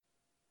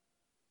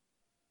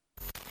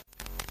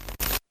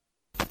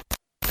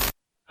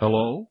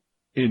Hello?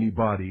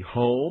 Anybody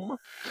home?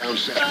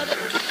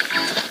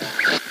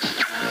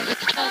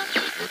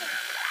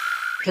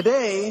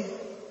 Today,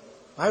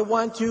 I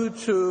want you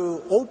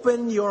to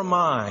open your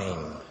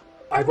mind.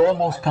 I've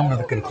almost come to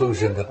the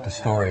conclusion that the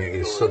story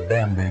is so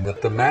damning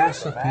that the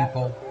mass of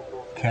people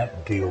can't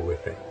deal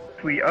with it.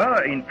 We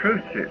are in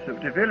process of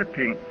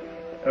developing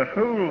a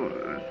whole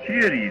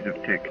series of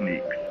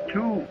techniques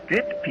to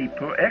get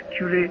people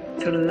actually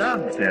to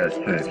love their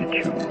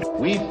servitude.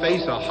 We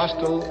face a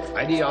hostile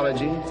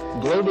ideology,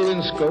 global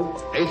in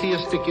scope,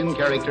 atheistic in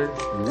character,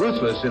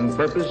 ruthless in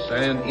purpose,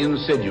 and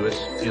insidious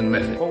in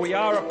method. For we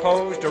are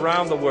opposed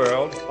around the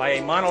world by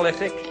a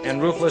monolithic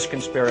and ruthless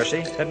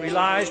conspiracy that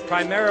relies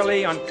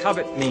primarily on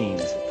covert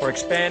means for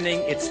expanding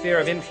its sphere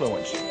of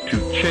influence. To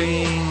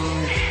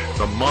change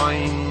the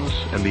minds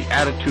and the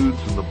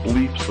attitudes and the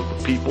beliefs of the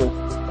people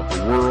of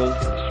the world,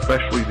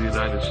 especially the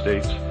United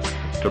States,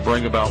 to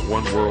bring about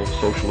one world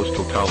socialist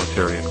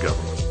totalitarian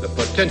government. The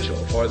potential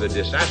for the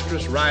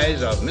disastrous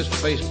rise of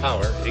misplaced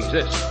power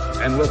exists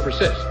and will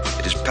persist.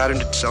 It has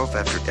patterned itself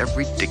after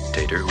every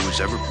dictator who has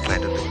ever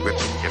planted the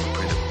ripping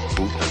imprint of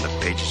boot on the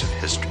pages of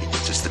history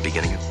since the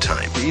beginning of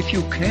time. If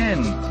you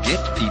can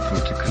get people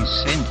to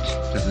consent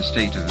to the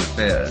state of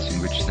affairs in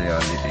which they are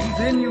living,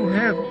 then you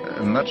have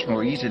a much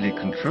more easily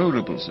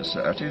controllable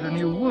society than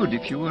you would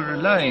if you were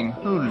relying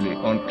wholly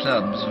on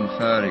clubs and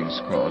firing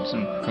squads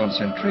and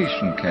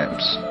concentration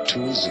camps.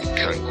 Tools of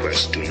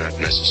conquest do not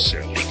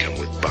necessarily come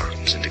with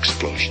bombs and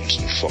explosions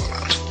and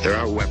fallout. There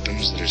are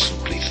weapons that are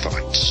simply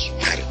thoughts,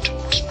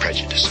 attitudes,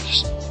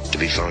 prejudices, to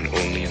be found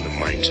only in the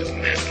minds of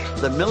men.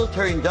 The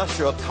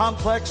military-industrial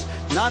complex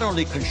not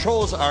only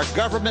controls our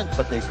government,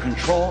 but they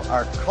control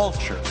our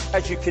culture.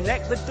 As you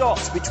connect the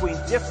dots between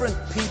different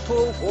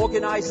people,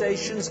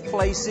 organizations,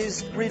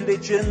 places,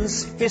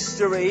 religions,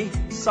 history,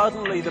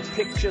 suddenly the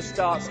picture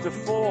starts to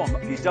form.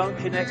 If you don't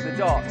connect the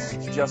dots,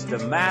 it's just a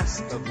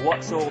mass of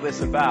what's all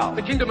this about.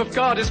 The kingdom of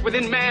God is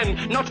within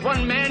man, not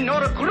one man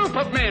nor a group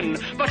of men,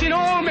 but in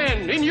all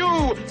men, in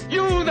you.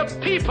 You, the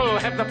people,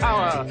 have the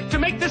power to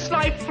make this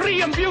life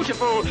free and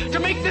beautiful, to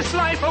make this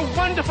life a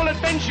wonderful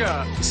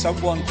adventure.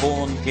 Someone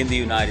born in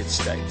the United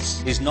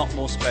States is not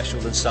more special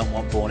than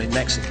someone born in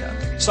Mexico.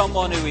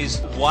 Someone who is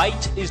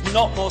white is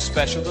not more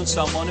special than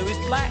someone who is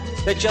black.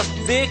 They're just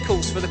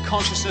vehicles for the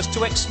consciousness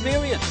to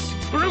experience.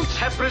 Brutes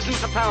have risen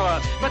to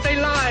power, but they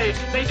lie.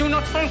 They do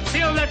not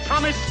fulfill that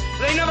promise.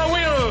 They never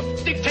will.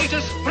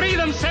 Dictators free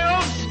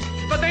themselves,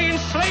 but they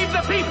enslave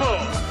the people.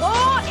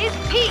 War is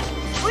peace.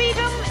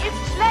 Freedom is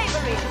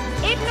slavery.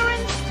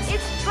 Ignorance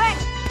is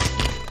strength.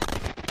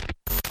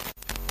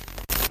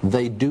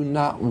 They do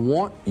not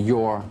want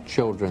your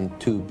children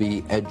to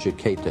be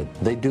educated.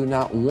 They do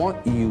not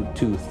want you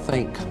to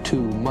think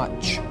too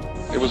much.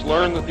 It was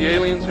learned that the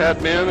aliens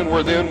had men and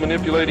were then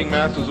manipulating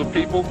masses of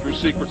people through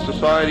secret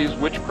societies,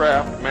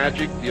 witchcraft,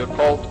 magic, the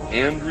occult,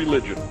 and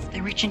religion. They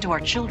reach into our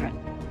children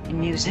in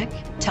music,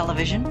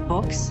 television,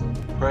 books.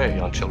 Prey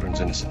on children's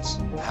innocence.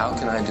 How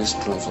can I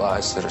disprove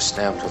lies that are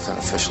stamped with an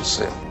official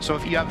seal? So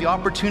if you have the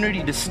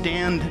opportunity to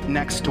stand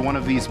next to one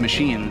of these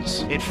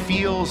machines, it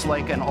feels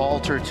like an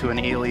altar to an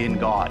alien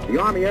god. The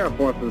Army Air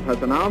Forces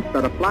has announced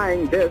that a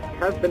flying disc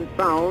has been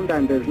found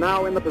and is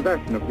now in the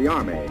possession of the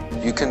Army.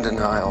 You can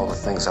deny all the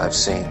things I've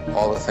seen,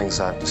 all the things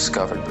I've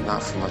discovered, but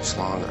not for much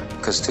longer,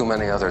 because too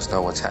many others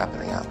know what's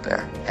happening out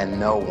there. And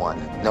no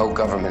one, no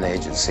government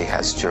agency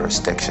has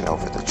jurisdiction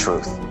over the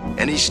truth.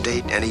 Any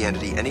state, any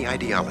entity, any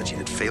ideology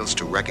that fails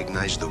to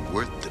recognize the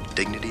worth, the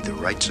dignity, the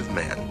rights of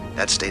man,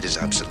 that state is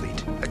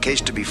obsolete. A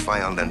case to be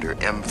filed under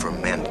M for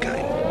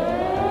Mankind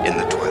in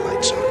the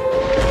Twilight Zone.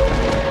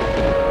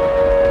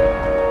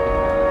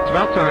 It's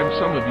about time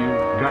some of you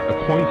got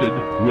acquainted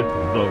with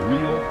the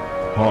real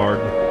hard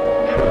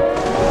truth.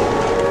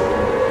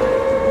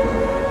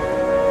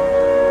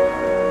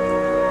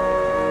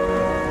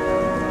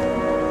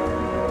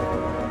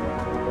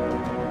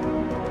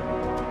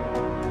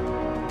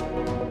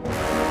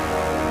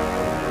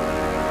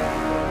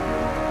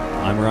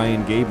 I'm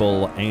Ryan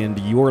Gable, and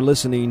you're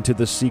listening to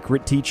the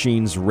Secret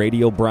Teachings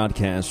radio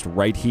broadcast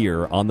right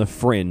here on The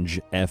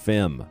Fringe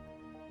FM.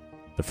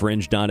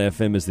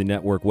 TheFringe.fm is the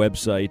network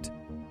website.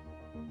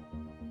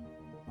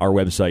 Our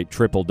website,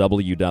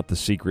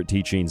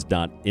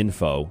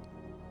 www.thesecretteachings.info.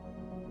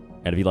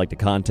 And if you'd like to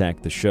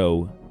contact the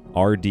show,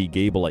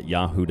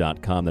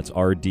 rdgable@yahoo.com. That's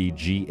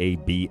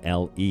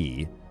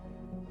rdgable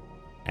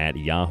at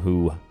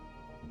yahoo.com.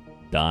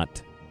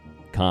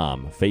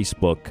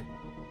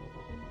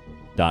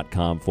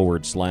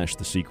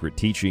 Facebook.com/The Secret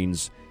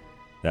Teachings.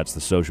 That's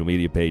the social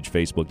media page,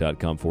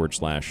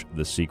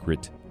 Facebook.com/The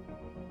Secret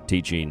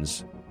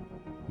Teachings.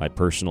 My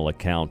personal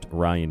account,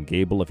 Ryan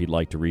Gable, if you'd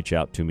like to reach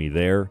out to me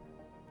there.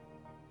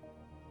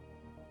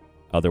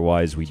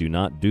 Otherwise, we do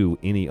not do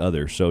any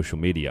other social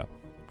media.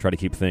 Try to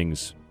keep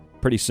things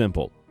pretty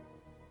simple.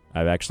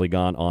 I've actually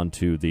gone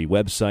onto the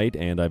website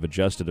and I've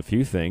adjusted a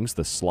few things.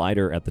 The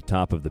slider at the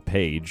top of the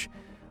page.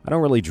 I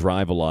don't really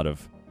drive a lot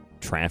of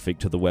traffic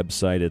to the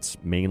website. It's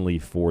mainly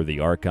for the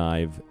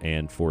archive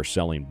and for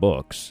selling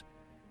books.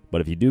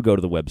 But if you do go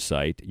to the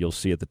website, you'll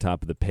see at the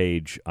top of the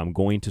page, I'm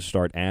going to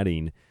start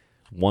adding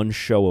one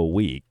show a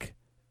week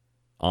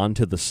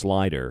onto the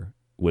slider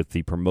with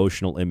the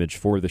promotional image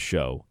for the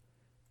show.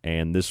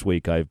 And this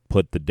week I've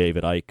put the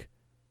David Icke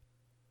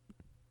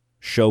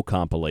show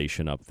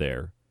compilation up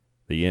there,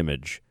 the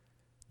image.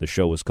 The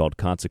show was called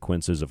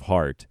Consequences of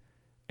Heart,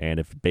 and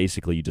if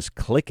basically you just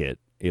click it,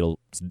 it'll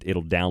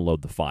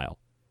download the file.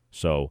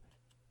 So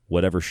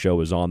whatever show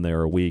is on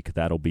there a week,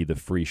 that'll be the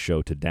free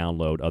show to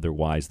download.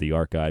 Otherwise, the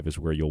archive is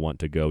where you'll want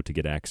to go to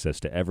get access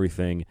to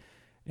everything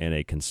in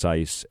a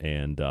concise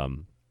and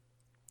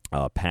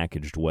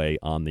packaged way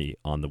on the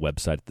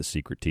website at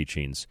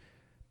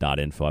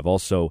thesecretteachings.info. I've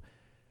also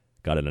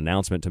got an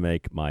announcement to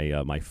make.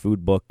 My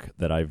food book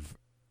that I've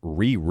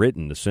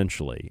rewritten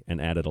essentially and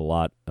added a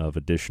lot of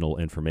additional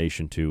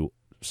information to,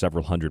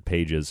 several hundred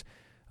pages.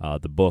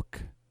 The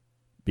book,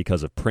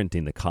 because of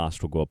printing, the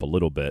cost will go up a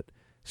little bit.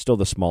 Still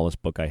the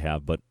smallest book I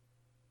have, but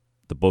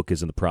the book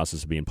is in the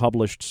process of being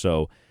published,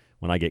 so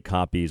when I get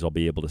copies, I'll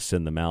be able to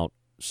send them out.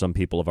 Some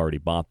people have already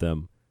bought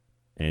them,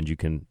 and you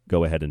can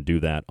go ahead and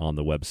do that on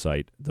the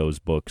website. Those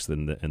books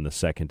in the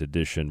second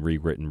edition,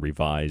 rewritten,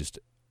 revised,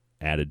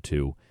 added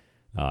to,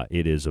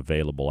 it is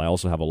available. I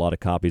also have a lot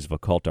of copies of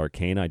Occult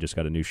Arcana. I just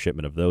got a new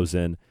shipment of those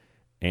in,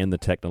 and the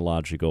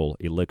Technological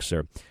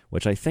Elixir,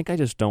 which I think I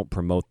just don't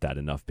promote that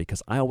enough,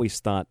 because I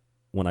always thought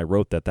when I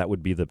wrote that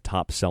would be the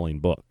top-selling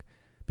book,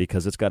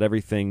 because it's got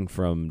everything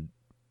from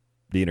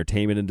the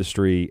entertainment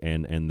industry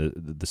and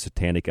the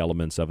satanic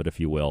elements of it, if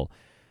you will,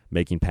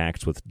 making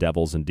pacts with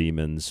devils and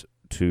demons,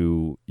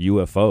 to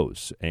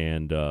UFOs.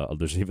 And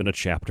there's even a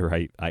chapter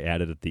I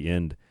added at the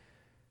end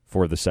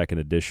for the second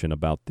edition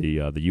about the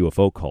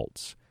UFO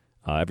cults.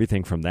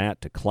 Everything from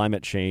that to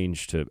climate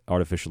change to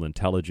artificial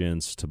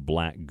intelligence to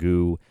black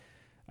goo.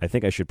 I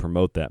think I should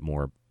promote that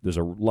more. There's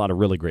a lot of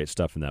really great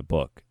stuff in that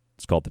book.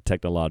 It's called The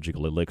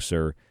Technological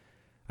Elixir.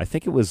 I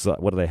think it was,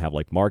 what do they have,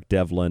 like Mark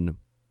Devlin,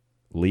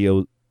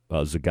 Leo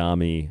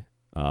Zagami,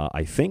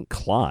 I think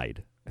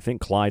Clyde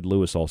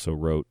Lewis also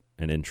wrote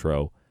an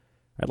intro.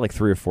 I had like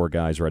 3 or 4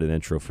 guys write an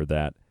intro for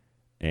that.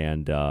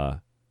 And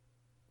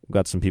we've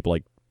got some people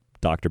like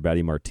Dr.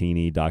 Betty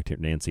Martini, Dr.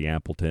 Nancy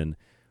Appleton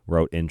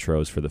wrote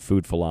intros for the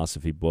food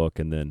philosophy book.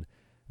 And then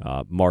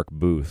Mark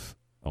Booth,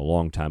 a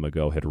long time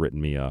ago, had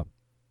written me a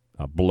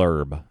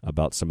blurb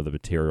about some of the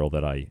material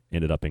that I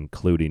ended up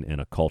including in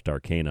Occult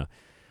Arcana.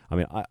 I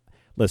mean,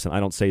 listen, I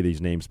don't say these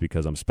names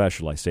because I'm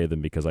special. I say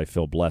them because I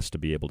feel blessed to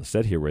be able to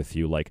sit here with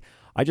you. Like,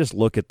 I just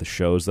look at the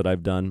shows that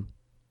I've done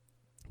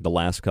the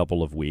last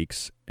couple of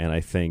weeks, and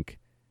I think,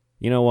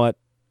 you know what?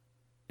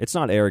 It's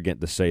not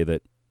arrogant to say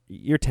that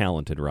you're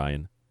talented,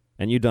 Ryan,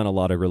 and you've done a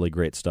lot of really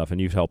great stuff,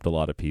 and you've helped a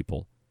lot of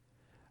people.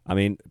 I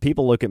mean,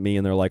 people look at me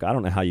and they're like, I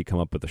don't know how you come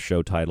up with a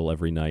show title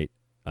every night,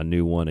 a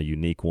new one, a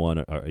unique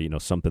one, or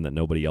something that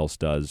nobody else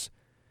does,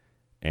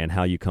 and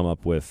how you come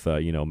up with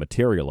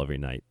material every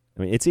night.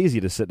 I mean, it's easy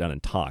to sit down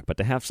and talk, but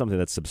to have something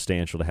that's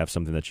substantial, to have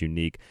something that's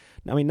unique.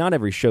 I mean, not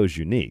every show's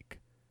unique.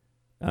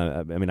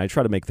 I mean, I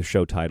try to make the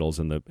show titles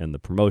and the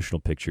promotional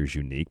pictures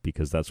unique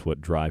because that's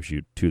what drives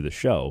you to the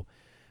show.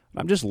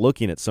 I'm just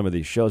looking at some of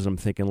these shows and I'm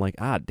thinking like,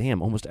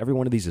 damn, almost every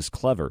one of these is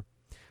clever.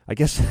 I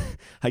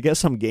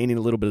guess I'm gaining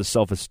a little bit of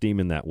self-esteem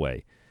in that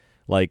way.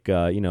 Like,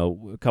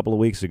 a couple of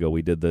weeks ago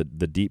we did the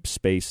Deep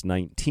Space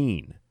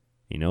 19,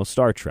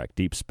 Star Trek,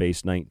 Deep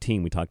Space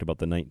 19. We talked about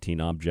the 19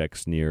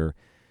 objects near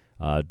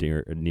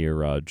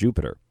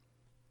Jupiter.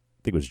 I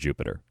think it was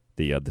Jupiter,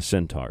 the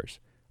Centaurs.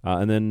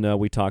 And then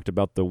we talked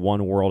about the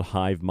One World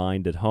Hive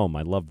Mind at Home.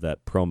 I loved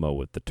that promo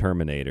with the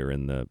Terminator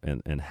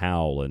and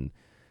Hal and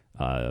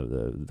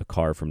the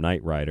car from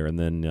Knight Rider. And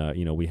then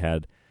we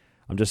had,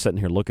 I'm just sitting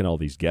here looking at all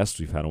these guests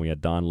we've had, and we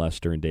had Don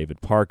Lester and David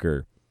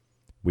Parker.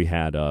 We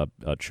had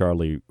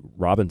Charlie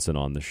Robinson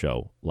on the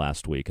show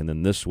last week, and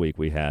then this week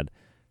we had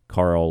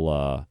Greg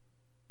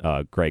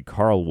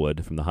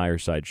Carlwood from the Higher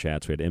Side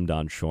Chats. We had M.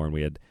 Don Shorn.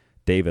 We had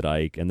David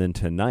Icke. And then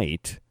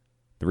tonight,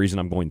 the reason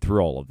I'm going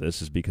through all of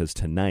this is because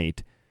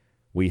tonight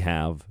we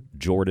have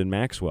Jordan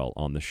Maxwell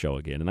on the show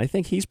again. And I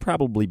think he's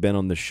probably been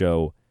on the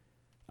show,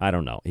 I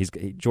don't know.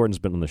 Jordan's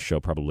been on the show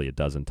probably a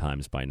dozen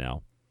times by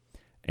now.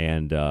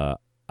 And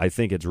I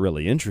think it's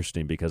really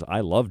interesting because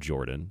I love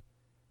Jordan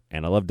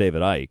and I love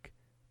David Icke.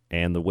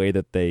 And the way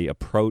that they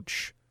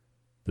approach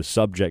the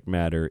subject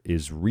matter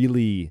is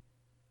really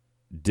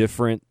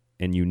different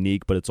and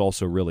unique, but it's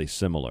also really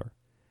similar.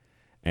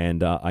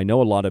 And I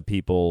know a lot of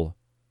people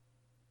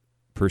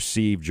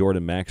perceive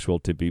Jordan Maxwell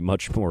to be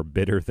much more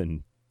bitter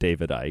than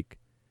David Icke,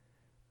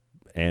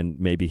 and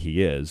maybe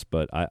he is,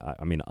 but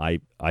I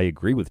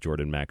agree with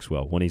Jordan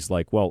Maxwell when he's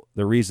like, well,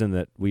 the reason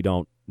that we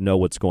don't know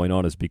what's going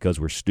on is because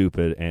we're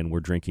stupid and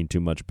we're drinking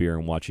too much beer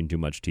and watching too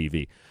much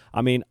TV.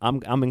 I mean,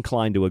 I'm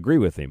inclined to agree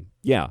with him.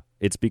 Yeah,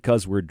 it's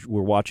because we're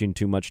watching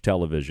too much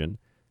television,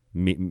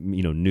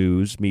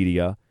 news,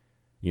 media.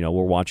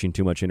 We're watching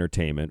too much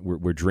entertainment.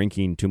 We're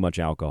drinking too much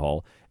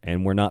alcohol,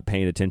 and we're not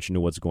paying attention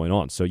to what's going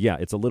on. So yeah,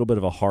 it's a little bit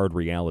of a hard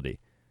reality.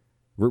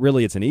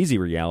 Really, it's an easy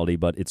reality,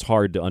 but it's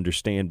hard to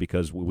understand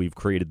because we've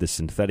created this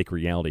synthetic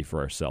reality for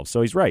ourselves. So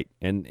he's right.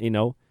 And,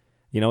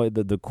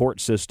 the court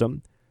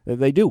system,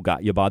 they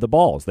got you by the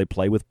balls. They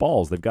play with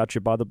balls. They've got you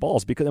by the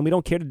balls, and we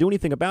don't care to do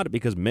anything about it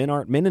because men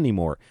aren't men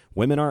anymore.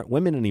 Women aren't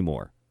women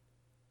anymore.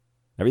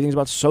 Everything's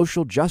about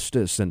social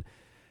justice and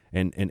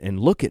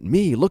look at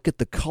me. Look at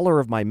the color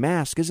of my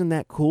mask. Isn't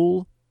that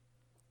cool?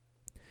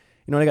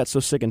 What I got so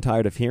sick and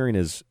tired of hearing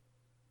is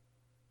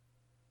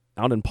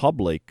out in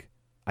public,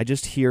 I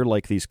just hear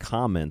like these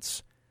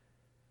comments,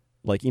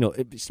 like,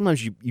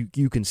 sometimes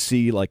you can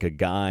see like a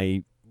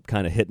guy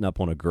kind of hitting up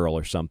on a girl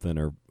or something,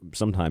 or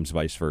sometimes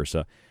vice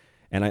versa.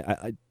 And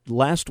I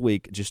last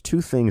week, just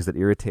two things that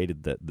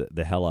irritated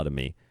the hell out of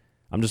me.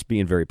 I'm just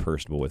being very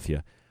personal with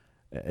you.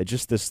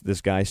 Just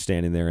this guy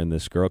standing there, and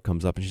this girl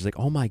comes up and she's like,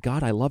 "Oh my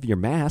God, I love your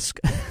mask."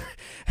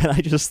 And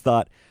I just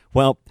thought,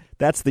 well,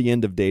 that's the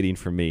end of dating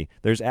for me.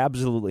 There's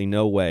absolutely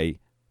no way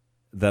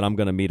that I'm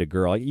going to meet a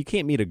girl. You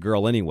can't meet a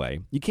girl anyway.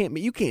 You can't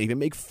even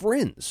make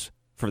friends,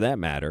 for that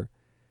matter,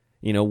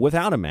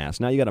 without a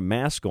mask. Now you got a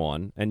mask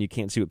on and you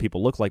can't see what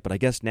people look like, but I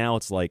guess now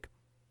it's like,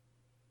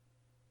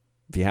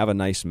 if you have a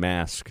nice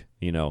mask,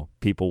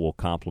 people will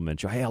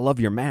compliment you. "Hey, I love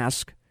your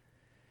mask."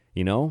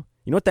 You know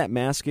what that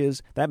mask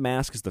is? That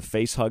mask is the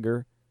face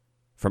hugger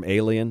from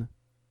Alien,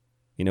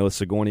 with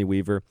Sigourney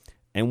Weaver.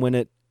 And when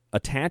it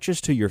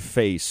attaches to your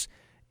face,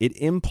 it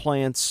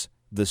implants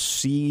the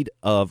seed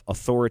of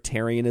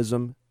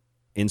authoritarianism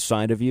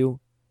inside of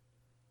you,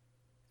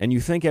 and you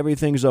think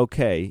everything's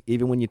okay,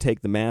 even when you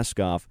take the mask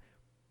off,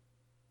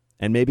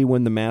 and maybe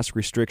when the mask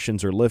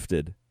restrictions are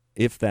lifted,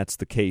 if that's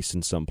the case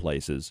in some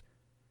places,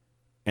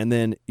 and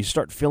then you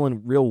start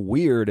feeling real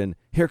weird, and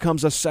here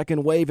comes a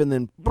second wave, and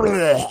then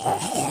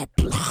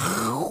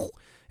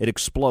it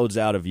explodes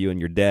out of you, and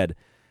you're dead,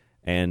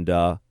 and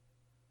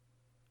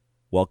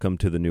welcome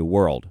to the new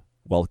world.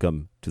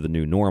 Welcome to the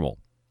new normal.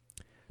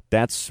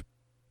 That's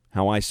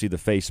how I see the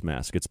face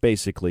mask. It's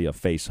basically a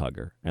face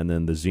hugger, and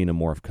then the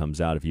xenomorph comes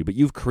out of you. But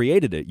you've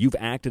created it. You've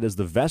acted as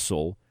the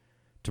vessel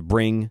to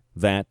bring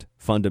that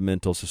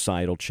fundamental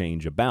societal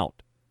change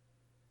about.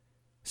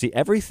 See,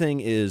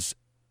 everything is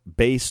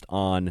based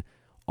on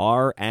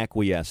our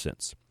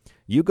acquiescence.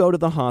 You go to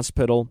the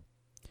hospital,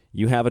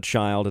 you have a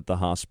child at the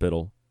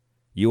hospital,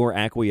 you are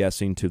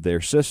acquiescing to their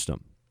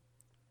system.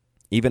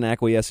 Even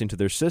acquiescing to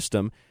their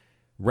system,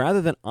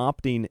 rather than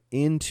opting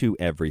into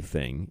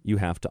everything, you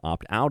have to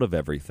opt out of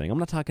everything. I'm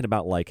not talking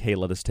about like, hey,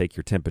 let us take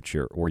your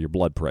temperature or your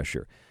blood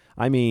pressure.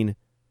 I mean,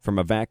 from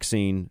a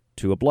vaccine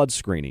to a blood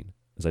screening,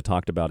 as I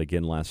talked about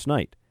again last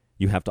night.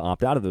 You have to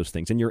opt out of those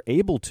things, and you're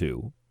able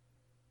to.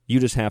 You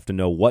just have to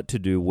know what to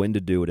do, when to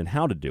do it, and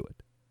how to do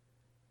it.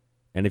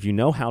 And if you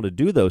know how to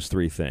do those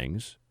three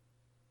things,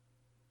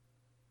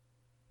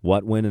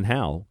 what, when, and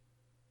how,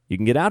 you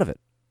can get out of it.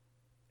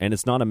 And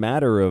it's not a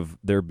matter of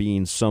there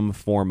being some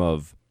form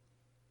of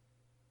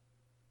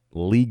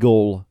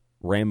legal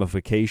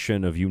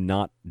ramification of you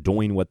not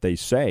doing what they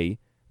say.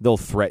 They'll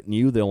threaten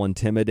you. They'll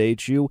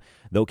intimidate you.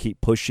 They'll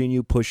keep pushing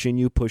you.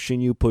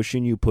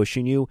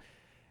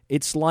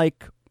 It's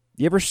like,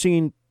 you ever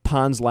seen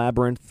Pan's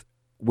Labyrinth,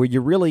 where you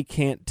really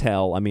can't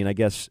tell? I mean, I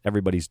guess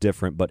everybody's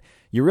different, but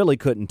you really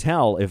couldn't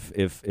tell if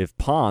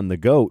Pan, the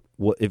goat,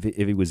 if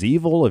he was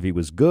evil, if he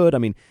was good. I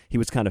mean, he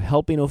was kind of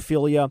helping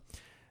Ophelia.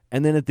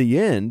 And then at the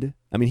end,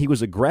 I mean, he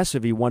was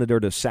aggressive. He wanted her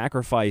to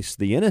sacrifice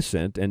the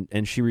innocent,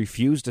 and she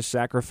refused to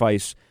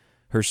sacrifice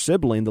her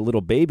sibling, the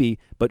little baby,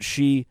 but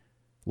she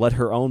let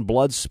her own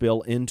blood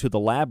spill into the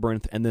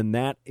labyrinth, and then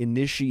that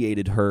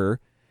initiated her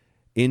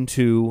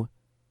into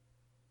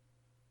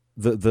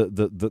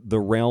the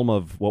realm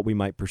of what we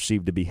might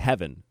perceive to be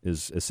heaven,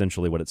 is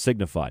essentially what it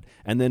signified.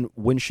 And then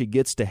when she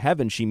gets to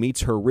heaven, she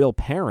meets her real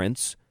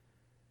parents.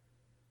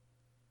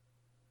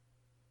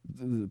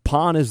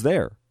 Pan is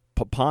there.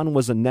 Pan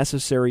was a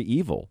necessary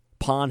evil.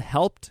 Pan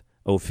helped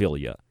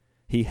Ophelia.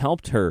 He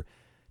helped her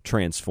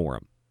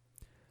transform.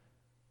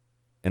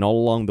 And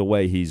all along the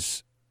way,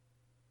 he's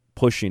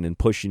pushing, and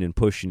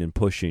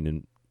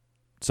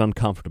it's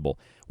uncomfortable.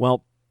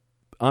 Well,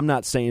 I'm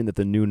not saying that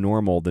the new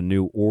normal, the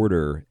new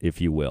order,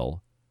 if you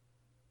will,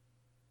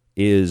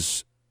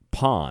 is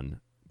Pan,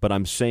 but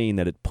I'm saying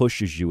that it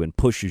pushes you and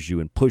pushes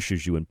you and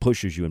pushes you and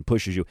pushes you and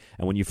pushes you.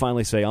 And when you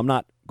finally say, I'm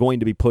not going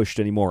to be pushed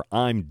anymore,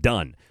 I'm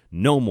done,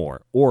 no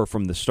more. Or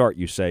from the start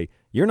you say,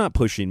 you're not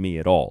pushing me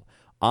at all.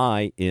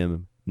 I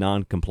am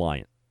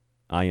non-compliant.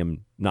 I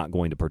am not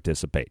going to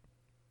participate.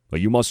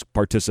 Well, you must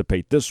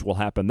participate. This will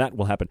happen. That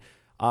will happen.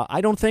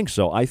 I don't think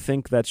so. I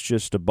think that's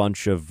just a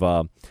bunch of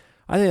hype.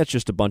 It's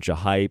just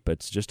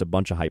a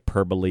bunch of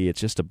hyperbole.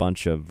 It's just a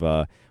bunch of,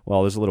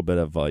 there's a little bit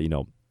of,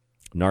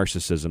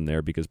 narcissism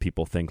there, because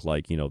people think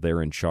like,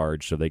 they're in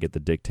charge, so they get to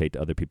dictate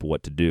to other people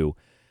what to do.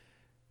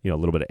 A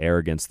little bit of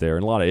arrogance there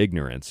and a lot of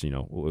ignorance.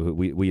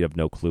 We have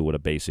no clue what a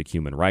basic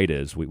human right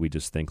is. We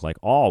just think like,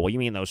 oh, well, you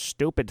mean those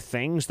stupid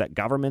things that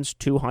governments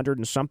 200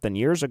 and something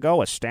years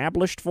ago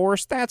established for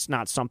us? That's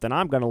not something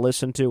I'm going to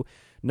listen to.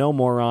 No,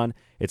 moron.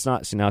 It's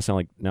not. See, now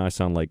I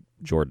sound like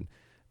Jordan.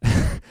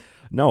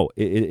 no,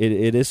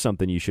 it is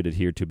something you should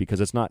adhere to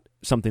because it's not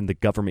something the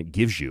government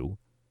gives you.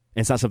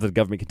 And it's not something the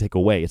government can take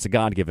away. It's a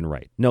God-given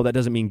right. No, that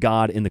doesn't mean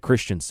God in the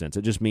Christian sense.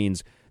 It just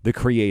means the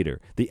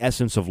Creator, the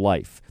essence of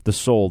life, the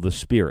soul, the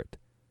spirit,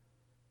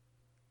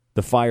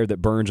 the fire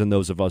that burns in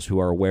those of us who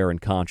are aware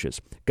and conscious.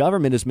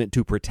 Government is meant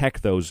to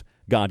protect those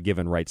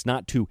God-given rights,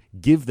 not to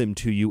give them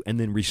to you and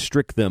then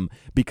restrict them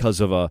because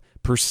of a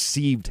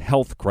perceived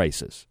health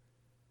crisis.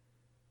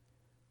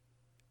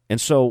 And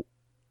so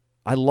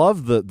I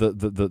love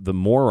the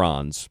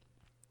morons.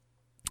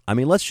 I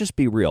mean, let's just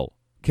be real.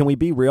 Can we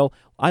be real?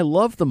 I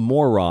love the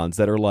morons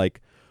that are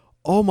like,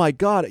 oh my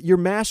God, your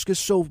mask is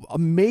so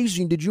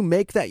amazing. Did you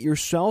make that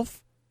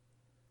yourself?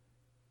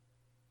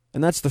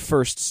 And that's the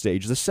first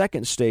stage. The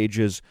second stage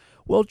is,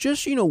 well,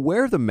 just,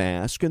 wear the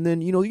mask. And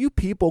then, you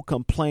people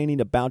complaining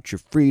about your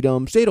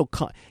freedoms,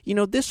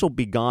 this will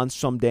be gone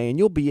someday and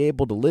you'll be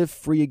able to live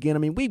free again. I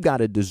mean, we've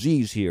got a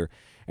disease here.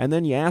 And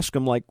then you ask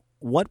them, like,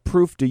 what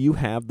proof do you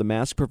have the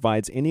mask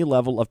provides any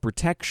level of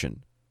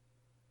protection?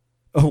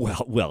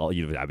 Oh, well,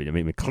 I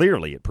mean,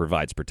 clearly it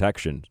provides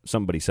protection.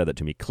 Somebody said that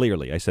to me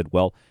clearly. I said,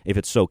 well, if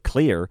it's so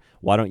clear,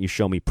 why don't you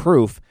show me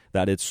proof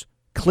that it's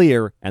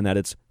clear and that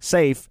it's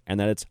safe and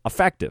that it's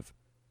effective?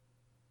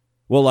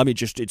 Well, I mean,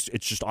 it's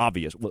just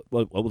obvious.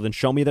 Well, then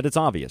show me that it's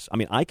obvious. I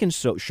mean, I can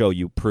show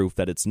you proof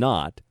that it's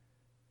not,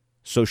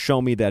 so show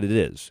me that it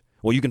is.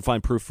 Well, you can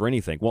find proof for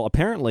anything. Well,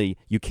 apparently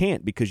you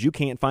can't because you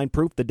can't find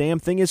proof the damn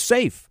thing is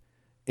safe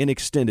in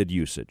extended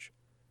usage.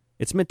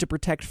 It's meant to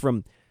protect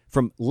from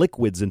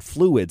liquids and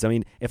fluids. I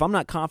mean, if I'm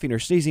not coughing or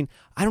sneezing,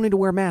 I don't need to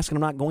wear a mask, and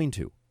I'm not going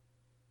to.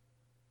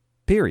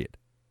 Period.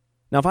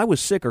 Now, if I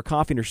was sick or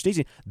coughing or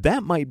sneezing,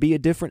 that might be a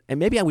different, and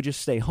maybe I would just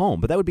stay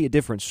home, but that would be a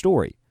different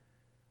story.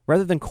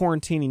 Rather than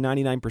quarantining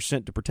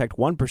 99% to protect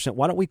 1%,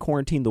 why don't we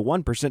quarantine the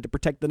 1% to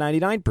protect the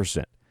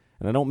 99%?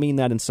 And I don't mean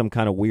that in some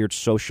kind of weird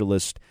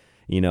socialist,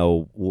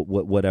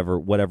 whatever,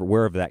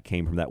 wherever that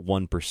came from, that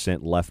 1%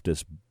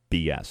 leftist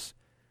BS.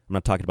 I'm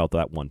not talking about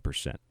that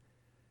 1%.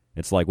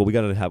 It's like, well, we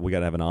got to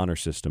have an honor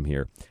system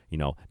here.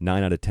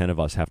 9 out of 10 of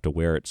us have to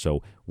wear it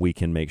so we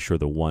can make sure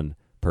the one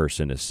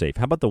person is safe.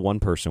 How about the one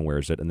person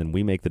wears it and then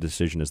we make the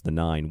decision as the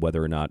 9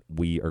 whether or not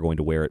we are going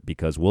to wear it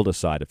because we'll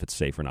decide if it's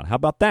safe or not? How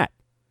about that?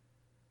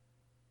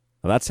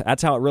 Well,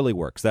 that's how it really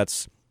works.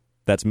 That's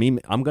me.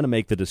 I'm going to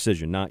make the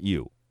decision, not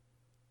you.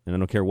 And I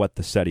don't care what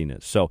the setting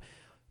is. So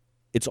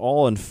it's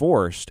all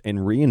enforced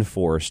and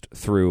reinforced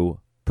through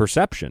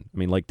perception. I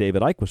mean, like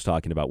David Icke was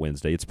talking about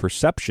Wednesday, it's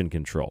perception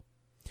control.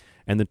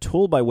 And the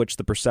tool by which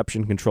the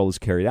perception control is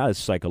carried out is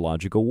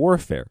psychological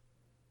warfare.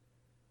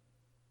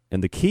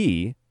 And the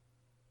key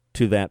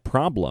to that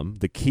problem,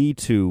 the key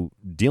to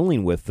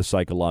dealing with the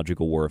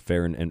psychological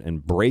warfare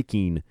and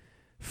breaking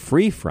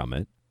free from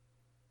it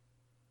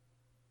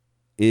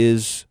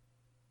is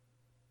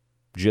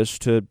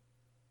just to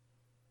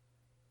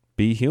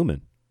be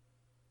human.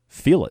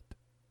 Feel it,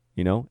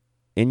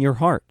 in your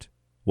heart,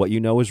 what you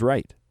know is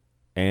right.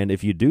 And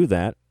if you do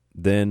that,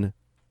 then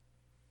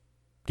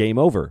game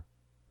over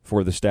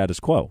for the status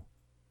quo.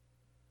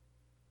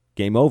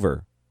 Game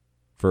over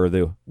for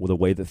the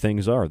way that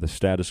things are, the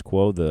status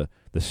quo, the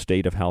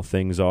state of how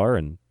things are,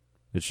 and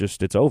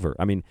it's over.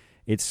 I mean,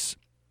 it's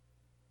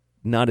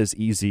not as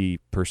easy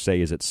per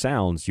se as it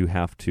sounds. You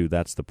have to,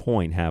 that's the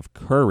point, have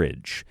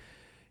courage.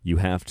 You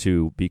have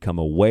to become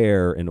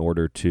aware in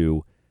order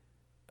to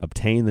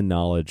obtain the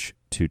knowledge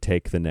to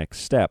take the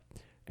next step,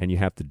 and you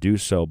have to do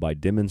so by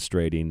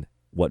demonstrating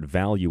what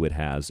value it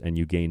has, and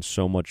you gain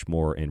so much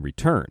more in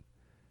return.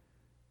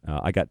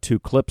 I got 2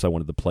 clips I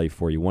wanted to play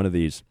for you. One of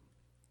these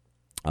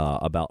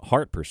about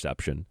heart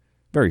perception,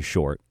 very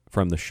short,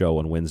 from the show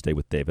on Wednesday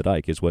with David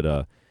Icke, is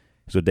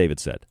what David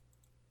said.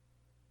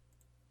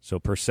 So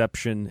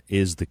perception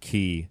is the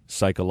key,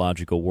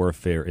 psychological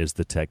warfare is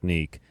the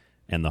technique,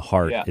 and the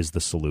heart is the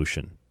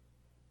solution.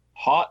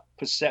 Heart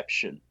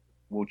perception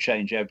will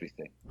change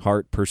everything.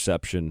 Heart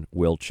perception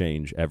will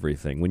change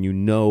everything. When you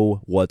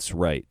know what's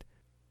right,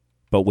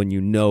 but when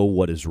you know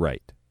what is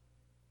right.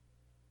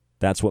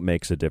 That's what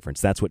makes a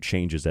difference. That's what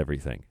changes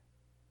everything.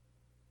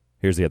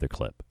 Here's the other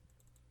clip.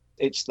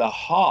 It's the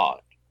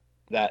heart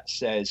that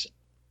says,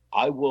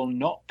 I will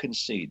not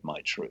concede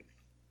my truth.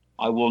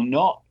 I will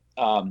not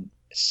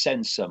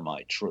censor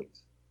my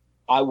truth.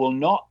 I will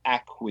not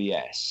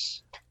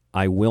acquiesce.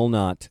 I will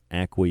not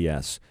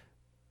acquiesce.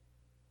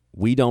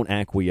 We don't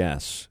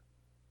acquiesce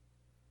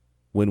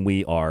when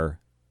we are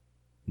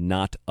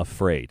not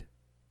afraid.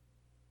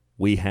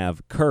 We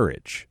have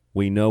courage.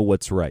 We know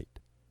what's right.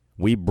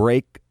 We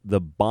break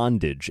the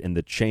bondage and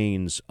the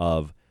chains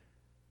of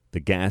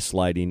the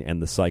gaslighting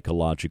and the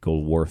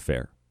psychological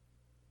warfare.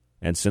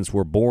 And since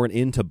we're born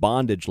into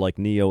bondage like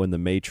Neo in the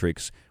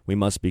Matrix, we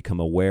must become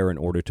aware in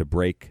order to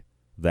break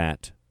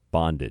that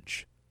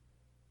bondage.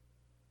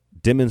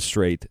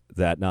 Demonstrate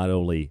that not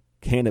only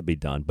can it be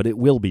done, but it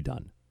will be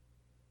done.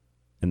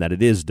 And that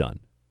it is done.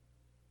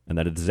 And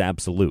that it is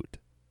absolute.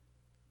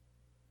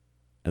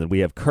 And that we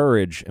have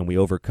courage and we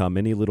overcome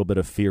any little bit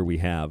of fear we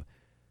have,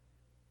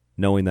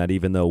 knowing that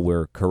even though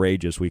we're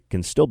courageous, we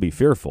can still be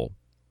fearful,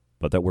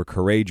 but that we're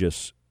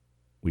courageous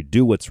we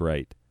do what's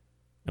right,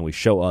 and we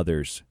show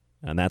others,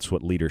 and that's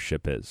what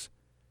leadership is.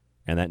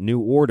 And that new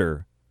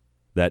order,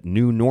 that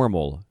new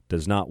normal,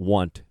 does not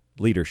want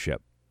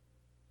leadership.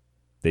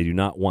 They do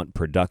not want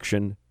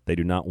production. They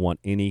do not want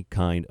any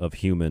kind of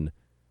human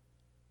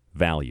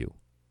value.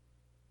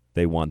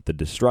 They want the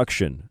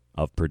destruction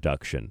of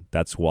production.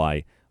 That's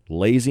why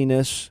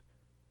laziness,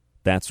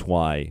 that's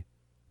why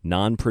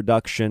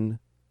non-production,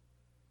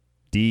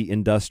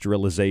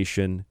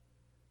 deindustrialization,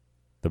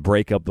 the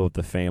breakup of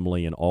the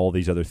family, and all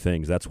these other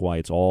things, that's why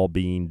it's all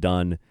being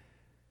done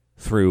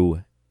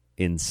through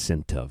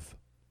incentive.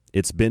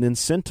 It's been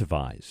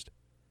incentivized.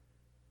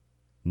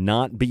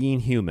 Not being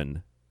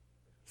human,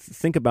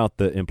 think about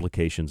the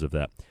implications of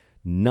that.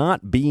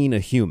 Not being a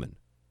human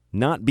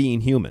is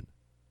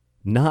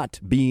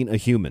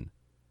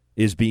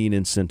being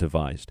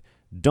incentivized.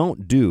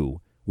 Don't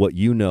do what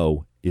you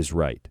know is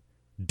right.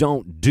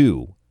 Don't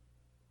do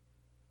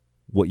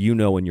what you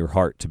know in your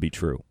heart to be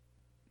true.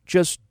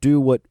 Just do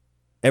what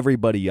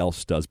everybody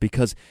else does,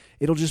 because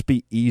it'll just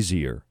be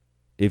easier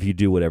if you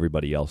do what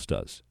everybody else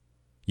does.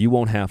 You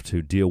won't have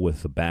to deal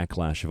with the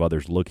backlash of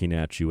others looking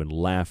at you and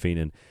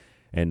laughing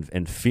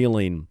and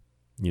feeling,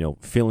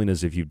 feeling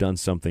as if you've done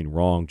something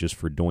wrong just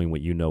for doing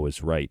what you know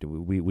is right.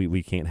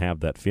 We can't have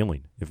that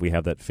feeling. If we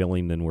have that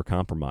feeling, then we're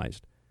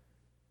compromised.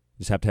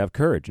 You just have to have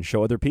courage and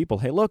show other people,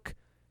 hey, look,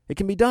 it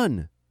can be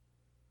done.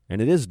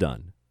 And it is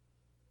done.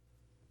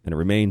 And it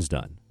remains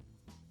done.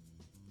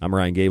 I'm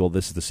Ryan Gable.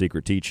 This is The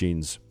Secret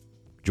Teachings.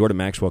 Jordan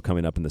Maxwell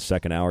coming up in the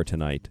second hour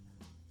tonight.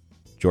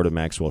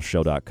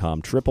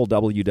 JordanMaxwellShow.com.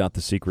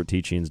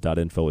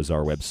 www.thesecretteachings.info is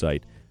our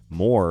website.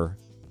 More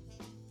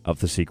of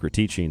The Secret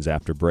Teachings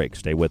after break.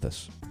 Stay with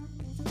us.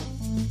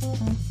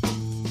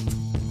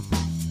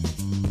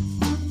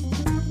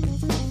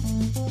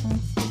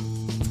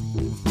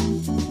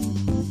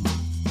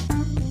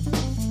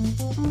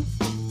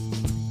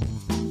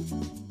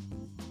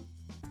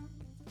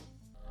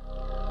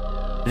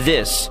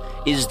 This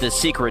is The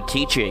Secret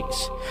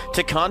Teachings.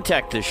 To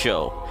contact the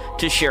show,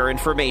 to share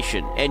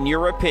information and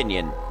your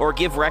opinion, or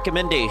give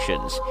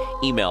recommendations,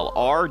 email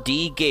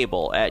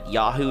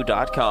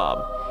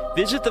rdgable@yahoo.com.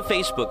 Visit the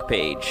Facebook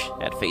page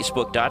at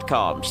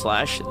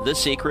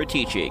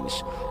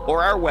facebook.com/thesecretteachings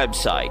or our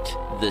website,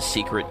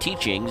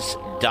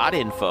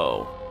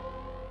 thesecretteachings.info.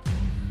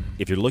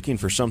 If you're looking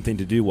for something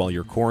to do while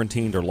you're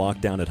quarantined or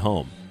locked down at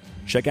home,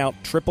 check out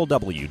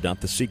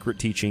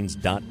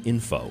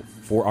www.thesecretteachings.info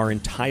for our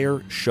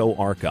entire show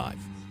archive.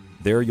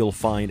 There you'll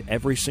find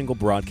every single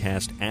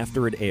broadcast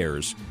after it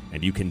airs,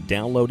 and you can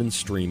download and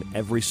stream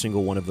every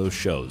single one of those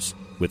shows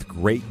with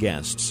great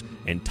guests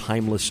and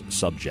timeless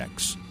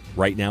subjects.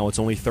 Right now it's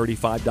only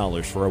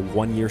 $35 for a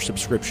one-year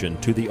subscription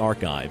to the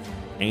archive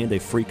and a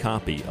free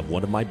copy of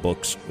one of my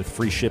books with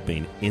free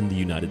shipping in the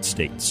United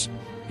States.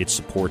 It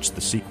supports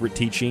The Secret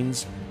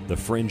Teachings, The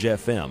Fringe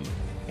FM,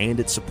 and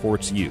it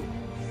supports you.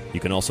 You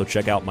can also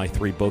check out my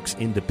 3 books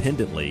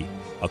independently: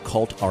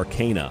 Occult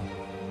Arcana,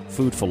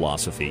 Food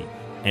Philosophy,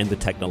 and The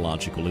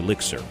Technological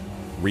Elixir.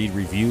 Read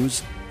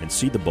reviews and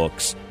see the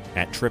books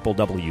at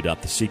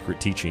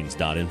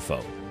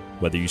www.thesecretteachings.info.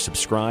 Whether you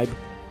subscribe,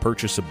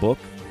 purchase a book,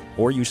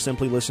 or you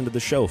simply listen to the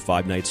show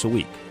 5 nights a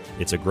week,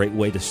 it's a great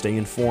way to stay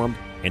informed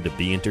and to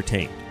be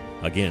entertained.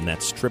 Again,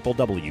 that's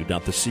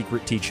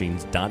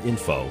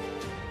www.thesecretteachings.info,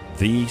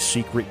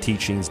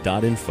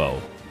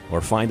 thesecretteachings.info, or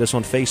find us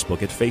on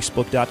Facebook at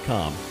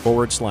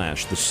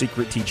facebook.com/The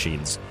Secret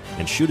Teachings,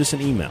 and shoot us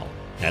an email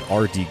at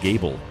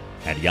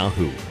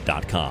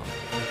rdgable@yahoo.com.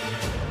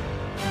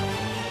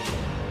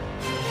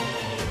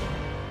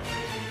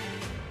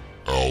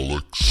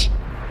 Alex X.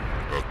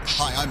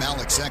 Hi, I'm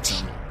Alex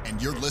Exum,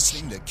 and you're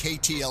listening to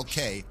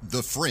KTLK,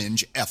 The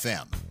Fringe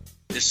FM.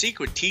 The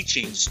Secret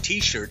Teachings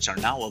t-shirts are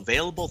now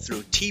available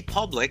through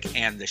TeePublic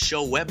and the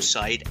show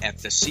website at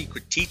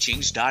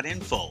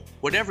thesecretteachings.info.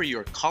 Whatever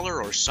your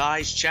color or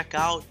size, check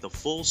out the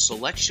full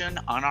selection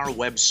on our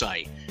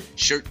website.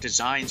 Shirt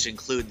designs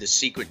include the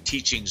Secret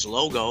Teachings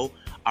logo,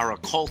 our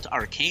Occult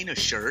Arcana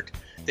shirt,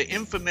 the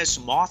infamous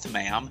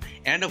Mothman,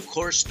 and of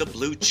course the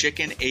Blue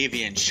Chicken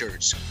Avian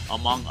shirts,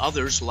 among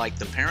others like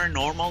the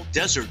Paranormal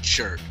Desert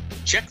shirt.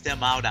 Check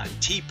them out on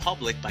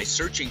TeePublic by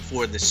searching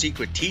for The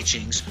Secret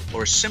Teachings,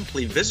 or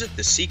simply visit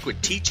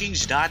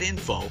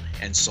thesecretteachings.info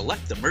and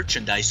select the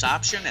merchandise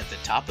option at the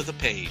top of the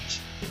page.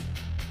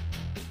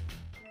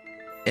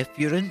 If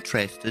you're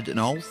interested in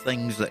all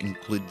things that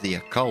include the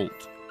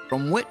occult,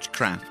 from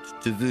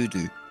witchcraft to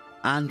voodoo,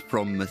 and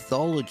from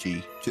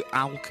mythology to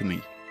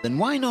alchemy, then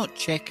why not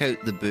check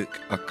out the book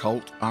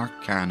Occult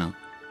Arcana,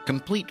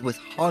 complete with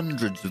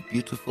hundreds of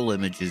beautiful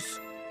images.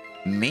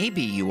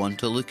 Maybe you want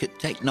to look at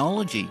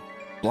technology,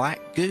 black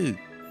goo,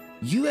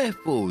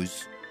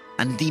 UFOs,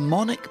 and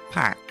demonic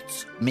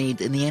pacts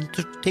made in the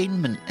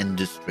entertainment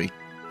industry.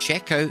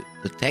 Check out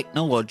the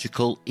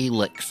Technological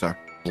Elixir,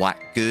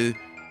 black goo,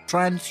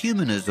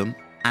 transhumanism,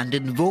 and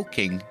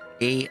invoking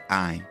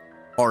AI.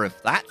 Or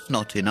if that's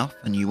not enough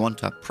and you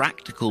want a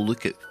practical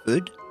look at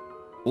food,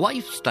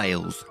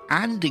 lifestyles,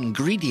 and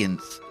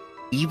ingredients,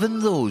 even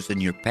those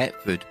in your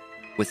pet food,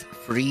 with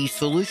free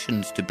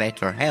solutions to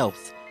better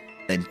health,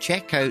 then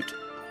check out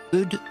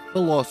Food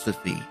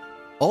Philosophy.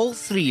 All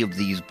 3 of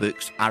these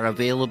books are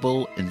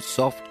available in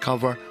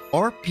softcover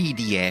or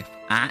PDF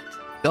at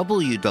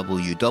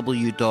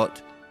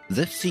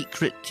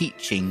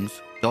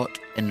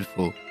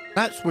www.thesecretteachings.info.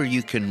 That's where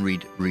you can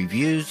read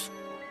reviews,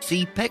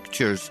 see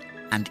pictures,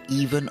 and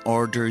even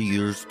order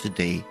yours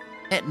today.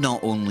 It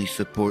not only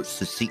supports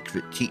The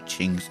Secret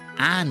Teachings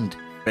and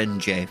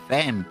Fringe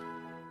FM,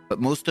 but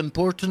most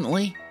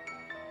importantly,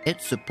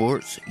 it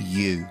supports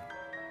you.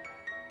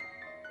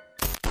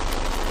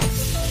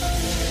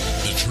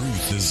 The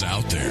truth is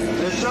out there.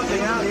 There's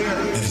something out here.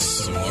 And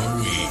so are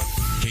we.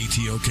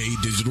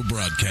 KTLK Digital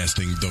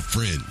Broadcasting, The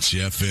Fringe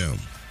FM.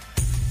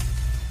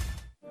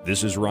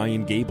 This is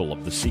Ryan Gable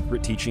of the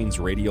Secret Teachings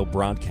radio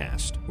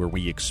broadcast, where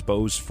we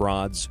expose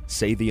frauds,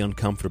 say the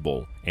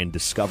uncomfortable, and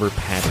discover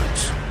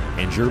patterns.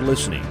 And you're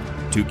listening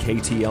to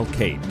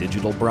KTLK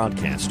Digital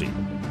Broadcasting,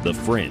 The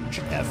Fringe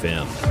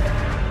FM.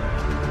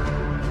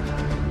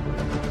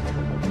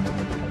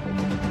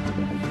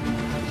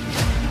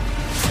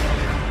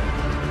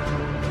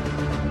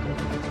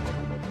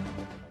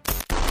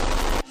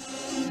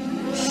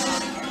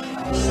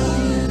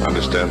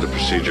 Understand the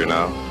procedure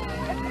now?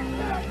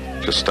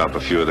 Just stop a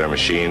few of their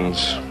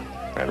machines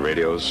and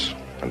radios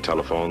and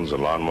telephones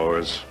and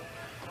lawnmowers.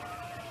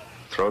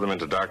 Throw them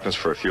into darkness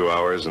for a few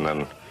hours and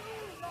then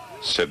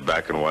sit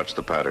back and watch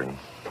the pattern.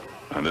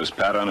 And this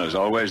pattern is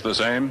always the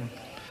same?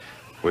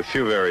 With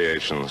few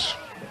variations.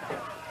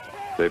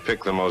 They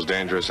pick the most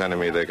dangerous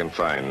enemy they can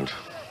find,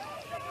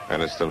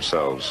 and it's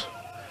themselves.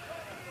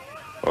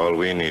 All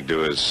we need to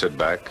do is sit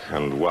back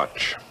and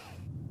watch.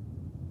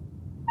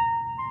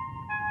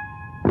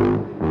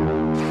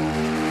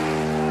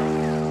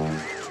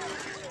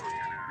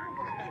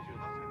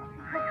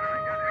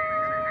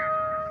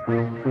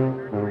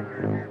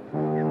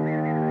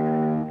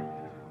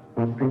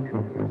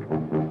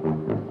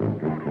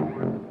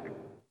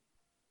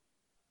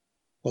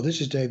 Well,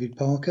 this is David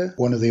Parker,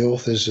 one of the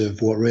authors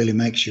of What Really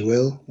Makes You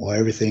Ill, Why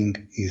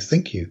Everything You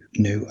Think You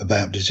Knew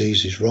About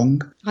Disease Is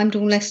Wrong. I'm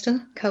Dawn Lester,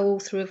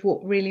 co-author of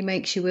What Really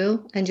Makes You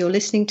Ill, and you're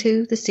listening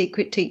to The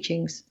Secret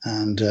Teachings.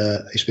 And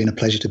it's been a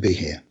pleasure to be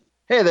here.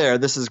 Hey there,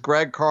 this is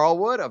Greg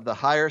Carlwood of the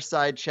Higher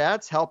Side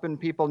Chats, helping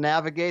people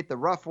navigate the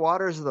rough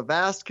waters of the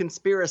vast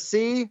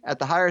conspiracy at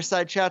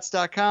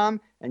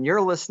thehighersidechats.com, and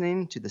you're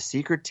listening to The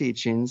Secret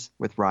Teachings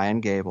with Ryan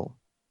Gable.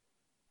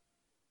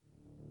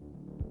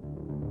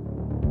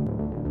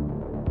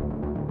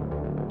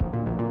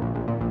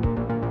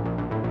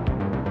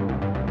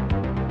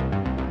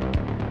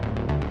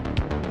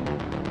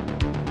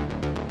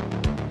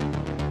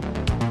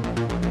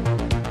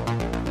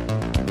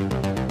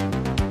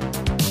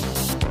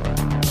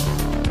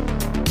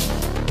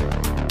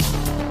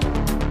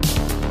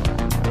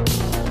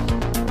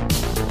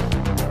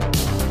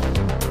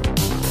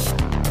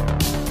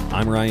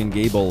 I'm Ryan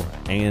Gable,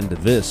 and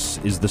this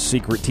is the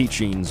Secret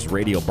Teachings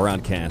radio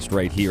broadcast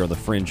right here on the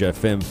Fringe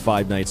FM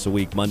 5 nights a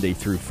week, Monday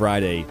through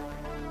Friday.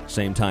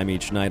 Same time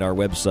each night, our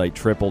website,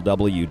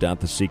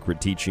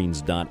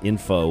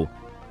 www.thesecretteachings.info,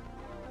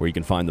 where you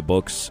can find the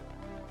books,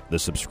 the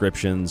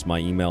subscriptions, my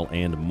email,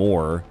 and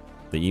more.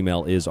 The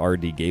email is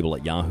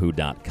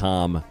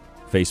rdgable@yahoo.com,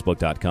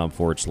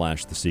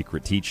 facebook.com/The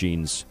Secret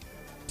Teachings.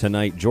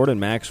 Tonight, Jordan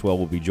Maxwell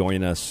will be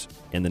joining us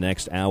in the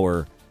next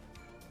hour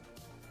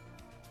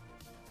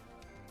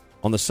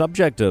on the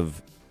subject of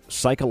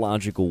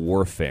psychological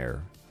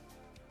warfare.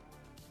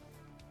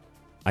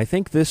 I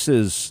think this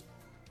is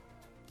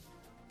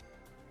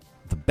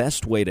the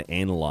best way to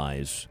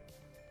analyze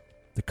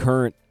the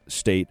current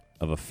state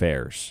of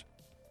affairs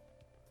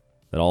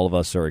that all of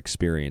us are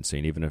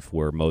experiencing, even if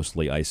we're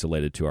mostly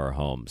isolated to our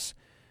homes.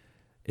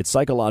 It's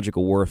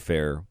psychological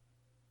warfare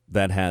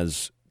that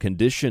has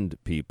conditioned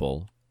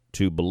people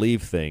to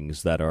believe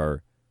things that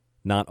are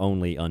not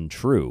only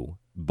untrue,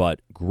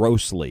 but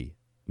grossly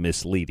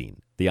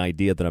misleading. The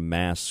idea that a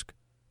mask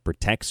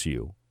protects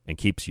you and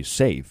keeps you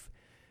safe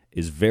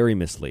is very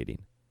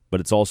misleading,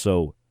 but it's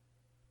also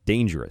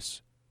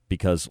dangerous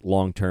because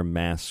long-term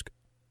mask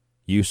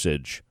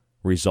usage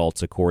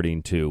results,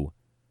 according to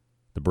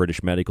the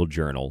British Medical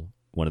Journal,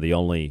 one of the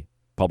only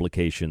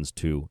publications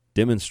to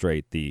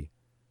demonstrate the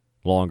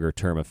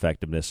longer-term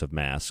effectiveness of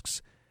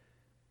masks,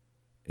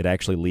 it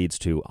actually leads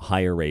to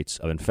higher rates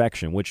of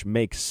infection, which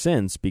makes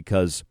sense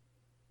because,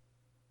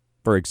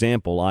 for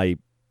example, I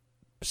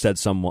said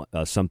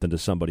something to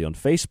somebody on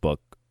Facebook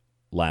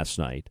last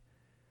night,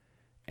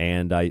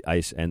 and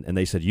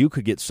they said, you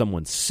could get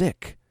someone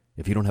sick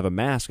if you don't have a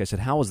mask. I said,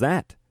 how is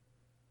that?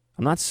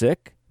 I'm not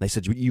sick. They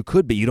said, you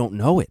could be. You don't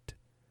know it.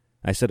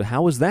 I said,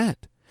 how is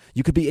that?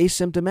 You could be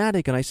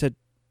asymptomatic. And I said,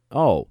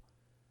 oh,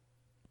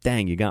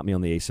 dang, you got me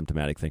on the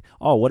asymptomatic thing.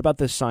 Oh, what about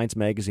this Science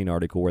Magazine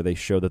article where they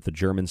show that the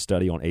German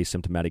study on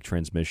asymptomatic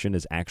transmission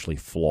is actually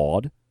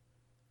flawed,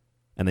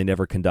 and they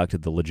never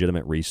conducted the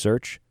legitimate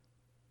research?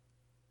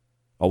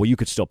 Oh, well, you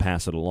could still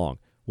pass it along.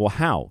 Well,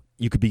 how?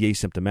 You could be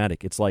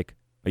asymptomatic. It's like,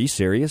 are you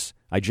serious?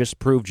 I just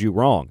proved you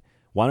wrong.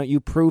 Why don't you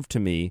prove to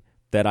me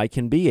that I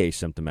can be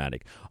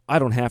asymptomatic. I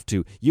don't have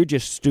to. You're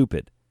just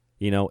stupid.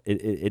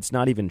 It's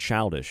not even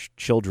childish.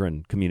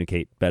 Children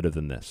communicate better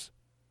than this.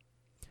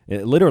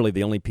 Literally,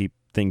 the only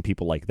thing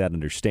people like that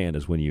understand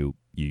is when you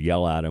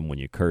yell at them, when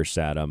you curse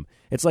at them.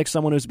 It's like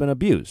someone who's been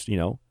abused,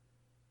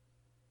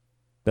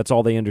 That's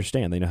all they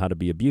understand. They know how to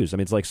be abused. I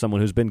mean, it's like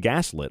someone who's been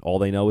gaslit. All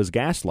they know is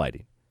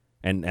gaslighting.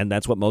 And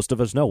that's what most of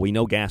us know. We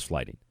know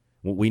gaslighting.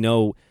 We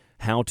know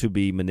how to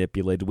be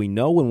manipulated. We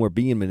know when we're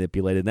being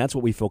manipulated, and that's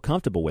what we feel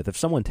comfortable with. If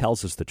someone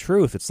tells us the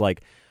truth, it's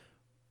like,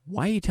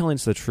 why are you telling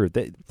us the truth?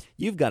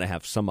 You've got to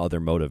have some other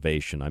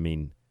motivation. I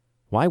mean,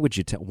 why would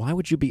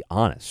you be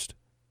honest?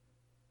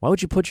 Why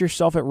would you put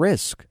yourself at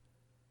risk?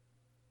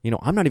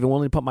 I'm not even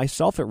willing to put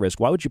myself at risk.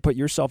 Why would you put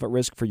yourself at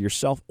risk for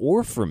yourself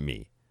or for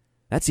me?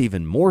 That's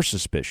even more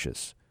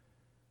suspicious.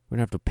 We're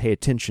going to have to pay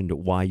attention to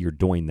why you're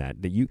doing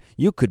that. That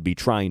you could be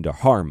trying to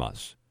harm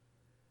us.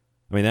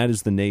 I mean, that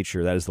is the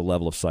nature, that is the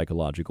level of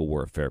psychological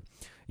warfare.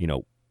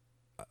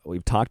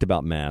 We've talked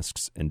about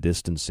masks and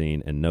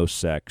distancing and no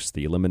sex,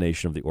 the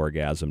elimination of the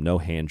orgasm, no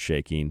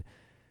handshaking,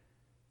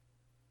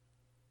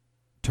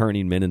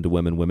 turning men into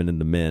women, women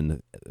into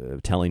men,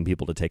 telling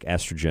people to take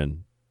estrogen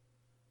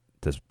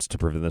to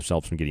prevent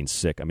themselves from getting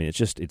sick. I mean,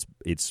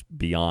 it's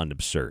beyond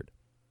absurd.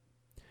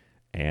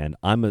 And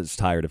I'm as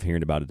tired of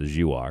hearing about it as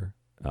you are.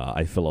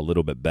 I feel a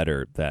little bit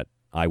better that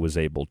I was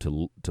able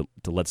to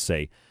let's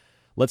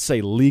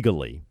say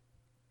legally,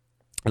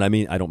 and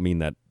I don't mean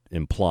that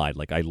implied.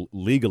 Like I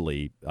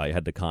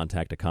had to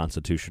contact a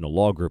constitutional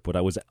law group, but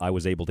I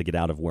was able to get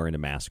out of wearing a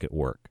mask at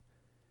work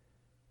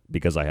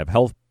because I have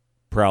health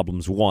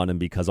problems, one, and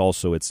because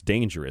also it's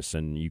dangerous,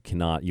 and you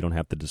don't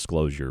have to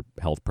disclose your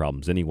health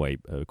problems anyway,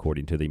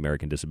 according to the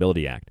American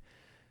Disability Act.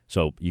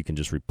 So you can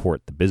just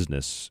report the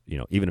business,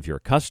 even if you're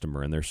a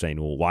customer and they're saying,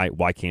 well,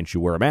 why can't you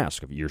wear a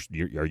mask? Are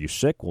you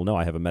sick? Well, no,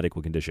 I have a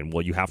medical condition.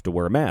 Well, you have to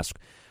wear a mask.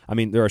 I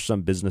mean, there are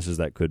some businesses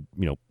that could,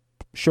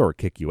 sure,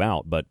 kick you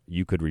out, but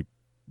you could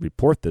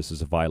report this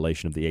as a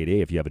violation of the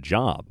ADA if you have a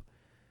job.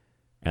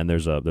 And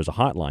there's a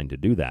hotline to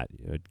do that.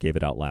 I gave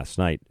it out last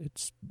night.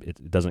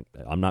 It doesn't.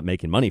 I'm not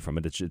making money from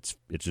it. It's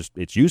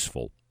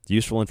useful. It's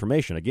useful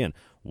information. Again,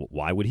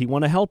 why would he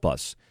want to help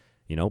us?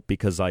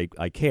 Because I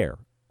care.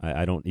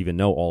 I don't even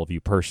know all of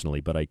you personally,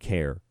 but I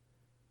care.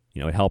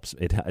 It helps.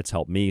 It's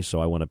helped me,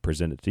 so I want to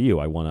present it to you.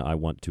 I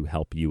want to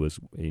help you as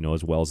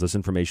well as this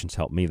information's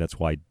helped me. That's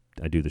why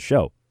I do the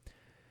show.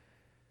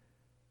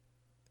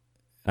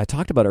 I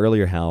talked about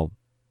earlier how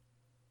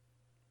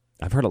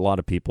I've heard a lot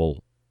of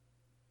people,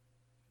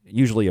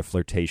 usually a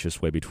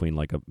flirtatious way between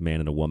like a man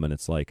and a woman.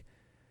 It's like,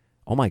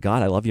 oh my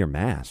God, I love your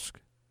mask.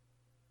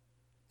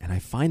 And I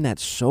find that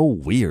so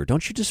weird.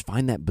 Don't you just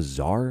find that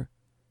bizarre?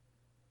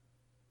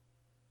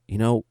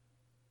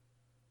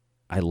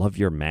 I love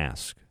your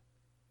mask.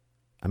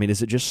 I mean,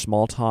 is it just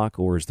small talk,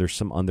 or is there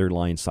some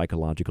underlying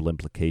psychological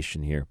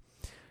implication here?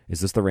 Is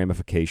this the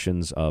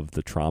ramifications of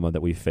the trauma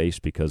that we face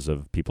because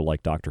of people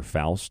like Dr.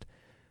 Faust?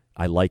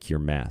 I like your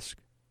mask.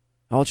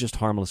 Oh, it's just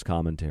harmless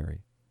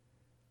commentary.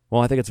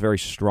 Well, I think it's very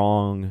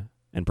strong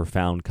and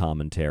profound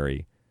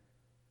commentary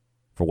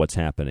for what's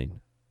happening.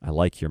 I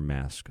like your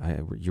mask.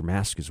 Your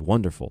mask is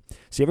wonderful.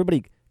 See,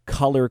 everybody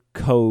color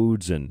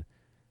codes and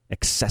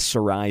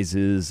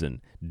accessorizes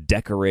and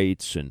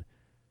decorates, and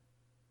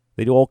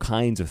they do all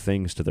kinds of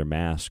things to their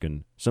mask.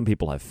 And some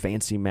people have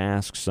fancy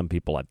masks, some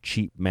people have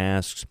cheap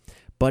masks,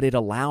 but it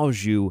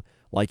allows you,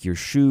 like your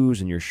shoes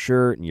and your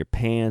shirt and your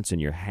pants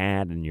and your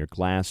hat and your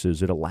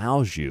glasses, it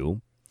allows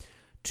you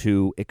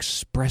to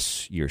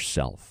express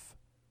yourself.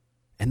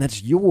 And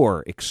that's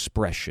your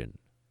expression.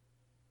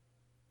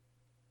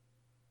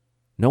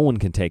 No one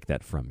can take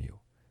that from you.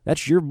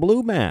 That's your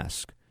blue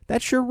mask.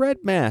 That's your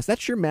red mask.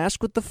 That's your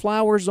mask with the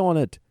flowers on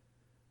it.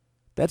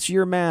 That's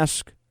your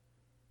mask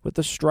with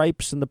the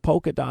stripes and the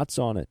polka dots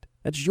on it.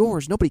 That's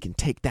yours. Nobody can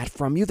take that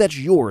from you. That's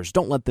yours.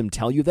 Don't let them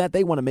tell you that.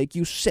 They want to make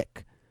you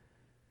sick.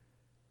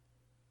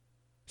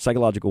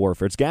 Psychological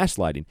warfare. It's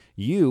gaslighting.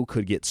 You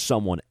could get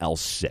someone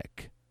else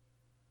sick.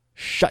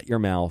 Shut your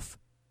mouth.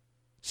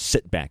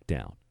 Sit back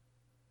down.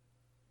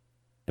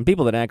 And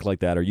people that act like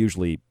that are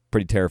usually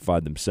pretty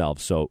terrified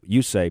themselves. So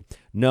you say,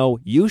 no,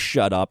 you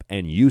shut up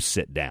and you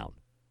sit down.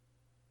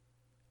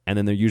 And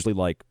then they're usually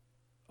like,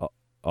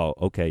 oh,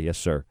 okay, yes,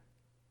 sir.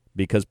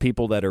 Because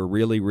people that are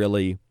really,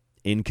 really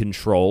in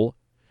control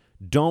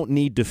don't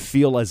need to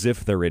feel as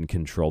if they're in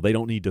control. They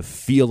don't need to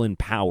feel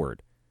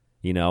empowered.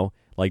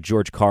 Like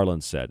George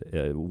Carlin said,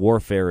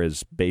 warfare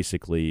is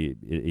basically,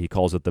 he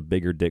calls it the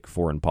bigger dick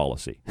foreign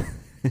policy.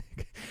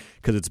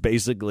 Because it's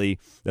basically,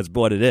 that's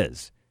what it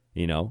is,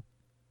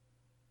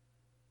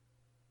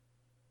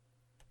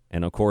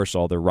 And, of course,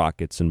 all their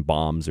rockets and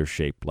bombs are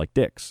shaped like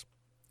dicks.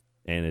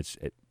 And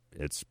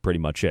it's pretty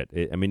much it.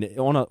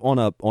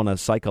 On a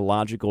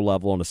psychological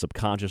level, on a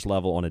subconscious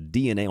level, on a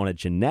DNA, on a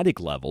genetic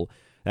level,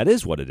 that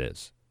is what it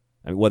is.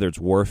 I mean, whether it's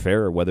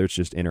warfare or whether it's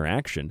just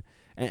interaction.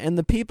 And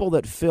the people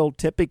that feel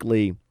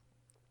typically,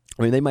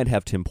 they might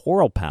have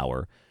temporal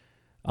power,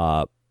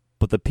 but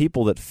the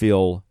people that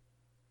feel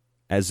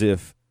as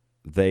if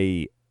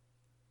they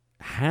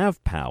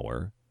have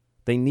power,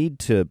 They need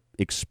to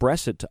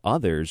express it to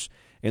others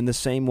in the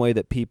same way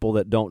that people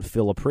that don't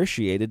feel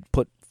appreciated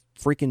put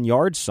freaking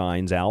yard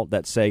signs out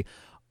that say,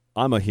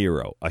 I'm a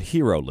hero. A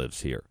hero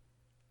lives here.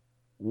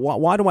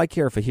 Why do I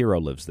care if a hero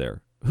lives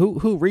there?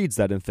 Who reads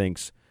that and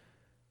thinks,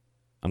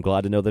 I'm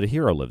glad to know that a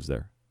hero lives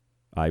there.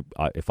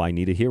 If I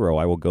need a hero,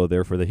 I will go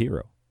there for the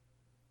hero.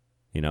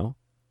 You know?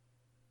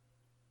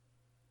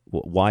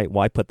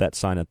 Why put that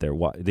sign out there?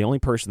 The only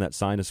person that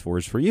sign is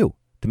for you,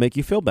 to make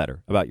you feel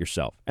better about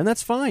yourself. And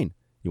that's fine.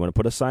 You want to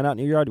put a sign out in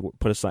your yard?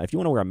 Put a sign. If you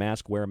want to wear a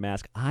mask, wear a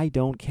mask. I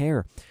don't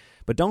care.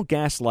 But don't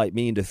gaslight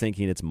me into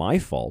thinking it's my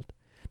fault.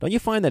 Don't you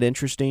find that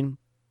interesting?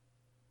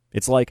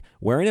 It's like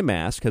wearing a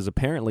mask has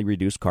apparently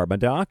reduced carbon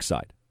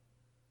dioxide.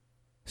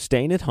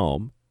 Staying at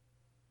home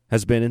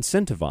has been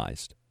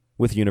incentivized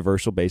with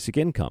universal basic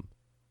income.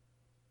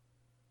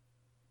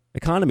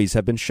 Economies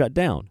have been shut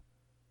down.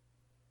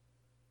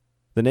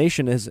 The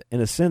nation has,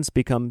 in a sense,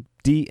 become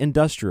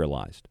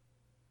deindustrialized.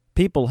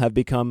 People have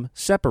become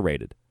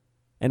separated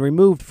and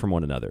removed from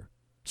one another.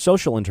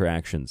 Social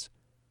interactions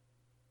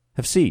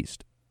have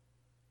ceased.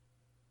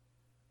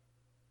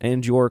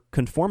 And your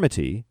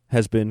conformity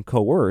has been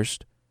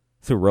coerced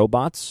through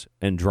robots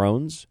and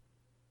drones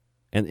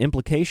and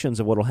implications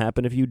of what will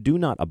happen if you do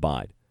not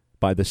abide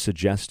by the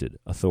suggested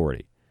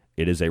authority.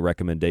 It is a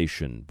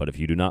recommendation, but if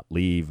you do not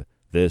leave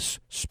this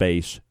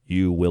space,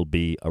 you will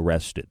be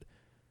arrested.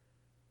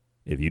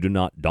 If you do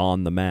not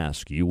don the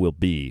mask, you will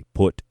be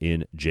put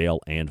in jail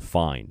and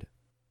fined.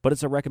 But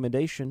it's a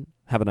recommendation.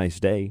 Have a nice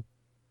day.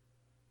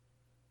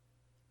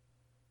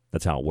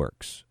 That's how it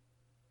works.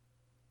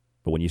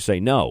 But when you say,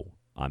 no,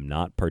 I'm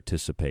not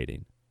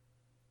participating,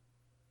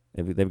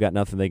 they've got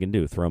nothing they can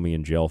do. Throw me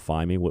in jail,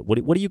 fine me.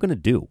 What are you going to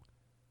do?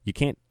 You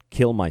can't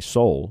kill my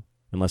soul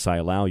unless I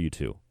allow you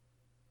to.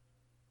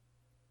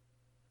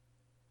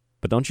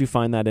 But don't you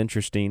find that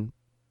interesting?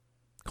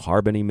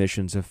 Carbon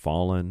emissions have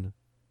fallen.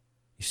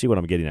 You see what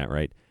I'm getting at,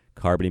 right?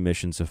 Carbon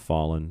emissions have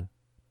fallen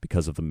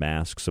because of the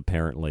masks,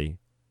 apparently.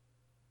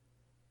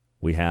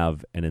 We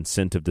have an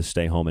incentive to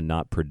stay home and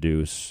not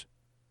produce.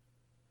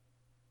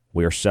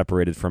 We are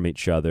separated from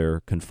each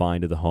other,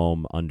 confined to the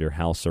home under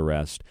house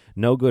arrest.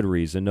 No good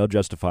reason, no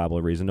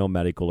justifiable reason, no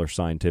medical or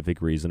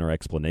scientific reason or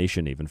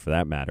explanation even for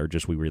that matter.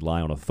 Just we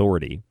rely on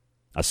authority,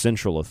 a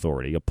central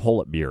authority, a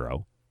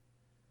Politburo.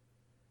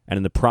 And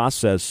in the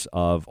process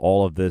of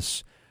all of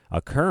this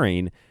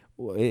occurring,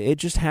 it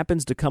just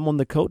happens to come on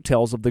the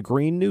coattails of the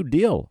Green New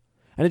Deal.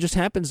 And it just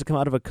happens to come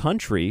out of a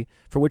country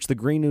for which the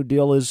Green New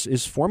Deal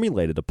is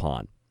formulated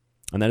upon,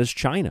 and that is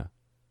China.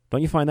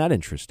 Don't you find that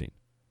interesting?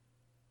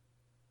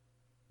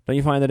 Don't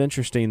you find that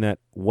interesting that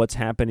what's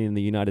happening in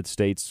the United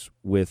States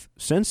with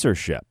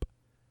censorship?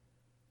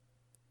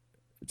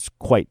 It's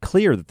quite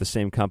clear that the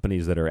same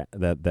companies that are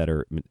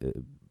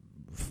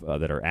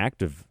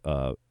active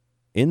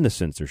in the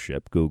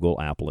censorship, Google,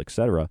 Apple,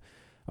 etc.,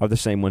 are the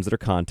same ones that are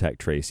contact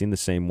tracing, the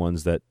same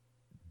ones that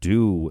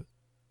do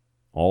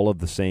all of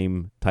the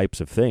same types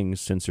of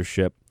things,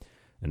 censorship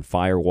and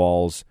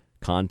firewalls,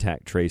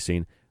 contact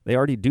tracing. They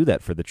already do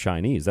that for the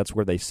Chinese. That's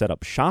where they set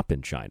up shop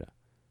in China.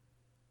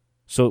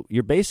 So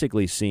you're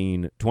basically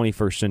seeing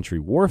 21st century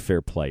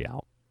warfare play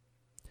out.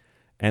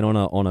 And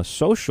on a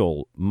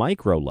social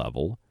micro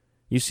level,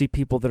 you see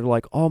people that are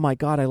like, oh my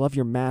God, I love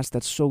your mask.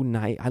 That's so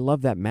nice. I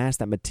love that mask.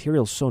 That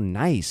material's so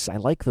nice. I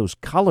like those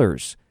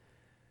colors.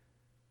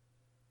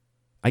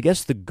 I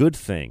guess the good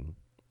thing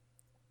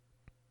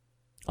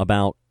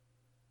about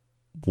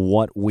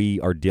what we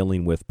are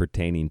dealing with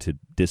pertaining to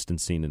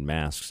distancing and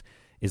masks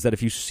is that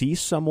if you see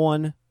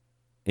someone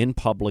in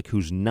public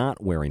who's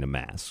not wearing a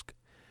mask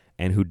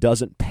and who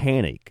doesn't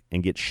panic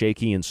and get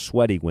shaky and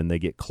sweaty when they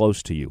get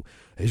close to you,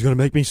 he's going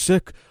to make me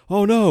sick,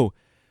 oh no,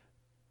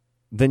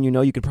 then you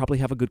know you can probably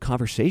have a good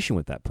conversation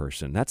with that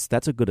person.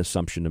 That's a good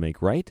assumption to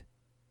make, right?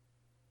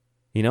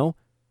 You know,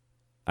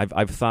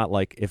 I've thought,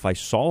 like, if I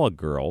saw a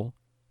girl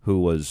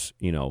who was,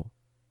 you know,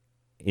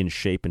 in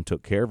shape and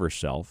took care of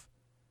herself,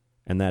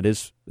 and that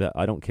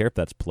I don't care if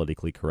that's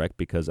politically correct,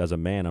 because as a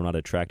man, I'm not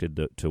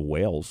attracted to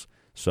whales.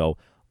 So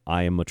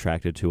I am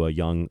attracted to a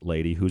young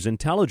lady who's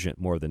intelligent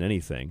more than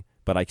anything.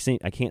 But I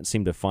can't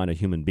seem to find a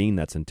human being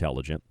that's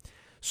intelligent.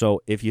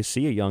 So if you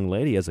see a young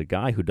lady as a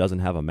guy who doesn't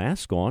have a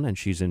mask on and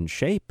she's in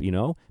shape, you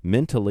know,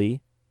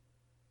 mentally,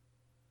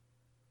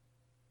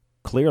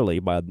 clearly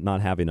by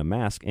not having a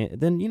mask,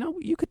 then, you know,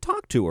 you could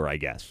talk to her, I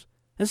guess.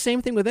 And the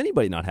same thing with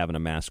anybody not having a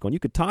mask on. You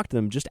could talk to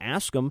them, just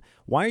ask them,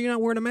 why are you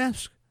not wearing a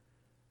mask?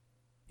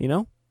 You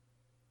know,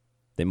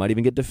 they might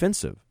even get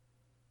defensive.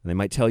 And they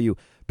might tell you,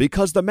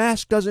 because the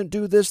mask doesn't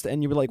do this.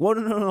 And you're like, well,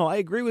 no, I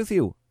agree with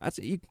you.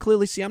 You can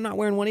clearly see I'm not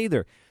wearing one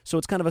either. So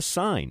it's kind of a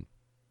sign.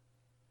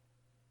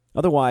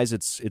 Otherwise,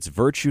 it's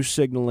virtue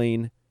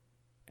signaling,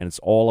 and it's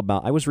all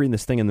about, I was reading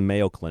this thing in the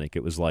Mayo Clinic.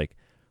 It was like,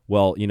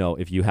 well, you know,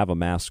 if you have a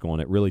mask on,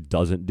 it really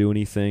doesn't do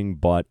anything,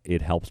 but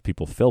it helps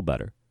people feel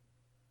better.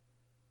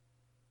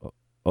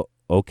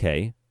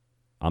 Okay,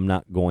 I'm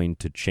not going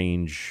to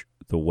change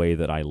the way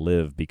that I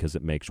live because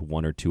it makes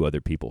one or two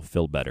other people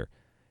feel better.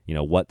 You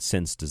know, what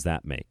sense does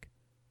that make?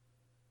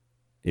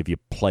 if you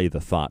play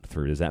the thought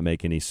through. Does that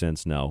make any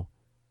sense? No.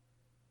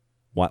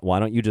 Why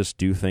don't you just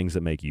do things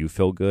that make you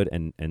feel good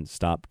and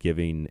stop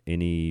giving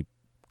any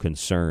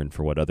concern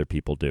for what other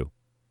people do?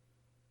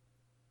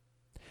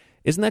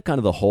 Isn't that kind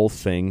of the whole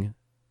thing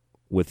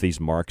with these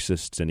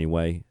Marxists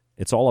anyway?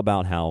 It's all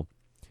about how,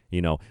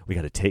 we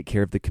got to take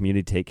care of the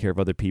community, take care of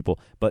other people.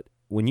 But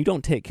when you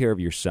don't take care of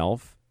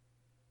yourself,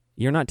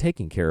 you're not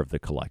taking care of the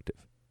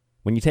collective.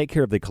 When you take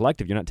care of the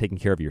collective, you're not taking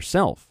care of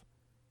yourself.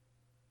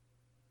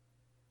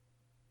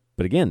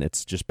 But again,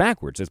 it's just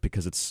backwards. It's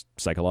because it's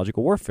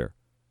psychological warfare.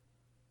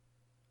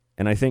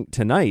 And I think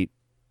tonight,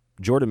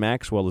 Jordan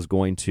Maxwell is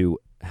going to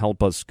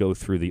help us go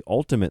through the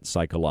ultimate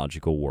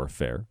psychological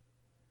warfare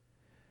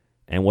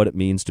and what it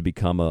means to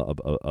become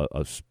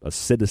a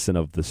citizen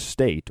of the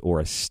state,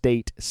 or a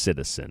state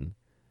citizen,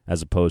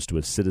 as opposed to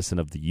a citizen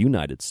of the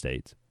United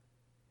States.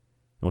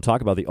 And we'll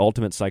talk about the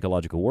ultimate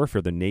psychological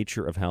warfare, the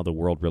nature of how the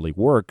world really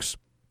works.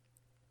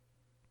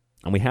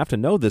 And we have to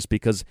know this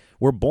because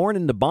we're born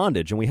into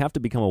bondage, and we have to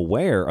become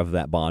aware of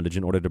that bondage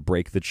in order to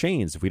break the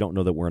chains. If we don't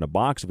know that we're in a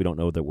box, if we don't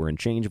know that we're in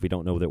chains, if we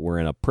don't know that we're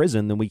in a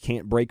prison, then we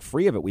can't break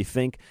free of it. We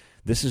think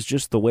this is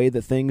just the way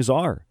that things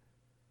are.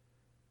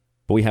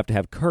 But we have to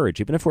have courage,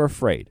 even if we're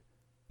afraid.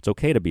 It's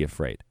okay to be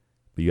afraid,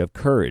 but you have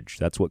courage.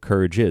 That's what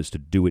courage is, to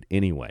do it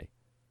anyway.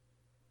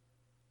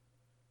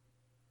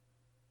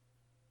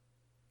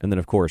 And then,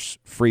 of course,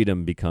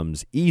 freedom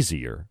becomes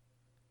easier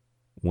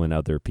when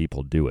other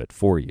people do it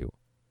for you.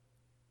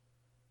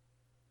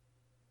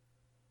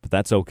 But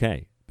that's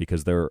okay,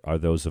 because there are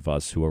those of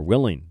us who are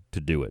willing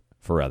to do it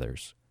for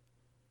others.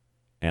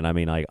 And I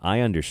mean, I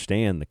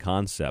understand the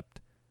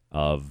concept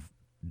of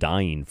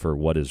dying for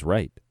what is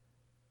right.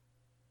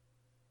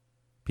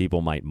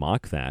 People might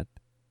mock that.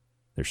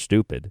 They're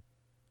stupid.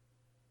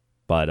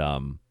 But,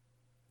 I've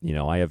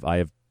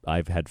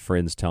had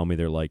friends tell me,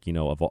 they're like,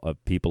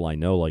 of people I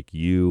know like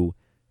you,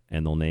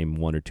 and they'll name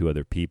one or two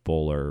other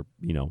people, or,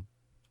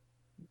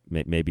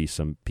 maybe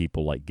some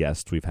people like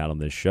guests we've had on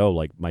this show.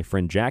 Like my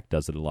friend Jack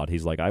does it a lot.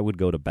 He's like, I would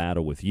go to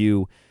battle with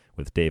you,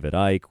 with David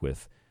Icke,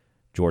 with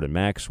Jordan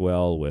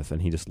Maxwell,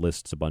 and he just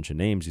lists a bunch of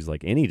names. He's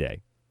like, any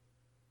day.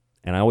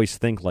 And I always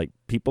think, like,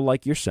 people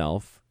like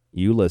yourself,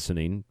 you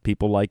listening,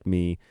 people like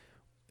me,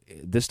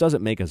 this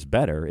doesn't make us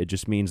better. It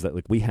just means that,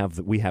 like, we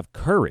have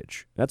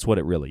courage. That's what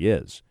it really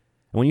is.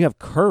 And when you have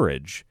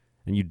courage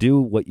and you do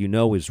what you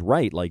know is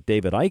right, like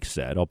David Icke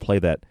said, I'll play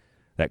that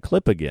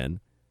clip again,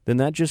 then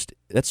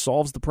that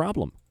solves the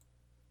problem.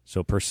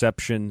 So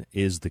perception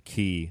is the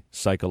key.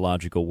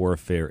 Psychological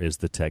warfare is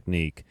the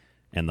technique,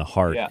 and the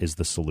heart is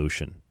the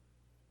solution.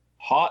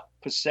 Heart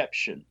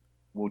perception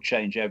will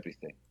change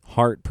everything.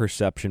 Heart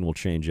perception will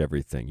change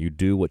everything. You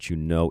do what you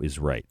know is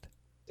right.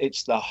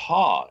 It's the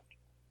heart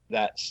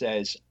that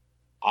says,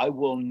 I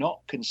will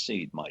not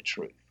concede my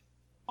truth.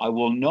 I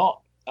will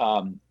not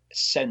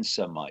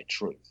censor my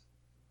truth.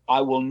 I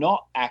will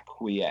not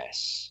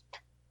acquiesce.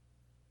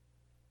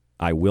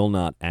 I will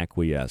not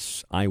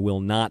acquiesce. I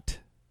will not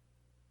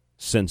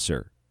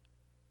censor.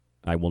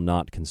 I will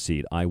not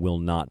concede. I will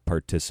not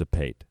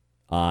participate.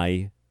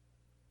 Kind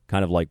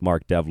of like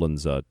Mark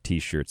Devlin's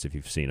T-shirts, if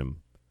you've seen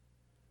them.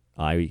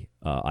 I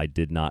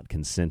did not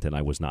consent, and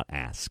I was not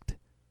asked.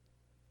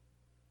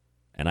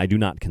 And I do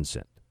not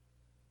consent.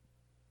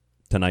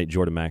 Tonight,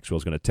 Jordan Maxwell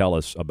is going to tell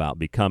us about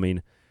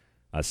becoming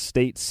a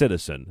state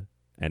citizen,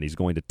 and he's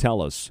going to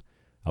tell us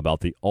about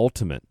the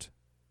ultimate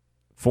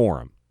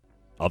form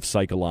of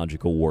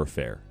psychological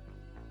warfare.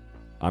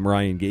 I'm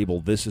Ryan Gable.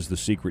 This is The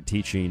Secret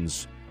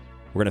Teachings.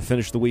 We're going to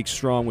finish the week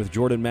strong with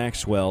Jordan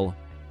Maxwell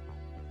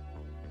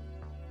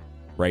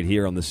right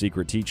here on The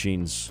Secret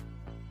Teachings.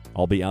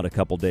 I'll be out a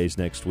couple days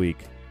next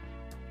week.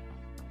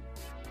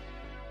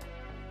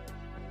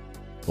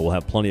 But we'll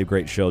have plenty of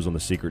great shows on The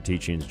Secret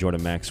Teachings.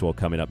 Jordan Maxwell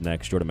coming up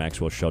next,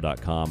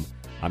 jordanmaxwellshow.com.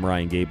 I'm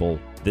Ryan Gable.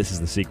 This is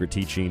The Secret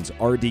Teachings.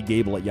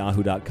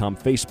 rdgable@yahoo.com,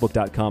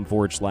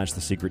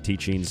 facebook.com/The Secret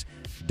Teachings.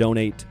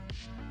 Donate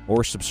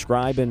or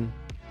subscribe and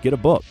get a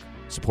book.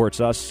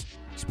 Supports us,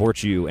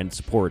 supports you, and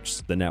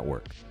supports the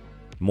network.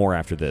 More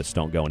after this.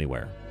 Don't go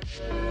anywhere.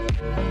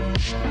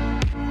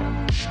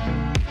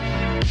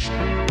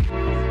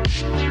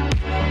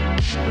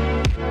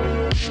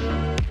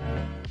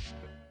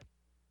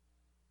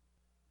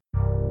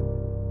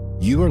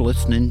 You are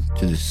listening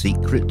to The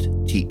Secret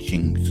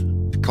Teachings.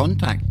 To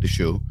contact the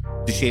show,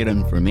 to share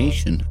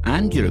information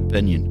and your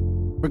opinion,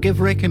 or give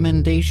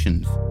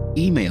recommendations,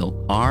 email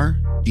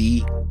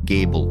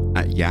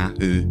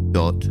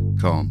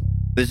rdgable@yahoo.com.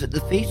 Visit the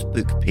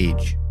Facebook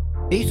page,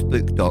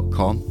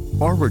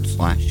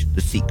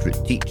 facebook.com/The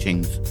Secret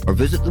Teachings, or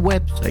visit the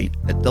website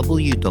at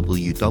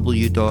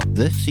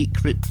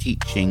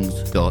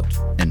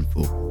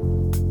www.thesecretteachings.info.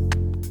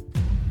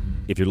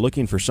 If you're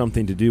looking for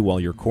something to do while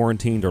you're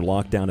quarantined or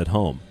locked down at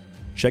home,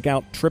 check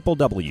out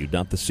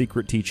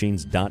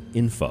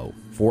www.thesecretteachings.info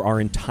for our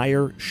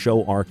entire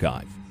show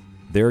archive.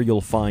 There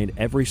you'll find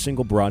every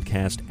single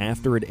broadcast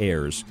after it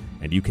airs,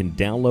 and you can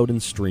download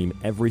and stream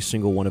every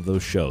single one of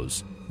those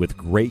shows with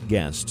great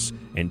guests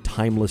and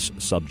timeless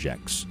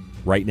subjects.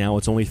 Right now,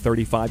 it's only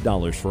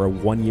 $35 for a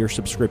one-year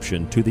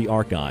subscription to the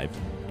archive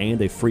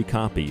and a free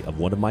copy of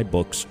one of my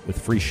books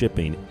with free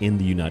shipping in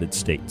the United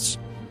States.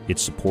 It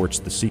supports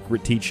The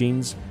Secret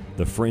Teachings,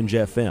 The Fringe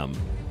FM,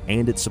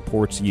 and it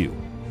supports you.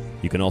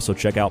 You can also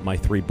check out my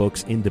 3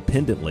 books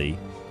independently: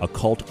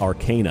 Occult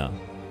Arcana,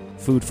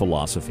 Food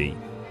Philosophy,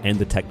 and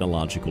The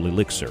Technological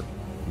Elixir.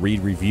 Read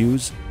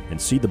reviews and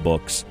see the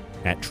books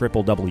at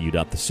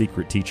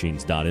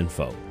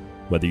www.thesecretteachings.info.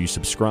 Whether you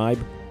subscribe,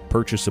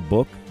 purchase a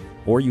book,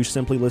 or you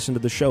simply listen to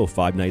the show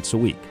 5 nights a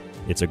week,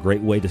 it's a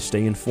great way to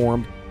stay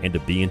informed and to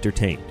be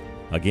entertained.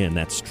 Again,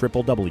 that's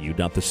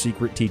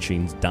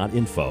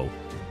www.thesecretteachings.info,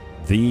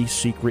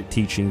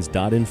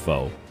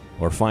 thesecretteachings.info,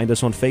 or find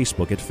us on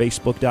Facebook at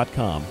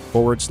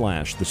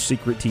facebook.com/The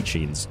Secret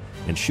Teachings,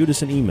 and shoot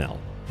us an email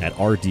at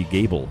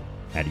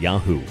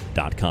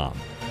rdgable@yahoo.com.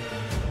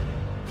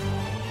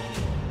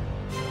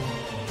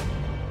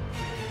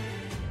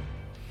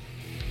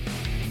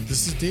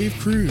 This is Dave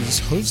Cruz,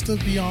 host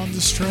of Beyond the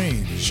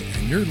Strange,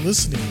 and you're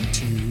listening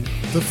to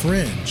The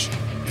Fringe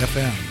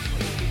FM.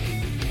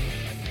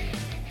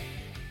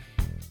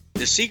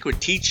 The Secret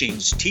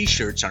Teachings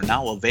t-shirts are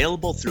now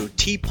available through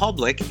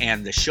TeePublic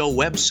and the show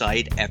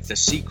website at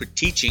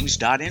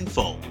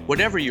thesecretteachings.info.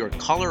 Whatever your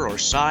color or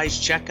size,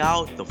 check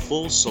out the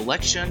full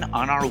selection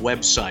on our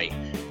website.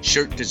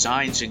 Shirt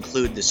designs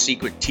include the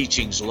Secret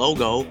Teachings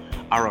logo,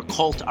 our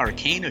Occult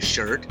Arcana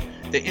shirt,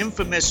 the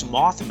infamous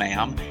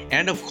Mothman,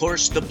 and of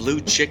course the Blue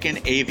Chicken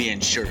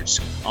Avian shirts,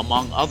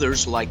 among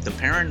others like the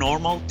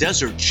Paranormal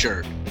Desert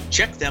shirt.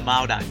 Check them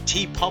out on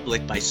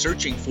TeePublic by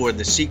searching for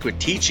The Secret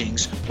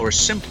Teachings, or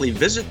simply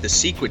visit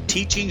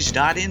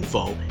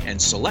thesecretteachings.info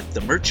and select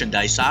the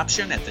merchandise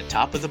option at the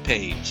top of the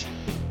page.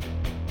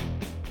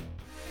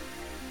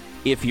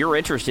 If you're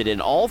interested in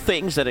all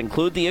things that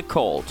include the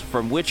occult,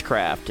 from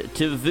witchcraft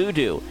to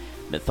voodoo,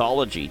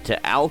 mythology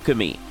to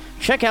alchemy,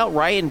 check out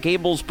Ryan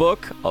Gable's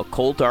book,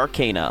 Occult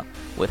Arcana,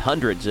 with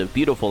hundreds of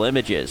beautiful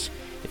images.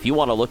 If you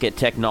want to look at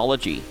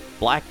technology,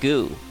 black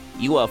goo,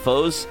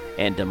 UFOs,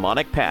 and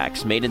demonic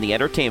pacts made in the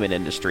entertainment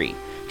industry,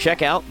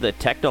 check out The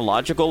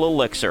Technological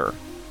Elixir,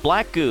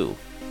 black goo,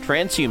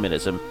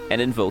 transhumanism, and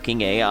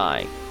invoking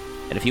AI.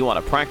 And if you want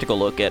a practical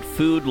look at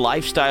food,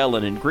 lifestyle,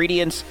 and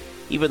ingredients,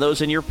 even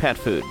those in your pet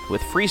food,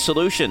 with free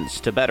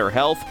solutions to better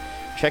health,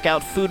 check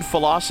out Food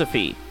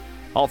Philosophy.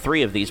 All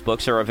 3 of these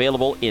books are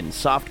available in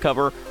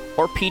softcover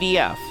or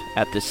PDF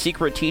at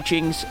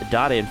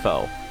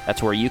thesecretteachings.info.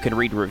 That's where you can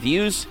read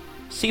reviews,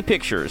 see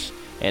pictures,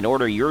 and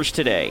order yours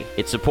today.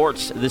 It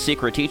supports The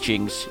Secret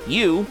Teachings,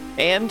 you,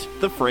 and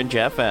The Fringe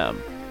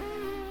FM.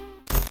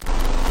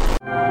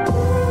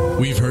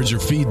 We've heard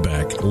your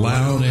feedback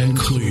loud and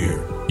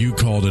clear. You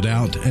called it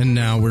out, and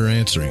now we're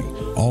answering.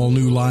 All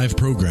new live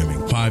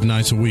programming, 5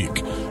 nights a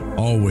week.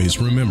 Always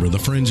remember, The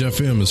Fringe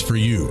FM is for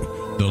you,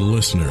 the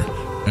listener,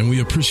 and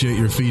we appreciate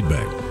your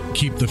feedback.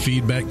 Keep the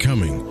feedback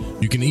coming.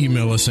 You can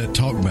email us at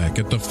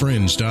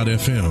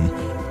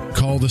talkback@thefringe.fm,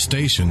 call the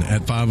station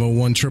at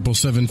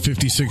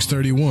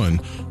 501-777-5631,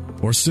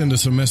 or send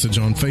us a message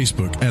on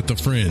Facebook at The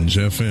Fringe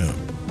FM.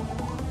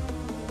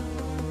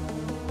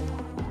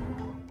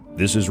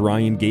 This is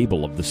Ryan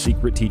Gable of the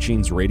Secret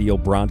Teachings radio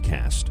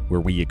broadcast,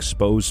 where we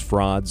expose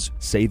frauds,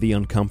 say the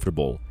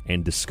uncomfortable,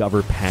 and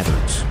discover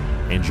patterns.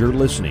 And you're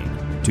listening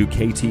to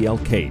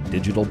KTLK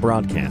Digital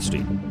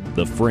Broadcasting,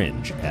 The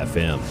Fringe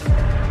FM.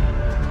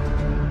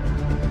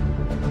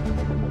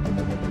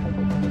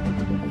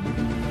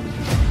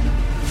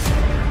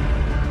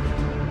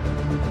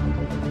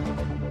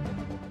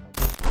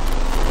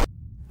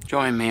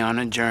 Join me on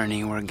a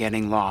journey where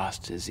getting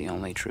lost is the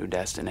only true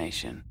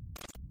destination.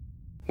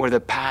 Where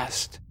the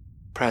past,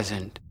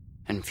 present,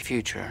 and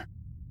future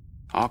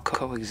all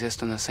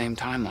coexist on the same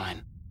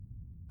timeline.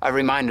 A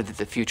reminder that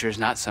the future is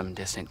not some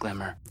distant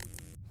glimmer,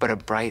 but a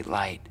bright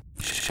light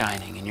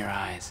shining in your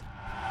eyes.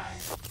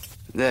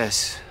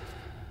 This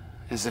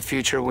is the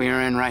future we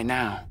are in right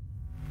now,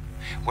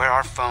 where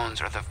our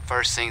phones are the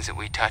first things that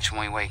we touch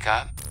when we wake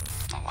up,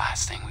 the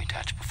last thing we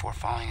touch before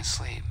falling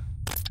asleep.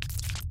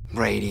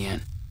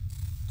 Radiant,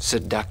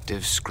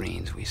 seductive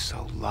screens we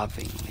so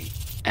lovingly,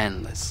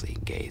 endlessly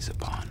gaze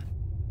upon.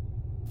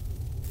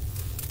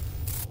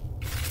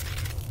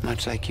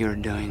 Much like you're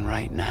doing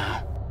right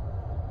now.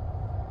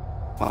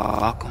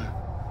 Welcome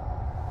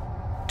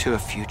to a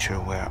future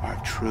where our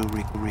true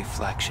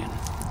reflection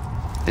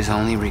is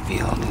only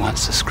revealed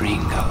once the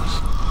screen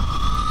goes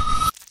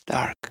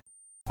dark.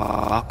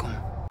 Welcome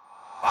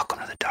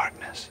to the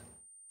darkness.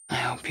 I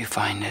hope you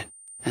find it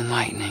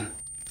enlightening.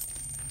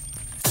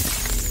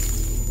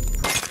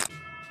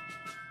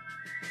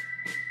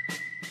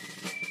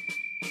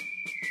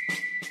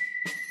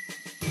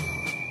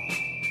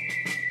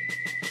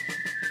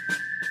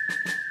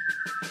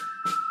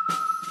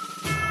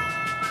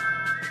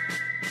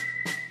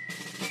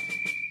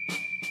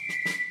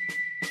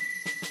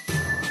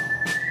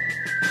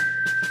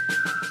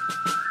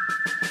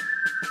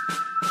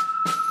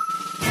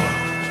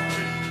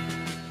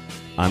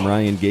 I'm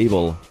Ryan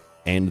Gable,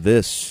 and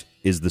this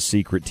is the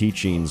Secret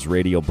Teachings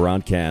radio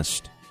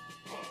broadcast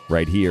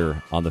right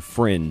here on the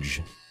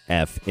Fringe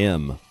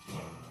FM.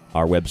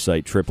 Our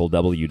website,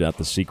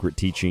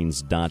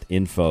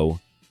 www.thesecretteachings.info.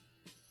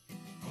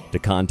 To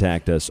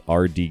contact us,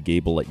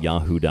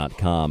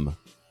 rdgable@yahoo.com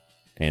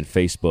and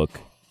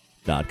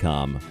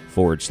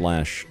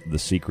facebook.com/The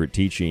Secret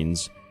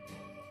Teachings.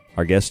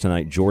 Our guest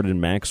tonight, Jordan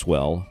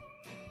Maxwell,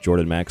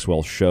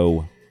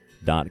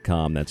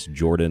 jordanmaxwellshow.com. That's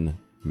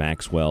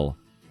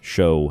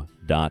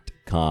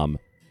jordanmaxwellshow.com.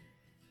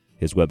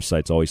 His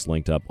website's always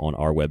linked up on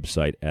our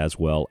website as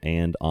well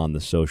and on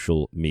the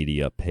social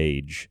media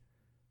page.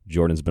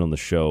 Jordan's been on the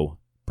show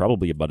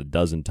probably about a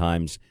dozen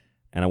times,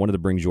 and I wanted to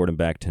bring Jordan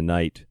back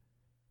tonight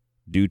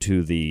due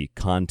to the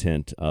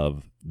content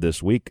of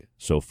this week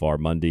so far,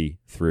 Monday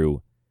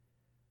through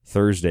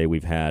Thursday.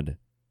 We've had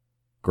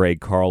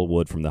Greg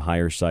Carlwood from the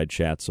Higher Side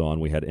Chats on.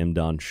 We had M.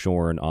 Don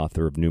Shorn,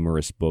 author of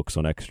numerous books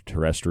on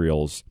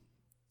extraterrestrials,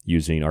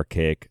 using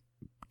archaic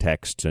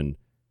texts and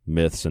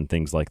myths and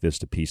things like this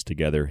to piece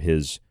together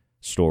his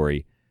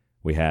story.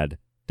 We had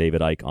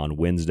David Icke on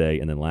Wednesday,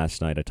 and then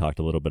last night I talked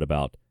a little bit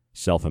about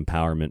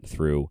self-empowerment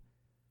through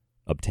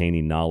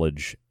obtaining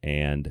knowledge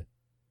and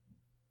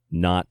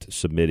not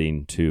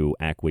submitting to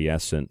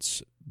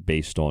acquiescence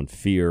based on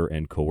fear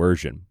and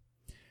coercion.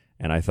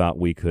 And I thought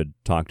we could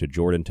talk to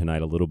Jordan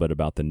tonight a little bit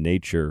about the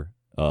nature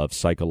of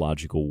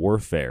psychological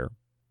warfare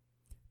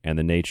and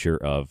the nature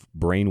of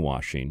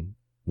brainwashing,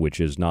 which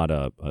is not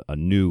a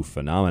new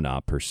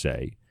phenomena per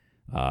se,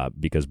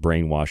 because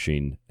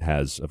brainwashing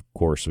has, of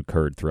course,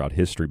 occurred throughout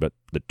history, but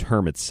the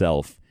term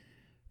itself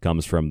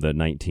comes from the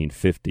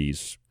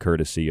 1950s,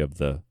 courtesy of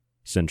the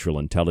Central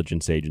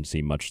Intelligence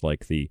Agency, much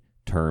like the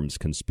terms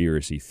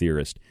conspiracy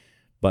theorist.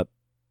 But,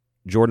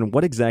 Jordan,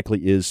 what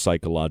exactly is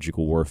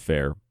psychological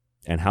warfare,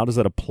 and how does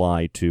that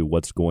apply to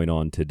what's going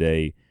on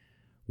today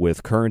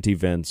with current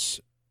events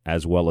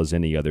as well as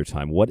any other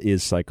time? What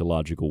is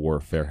psychological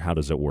warfare? How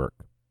does it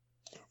work?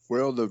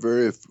 Well, the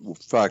very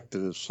fact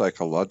that it's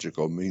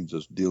psychological means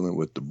it's dealing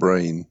with the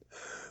brain,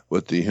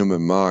 with the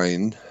human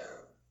mind.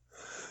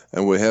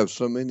 And we have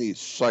so many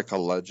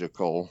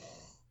psychological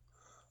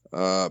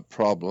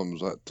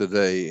problems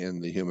today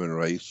in the human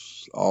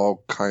race,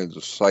 all kinds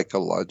of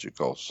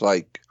psychological.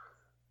 Psych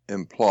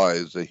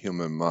implies the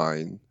human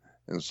mind,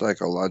 and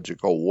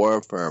psychological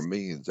warfare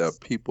means that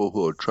people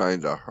who are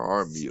trying to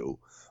harm you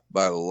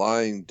by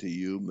lying to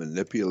you,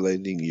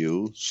 manipulating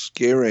you,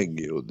 scaring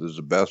you, this is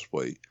the best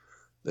way.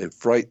 They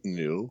frighten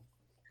you,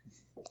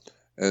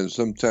 and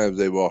sometimes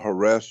they will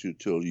harass you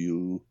till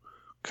you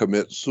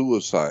commit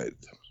suicide.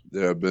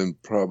 There have been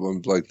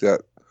problems like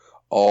that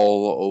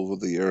all over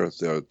the earth.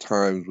 There are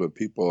times when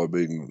people are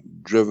being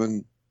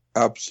driven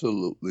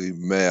absolutely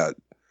mad,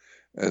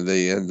 and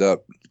they end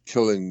up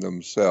killing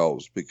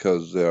themselves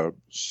because their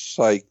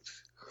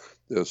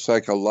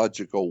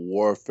psychological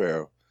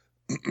warfare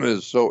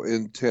is so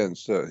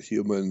intense that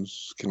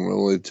humans can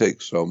only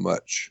take so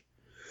much.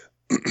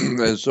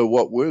 And so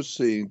what we're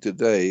seeing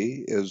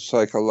today is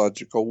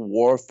psychological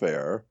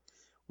warfare,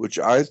 which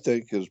I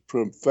think is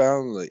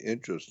profoundly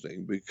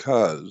interesting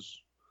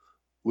because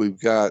we've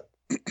got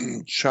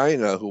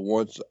China who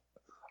wants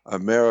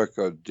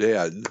America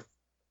dead,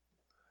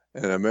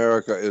 and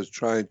America is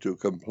trying to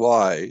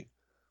comply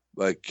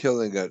by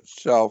killing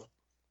itself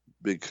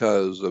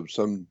because of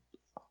some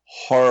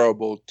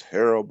horrible,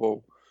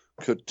 terrible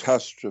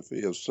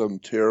catastrophe of some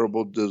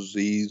terrible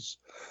disease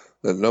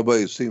that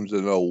nobody seems to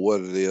know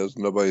what it is.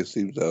 Nobody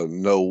seems to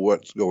know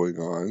what's going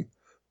on.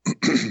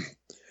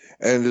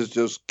 And it's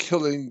just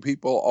killing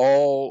people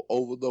all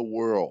over the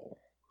world,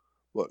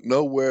 but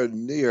nowhere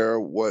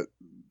near what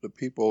the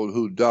people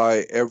who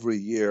die every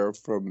year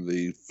from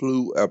the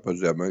flu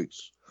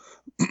epidemics.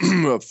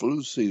 A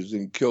flu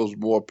season kills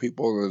more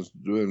people than has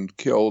been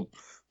killed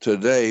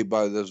today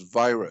by this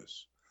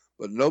virus.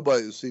 But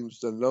nobody seems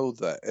to know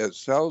that. It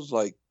sounds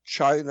like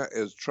China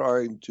is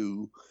trying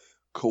to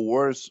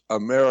coerce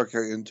America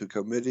into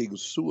committing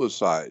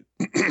suicide.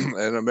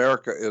 And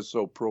America is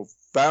so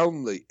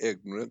profoundly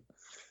ignorant,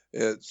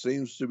 it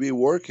seems to be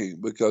working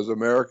because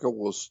America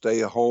will stay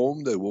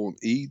home. They won't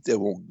eat. They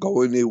won't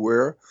go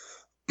anywhere.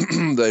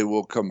 They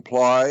will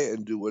comply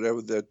and do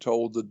whatever they're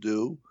told to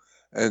do.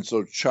 And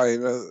so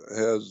China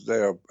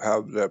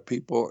have their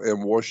people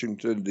in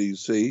Washington,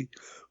 D.C.,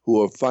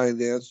 who are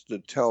financed to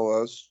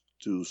tell us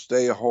to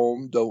stay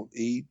home, don't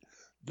eat,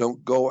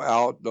 don't go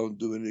out, don't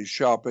do any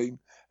shopping,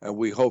 and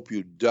we hope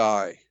you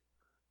die.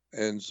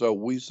 And so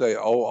we say,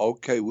 oh,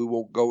 okay, we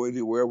won't go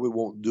anywhere, we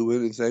won't do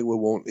anything, we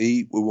won't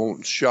eat, we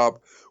won't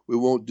shop, we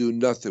won't do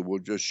nothing. We'll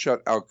just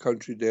shut our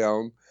country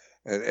down.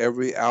 And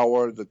every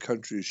hour the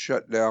country is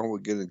shut down, we're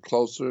getting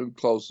closer and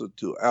closer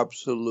to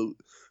absolute,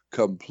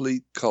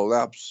 complete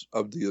collapse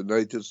of the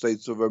United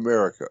States of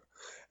America.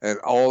 And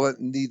all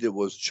it needed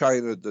was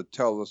China to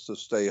tell us to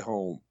stay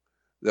home,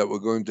 that we're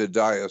going to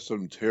die of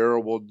some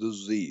terrible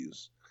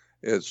disease.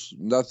 It's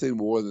nothing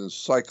more than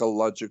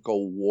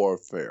psychological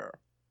warfare.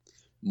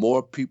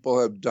 More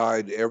people have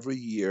died every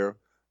year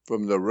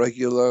from the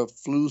regular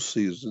flu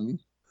season,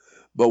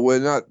 but we're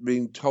not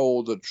being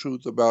told the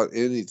truth about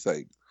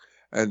anything.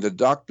 And the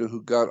doctor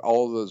who got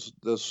all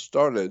this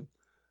started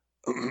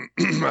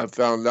I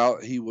found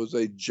out he was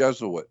a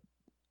Jesuit.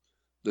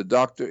 The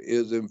doctor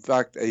is, in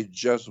fact, a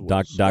Jesuit.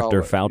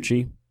 Dr.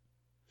 Fauci?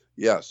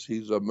 Yes,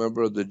 he's a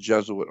member of the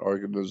Jesuit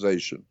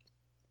organization.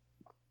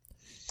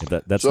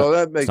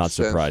 That makes sense.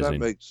 Surprising. That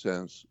makes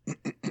sense.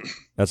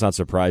 That's not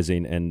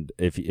surprising. And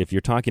if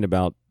you're talking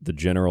about the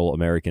general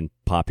American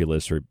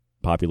populace or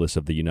populace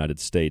of the United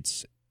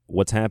States,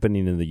 what's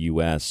happening in the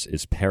U.S.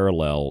 is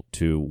parallel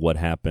to what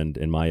happened,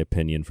 in my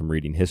opinion, from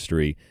reading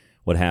history,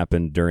 what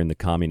happened during the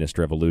Communist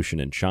Revolution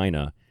in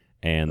China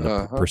and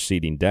the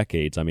preceding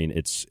decades. I mean,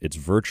 it's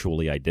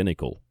virtually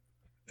identical.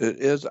 It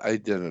is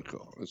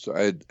identical. It's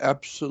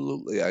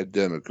absolutely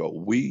identical.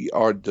 We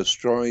are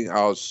destroying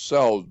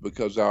ourselves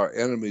because our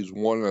enemies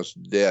want us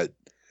dead,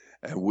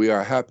 and we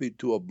are happy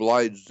to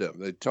oblige them.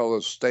 They tell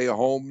us, stay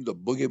home, the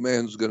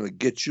boogeyman's going to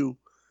get you,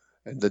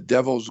 and the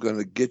devil's going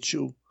to get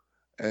you.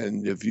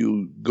 And if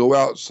you go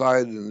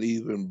outside and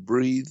even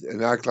breathe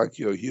and act like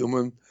you're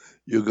human,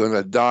 you're going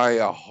to die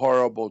a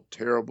horrible,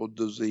 terrible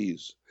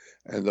disease,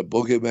 and the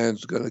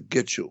boogeyman's going to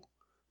get you.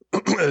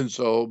 And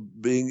so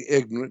being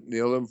ignorant,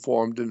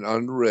 ill-informed, and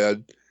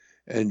unread,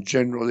 and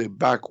generally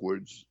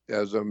backwards,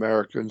 as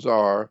Americans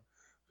are,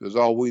 because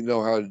all we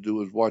know how to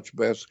do is watch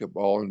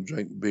basketball and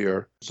drink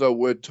beer. So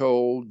we're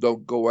told,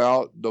 don't go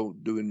out,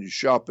 don't do any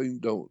shopping,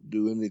 don't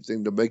do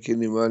anything to make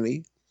any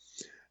money,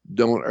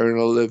 don't earn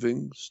a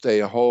living, stay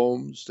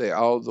home, stay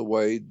out of the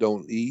way,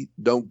 don't eat,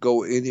 don't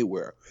go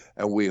anywhere,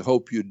 and we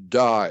hope you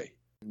die.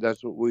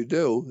 That's what we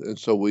do, and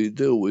so we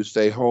do. We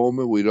stay home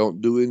and we don't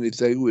do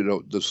anything. We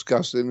don't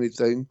discuss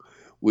anything.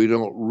 We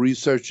don't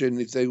research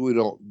anything. We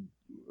don't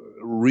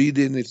read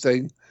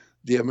anything.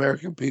 The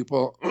American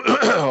people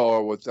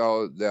are,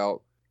 without a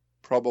doubt,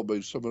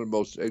 probably some of the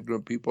most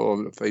ignorant people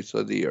on the face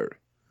of the earth.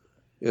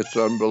 It's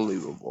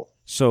unbelievable.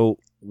 So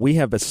we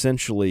have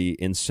essentially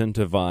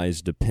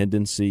incentivized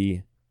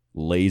dependency,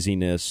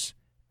 laziness,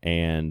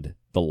 and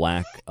the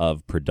lack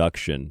of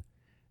production.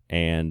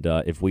 And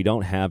if we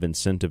don't have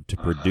incentive to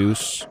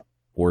produce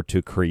or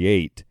to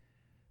create,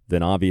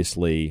 then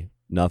obviously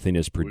nothing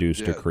is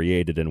produced or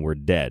created, and we're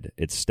dead.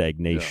 It's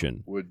stagnation.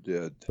 Yeah, we're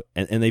dead.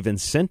 And they've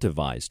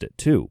incentivized it,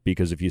 too,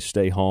 because if you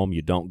stay home,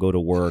 you don't go to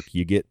work,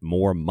 you get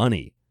more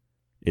money.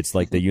 It's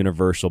like the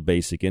universal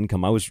basic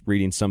income. I was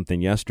reading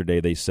something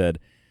yesterday. They said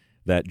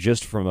that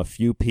just from a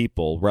few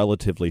people,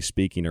 relatively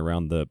speaking,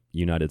 around the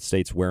United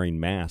States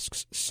wearing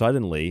masks,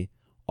 suddenly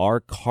our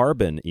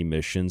carbon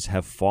emissions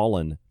have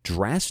fallen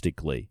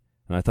drastically.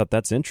 And I thought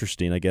that's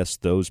interesting. I guess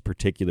those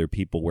particular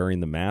people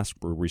wearing the mask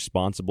were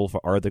responsible for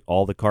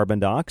all the carbon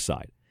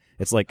dioxide.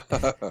 It's like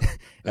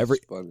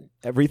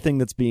everything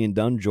that's being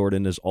done,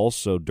 Jordan, is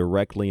also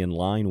directly in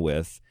line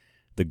with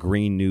the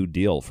Green New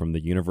Deal, from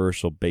the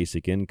universal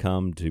basic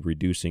income to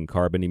reducing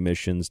carbon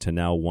emissions to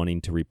now wanting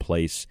to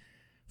replace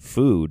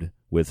food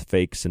with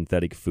fake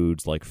synthetic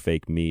foods like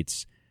fake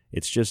meats.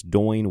 It's just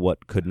doing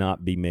what could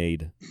not be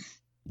made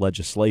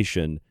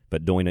legislation,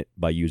 but doing it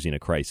by using a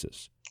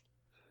crisis.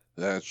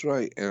 That's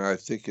right, and I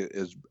think it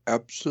is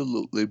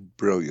absolutely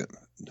brilliant.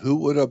 Who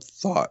would have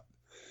thought?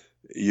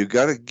 You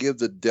got to give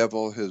the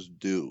devil his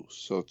due,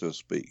 so to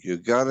speak. You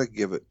got to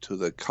give it to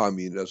the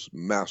communist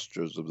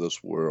masters of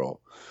this world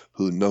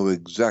who know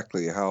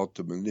exactly how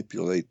to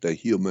manipulate the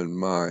human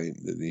mind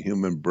and the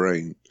human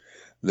brain.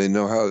 They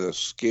know how to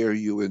scare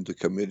you into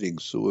committing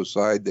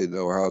suicide. They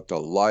know how to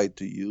lie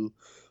to you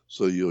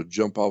so you'll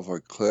jump off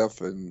a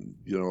cliff, and,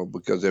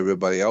 because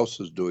everybody else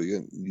is doing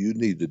it, you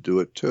need to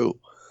do it too.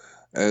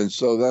 And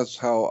so that's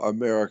how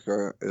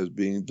America is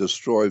being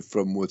destroyed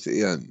from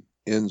within,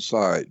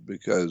 inside,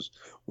 because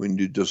when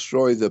you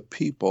destroy the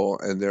people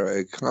and their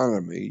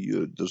economy,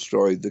 you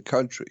destroy the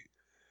country.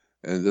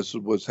 And this is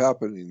what's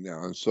happening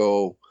now. And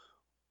so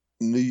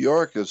New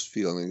York is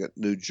feeling it.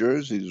 New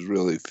Jersey's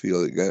really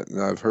feeling it.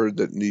 And I've heard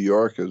that New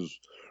York is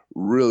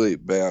really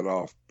bad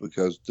off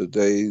because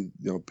today,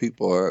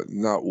 people are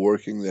not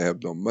working. They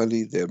have no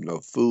money. They have no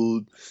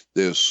food.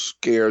 They're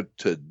scared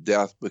to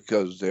death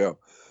because they're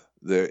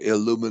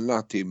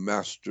Illuminati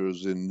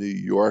masters in New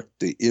York,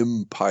 the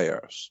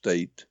Empire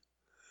State,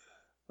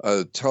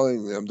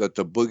 telling them that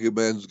the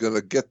boogeyman's going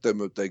to get them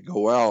if they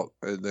go out,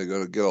 and they're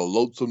going to get a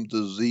loathsome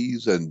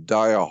disease and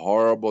die a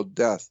horrible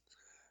death.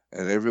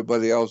 And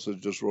everybody else is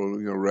just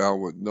rolling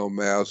around with no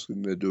mask,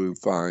 and they're doing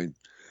fine.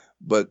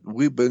 But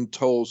we've been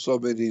told so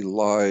many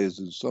lies,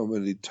 and so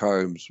many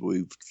times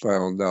we've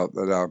found out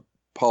that our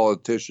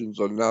politicians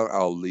are not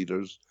our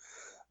leaders.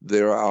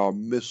 They're our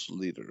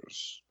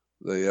misleaders.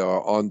 They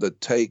are on the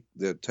take.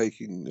 They're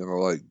taking,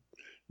 like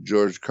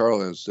George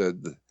Carlin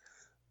said,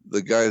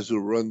 the guys who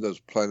run this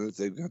planet,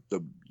 they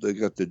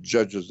got the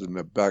judges in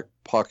their back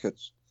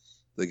pockets.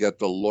 They got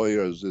the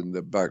lawyers in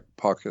their back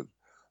pocket.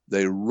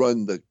 They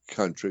run the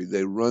country.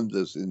 They run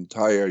this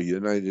entire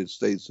United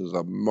States as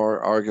a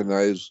more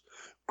organized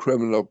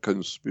criminal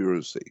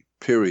conspiracy,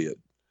 period.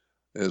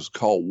 And it's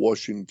called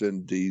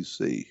Washington,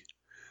 D.C.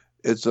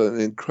 It's an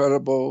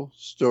incredible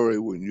story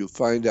when you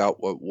find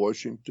out what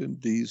Washington,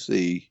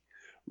 D.C.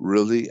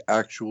 really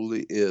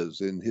actually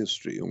is in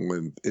history.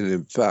 And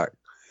in fact,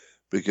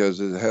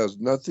 because it has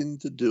nothing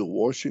to do,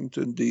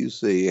 Washington,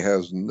 D.C.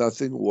 has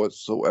nothing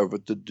whatsoever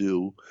to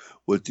do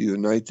with the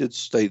United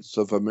States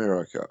of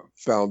America,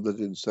 founded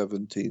in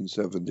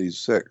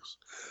 1776.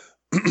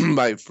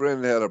 My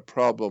friend had a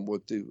problem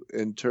with the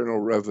Internal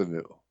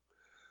Revenue.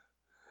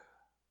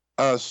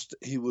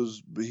 He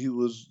was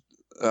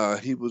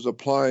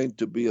applying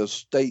to be a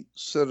state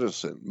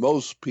citizen.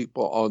 Most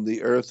people on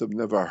the earth have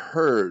never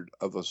heard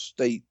of a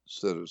state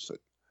citizen,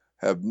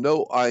 have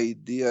no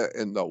idea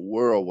in the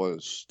world what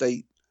a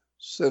state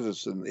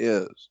citizen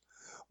is.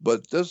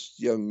 But this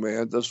young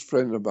man, this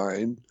friend of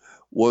mine,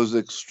 was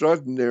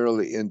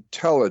extraordinarily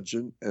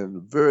intelligent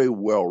and very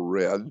well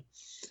read,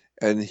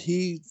 and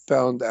he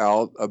found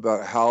out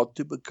about how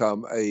to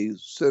become a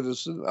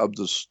citizen of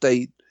the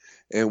state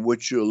in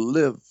which you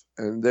live.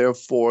 And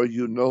therefore,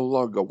 you no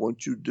longer,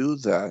 once you do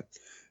that,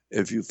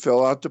 if you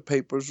fill out the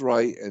papers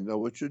right and know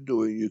what you're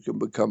doing, you can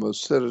become a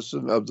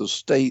citizen of the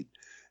state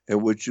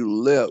in which you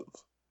live.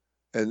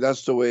 And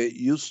that's the way it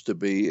used to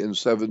be in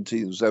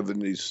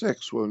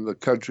 1776 when the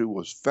country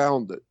was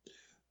founded.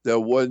 There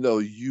were no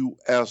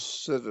U.S.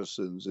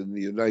 citizens in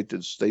the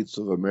United States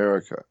of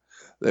America.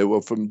 They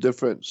were from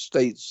different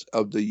states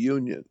of the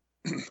Union.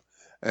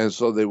 And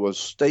so they were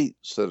state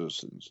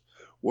citizens.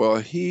 Well,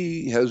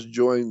 he has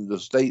joined the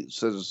state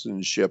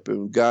citizenship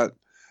and got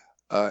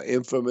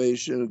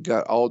information,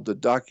 got all the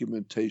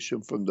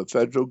documentation from the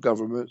federal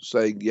government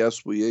saying,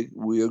 yes, we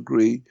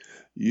agree,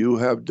 you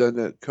have done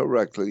it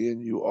correctly,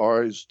 and you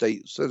are a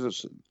state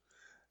citizen.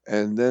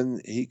 And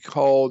then he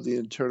called the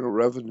Internal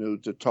Revenue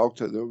to talk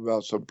to them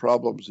about some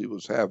problems he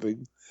was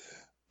having.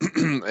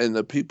 And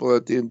the people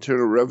at the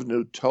Internal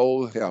Revenue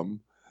told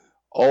him,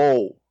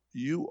 oh,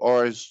 you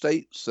are a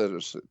state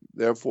citizen.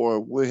 Therefore,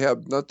 we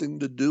have nothing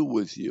to do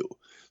with you.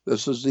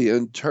 This is the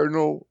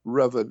Internal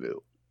Revenue.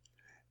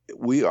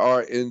 We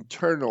are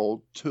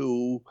internal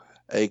to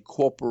a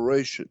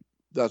corporation.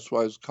 That's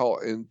why it's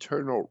called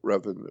Internal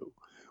Revenue.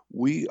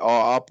 We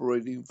are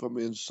operating from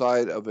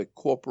inside of a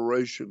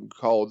corporation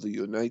called the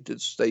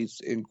United States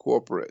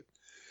Incorporated.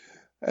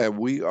 And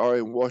we are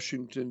in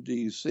Washington,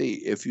 D.C.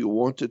 If you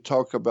want to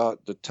talk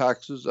about the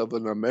taxes of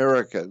an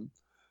American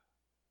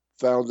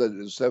founded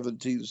in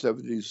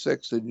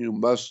 1776, then you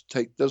must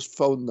take this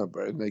phone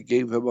number. And they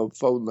gave him a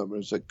phone number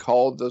and said,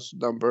 call this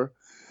number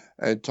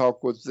and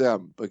talk with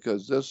them,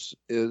 because this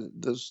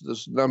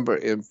number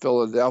in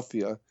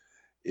Philadelphia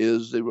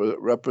is the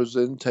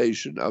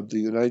representation of the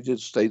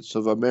United States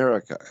of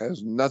America. It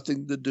has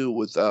nothing to do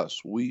with us.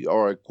 We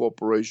are a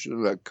corporation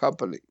and a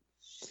company,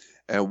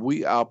 and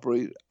we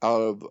operate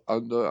under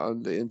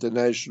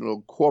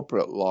international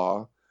corporate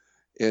law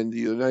in the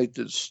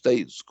United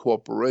States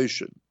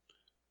Corporation.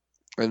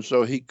 And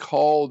so he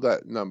called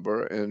that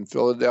number in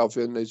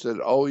Philadelphia, and they said,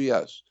 oh,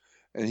 yes.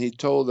 And he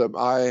told them,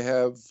 I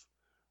have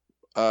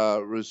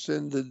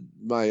rescinded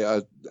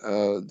my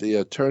the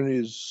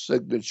attorney's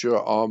signature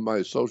on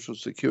my Social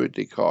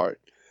Security card.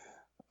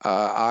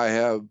 I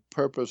have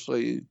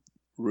purposely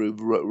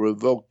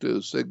revoked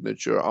his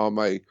signature on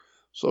my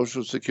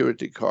Social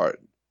Security card.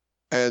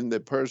 And the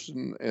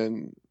person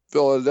in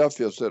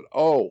Philadelphia said,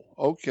 oh,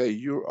 okay,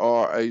 you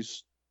are a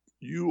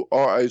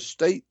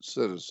state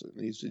citizen.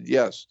 He said,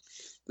 yes.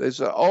 They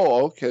said,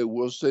 oh, okay,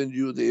 we'll send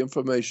you the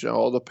information,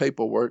 all the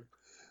paperwork,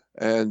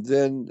 and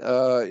then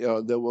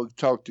then we'll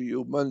talk to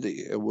you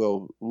Monday, and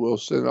we'll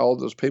send all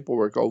this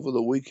paperwork over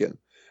the weekend.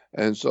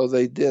 And so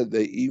they did.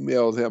 They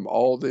emailed him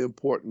all the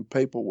important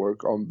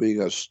paperwork on being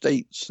a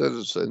state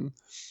citizen,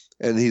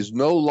 and he's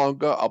no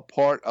longer a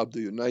part of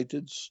the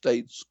United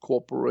States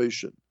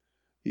Corporation.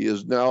 He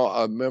is now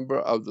a member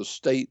of the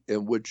state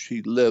in which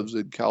he lives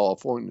in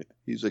California.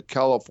 He's a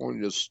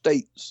California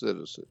state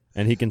citizen.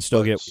 And he can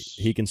still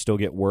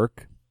get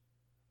work?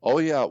 Oh,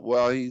 yeah.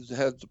 Well, he's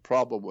had the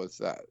problem with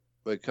that,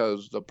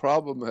 because the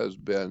problem has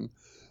been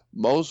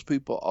most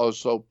people are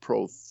so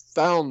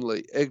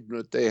profoundly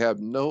ignorant, they have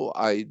no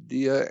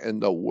idea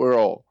in the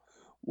world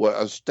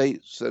what a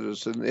state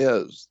citizen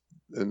is.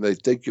 And they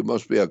think you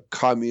must be a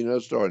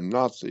communist or a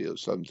Nazi or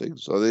something,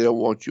 so they don't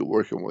want you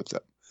working with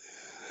them.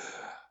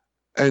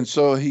 And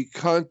so he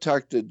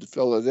contacted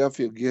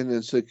Philadelphia again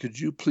and said, could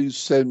you please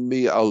send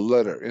me a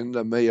letter in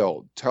the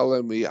mail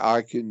telling me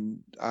I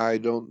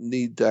don't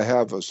need to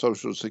have a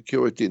Social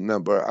Security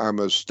number. I'm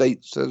a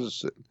state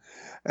citizen.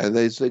 And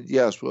they said,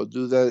 yes, we'll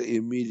do that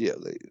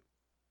immediately.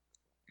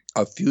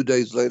 A few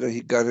days later,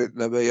 he got it in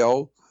the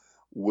mail,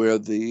 where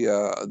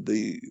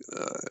the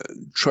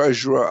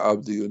treasurer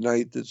of the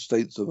United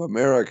States of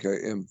America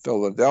in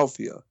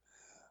Philadelphia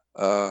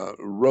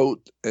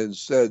wrote and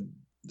said,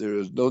 there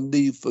is no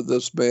need for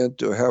this man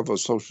to have a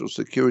Social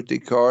Security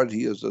card.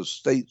 He is a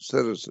state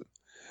citizen.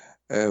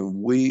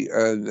 And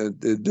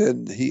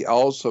then he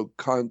also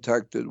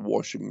contacted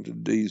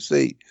Washington,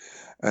 D.C.,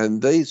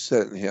 and they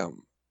sent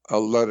him a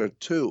letter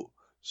too,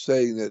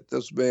 saying that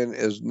this man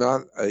is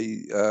not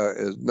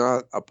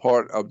a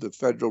part of the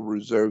Federal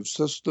Reserve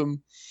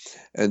System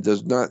and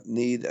does not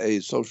need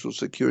a Social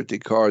Security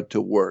card to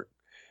work.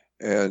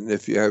 And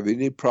if you have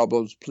any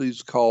problems,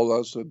 please call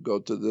us and go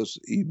to this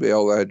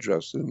email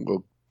address, and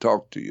we'll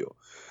talk to you.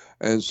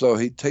 And so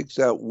he takes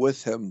that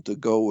with him to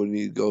go when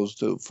he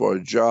goes for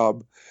a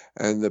job,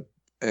 and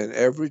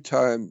every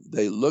time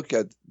they look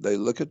at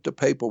the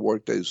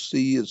paperwork, they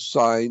see it's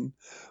signed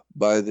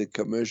by the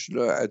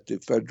commissioner at the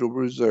Federal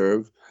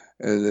Reserve,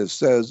 and it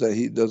says that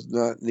he does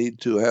not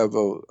need to have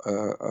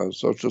a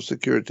Social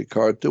Security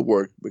card to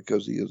work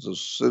because he is a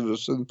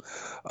citizen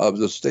of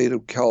the state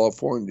of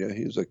California.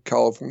 He's a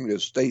California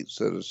state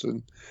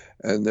citizen,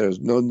 and there's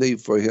no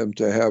need for him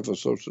to have a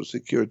Social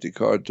Security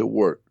card to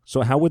work.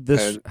 So how would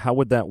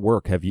that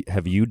work? Have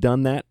you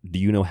done that? Do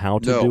you know how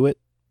to do it?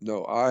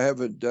 No, I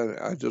haven't done it.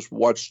 I just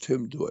watched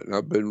him do it, and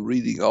I've been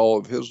reading all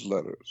of his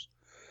letters.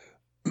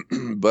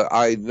 But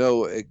I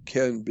know it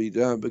can be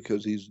done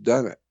because he's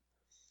done it.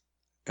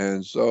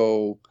 And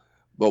so,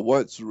 but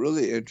what's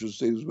really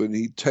interesting is when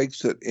he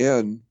takes it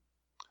in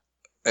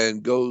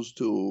and goes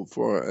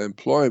for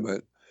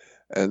employment,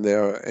 and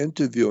they're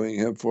interviewing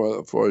him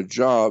for a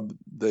job,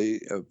 they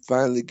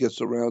finally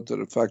gets around to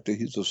the fact that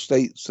he's a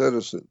state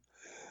citizen.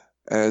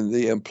 And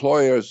the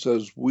employer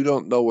says, "We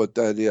don't know what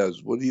that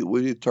is. What do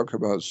you talk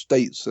about,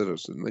 state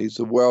citizen?" And he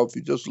said, "Well, if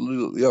you just,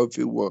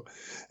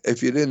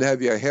 if you didn't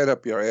have your head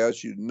up your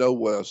ass, you'd know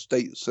what a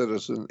state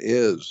citizen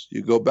is.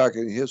 You go back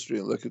in history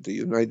and look at the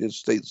United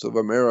States of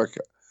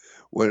America,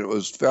 when it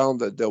was found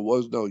that there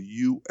was no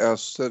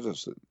U.S.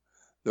 citizen,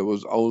 there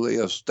was only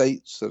a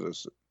state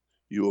citizen.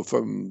 You were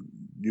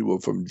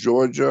from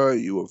Georgia,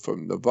 you were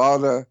from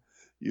Nevada,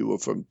 you were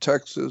from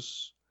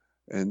Texas."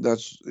 And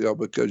that's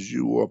because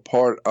you were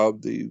part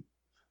of the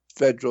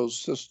federal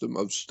system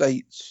of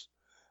states.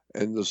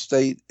 And the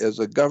state is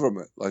a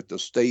government, like the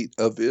state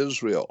of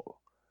Israel.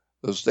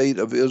 The state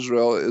of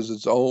Israel is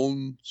its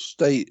own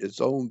state, its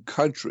own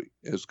country.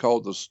 It's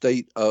called the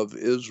state of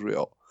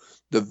Israel.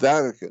 The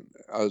Vatican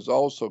is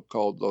also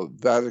called the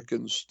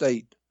Vatican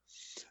State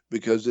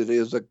because it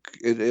is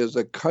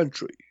a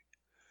country.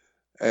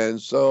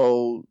 And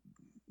so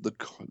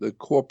the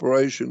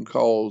corporation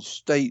called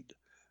state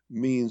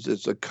means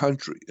it's a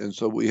country. And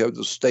so we have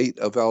the state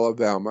of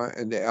Alabama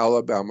and the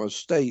Alabama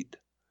state.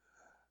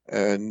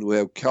 And we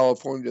have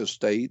California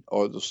state,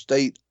 or the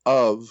state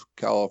of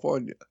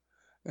California.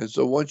 And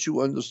so once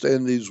you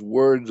understand these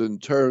words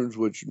and terms,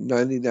 which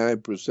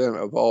 99%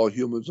 of all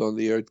humans on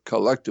the earth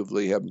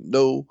collectively have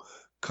no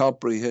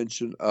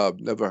comprehension of,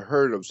 never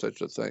heard of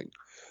such a thing.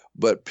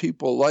 But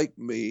people like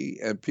me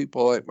and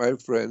people like my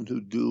friend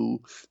who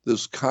do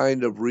this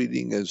kind of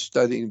reading and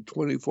studying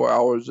 24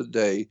 hours a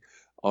day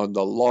on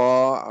the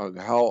law, on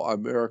how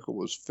America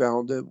was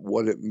founded,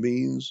 what it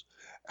means,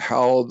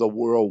 how the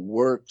world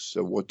works,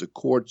 and what the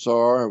courts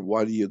are, and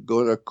why do you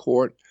go to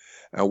court,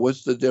 and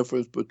what's the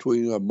difference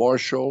between a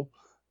marshal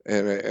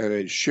and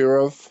a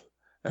sheriff,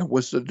 and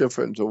what's the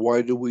difference, and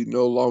why do we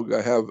no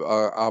longer have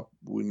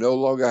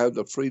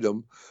the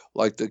freedom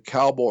like the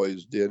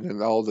cowboys did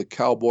in all the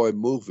cowboy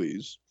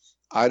movies.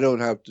 I don't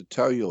have to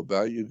tell you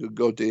about it. You could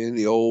go to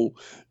any old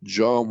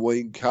John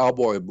Wayne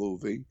cowboy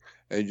movie,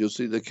 and you'll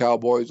see the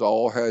cowboys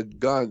all had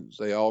guns.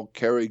 They all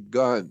carried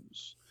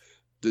guns.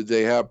 Did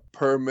they have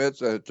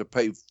permits and had to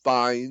pay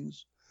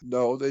fines?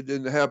 No, they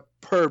didn't have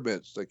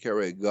permits to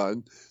carry a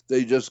gun.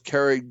 They just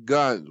carried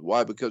guns.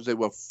 Why? Because they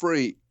were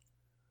free.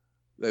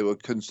 They were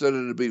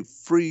considered to be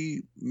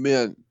free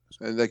men,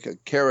 and they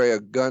could carry a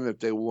gun if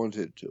they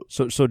wanted to.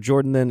 So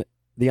Jordan, then,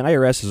 the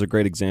IRS is a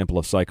great example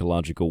of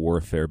psychological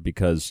warfare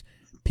because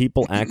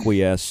people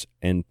acquiesce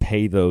and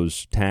pay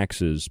those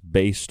taxes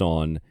based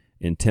on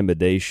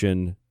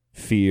intimidation,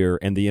 fear,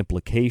 and the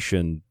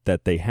implication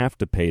that they have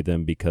to pay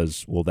them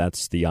because, well,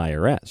 that's the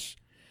IRS.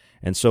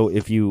 And so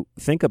if you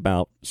think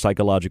about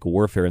psychological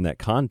warfare in that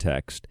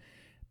context,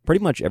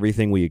 pretty much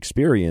everything we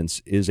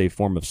experience is a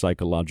form of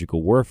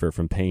psychological warfare,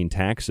 from paying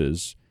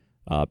taxes,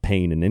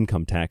 paying an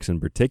income tax in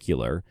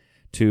particular,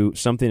 to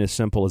something as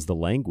simple as the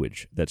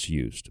language that's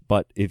used.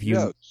 But if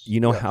you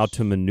know how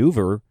to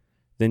maneuver,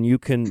 then you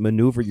can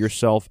maneuver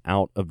yourself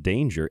out of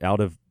danger,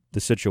 out of the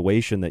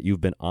situation that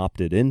you've been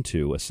opted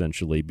into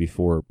essentially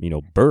before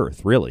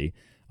birth. Really,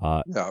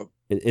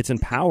 it's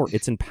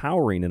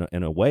empowering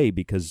in a way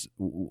because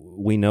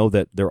we know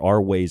that there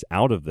are ways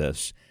out of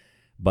this,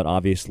 but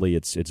obviously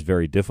it's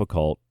very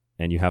difficult,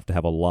 and you have to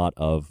have a lot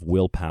of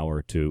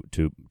willpower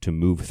to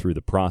move through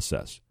the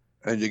process.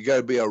 And you got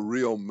to be a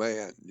real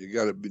man. You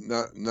got to be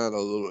not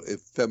a little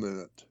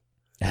effeminate.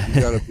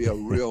 You got to be a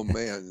real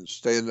man and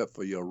stand up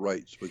for your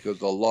rights, because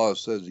the law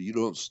says if you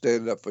don't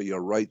stand up for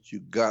your rights,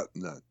 you got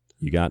none.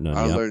 You got none.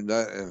 I learned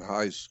that in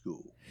high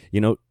school.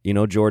 You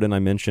know, Jordan, I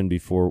mentioned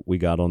before we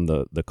got on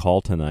the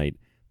call tonight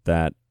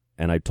that,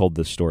 and I told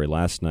this story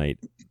last night,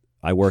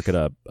 I work at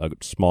a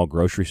small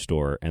grocery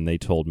store, and they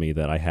told me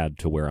that I had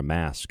to wear a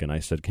mask. And I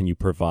said, can you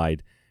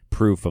provide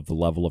proof of the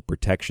level of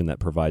protection that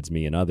provides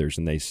me and others?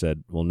 And they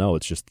said, well, no,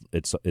 it's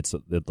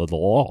the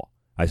law.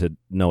 I said,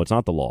 no, it's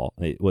not the law.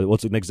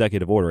 What's an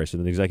executive order? I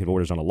said, an executive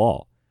order is not a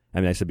law.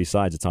 I said,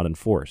 besides, it's not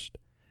enforced.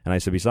 And I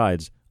said,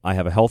 besides, I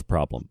have a health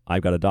problem.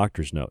 I've got a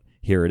doctor's note.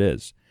 Here it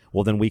is.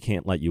 Well, then we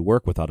can't let you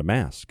work without a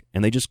mask.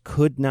 And they just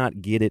could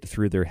not get it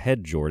through their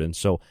head, Jordan.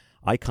 So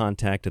I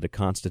contacted a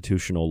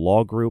constitutional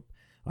law group.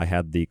 I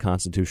had the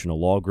Constitutional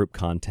Law Group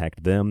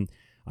contact them.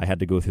 I had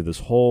to go through this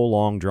whole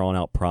long,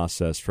 drawn-out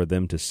process for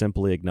them to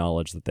simply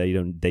acknowledge that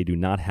they do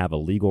not have a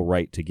legal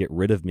right to get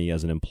rid of me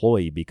as an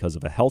employee because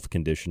of a health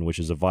condition, which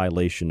is a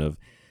violation of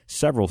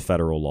several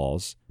federal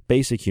laws,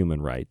 basic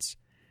human rights.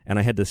 And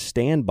I had to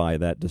stand by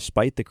that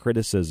despite the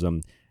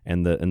criticism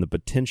and the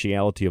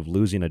potentiality of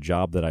losing a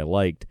job that I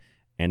liked.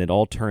 And it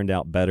all turned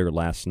out better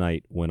last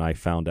night when I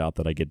found out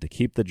that I get to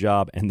keep the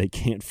job and they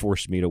can't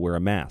force me to wear a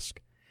mask.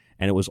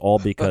 And it was all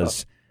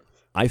because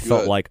I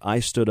felt like I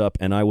stood up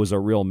and I was a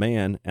real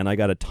man, and I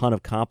got a ton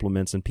of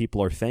compliments, and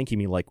people are thanking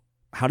me like,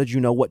 how did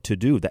you know what to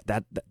do?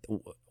 That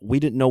we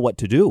didn't know what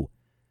to do.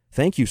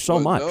 Thank you so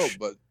much. No,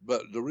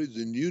 but the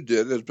reason you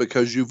did is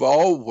because you've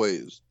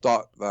always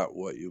thought that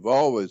way. You've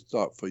always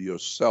thought for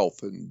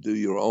yourself and do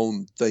your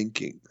own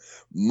thinking.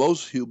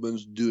 Most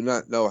humans do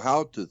not know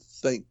how to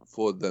think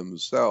for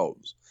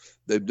themselves.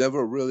 They've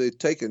never really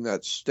taken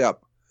that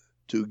step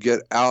to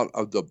get out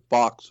of the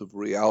box of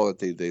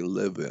reality they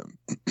live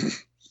in.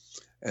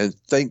 And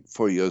think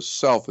for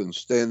yourself and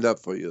stand up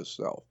for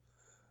yourself.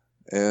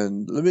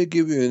 And let me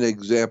give you an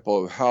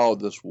example of how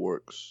this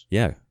works.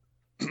 Yeah.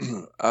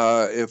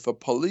 If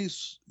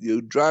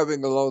you're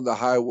driving along the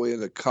highway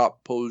and a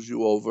cop pulls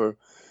you over,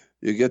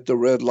 you get the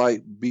red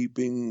light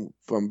beeping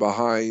from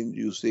behind.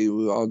 You see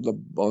on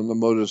the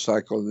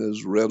motorcycle, and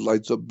there's red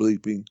lights are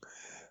bleeping.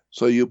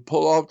 So you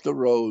pull off the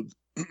road,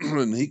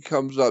 and he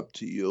comes up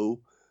to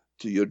you,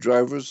 to your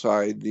driver's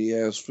side, and he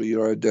asks for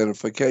your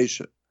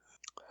identification.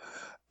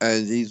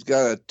 And he's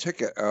got a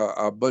ticket,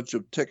 a bunch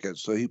of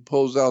tickets. So he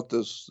pulls out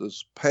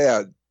this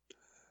pad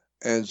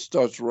and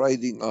starts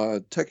writing on a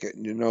ticket.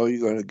 And you know you're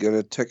going to get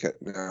a ticket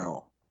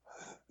now.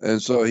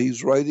 And so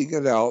he's writing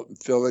it out and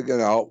filling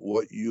it out,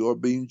 what you are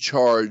being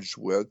charged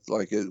with.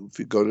 Like if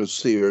you go to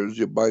Sears,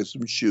 you buy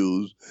some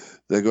shoes,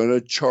 they're going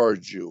to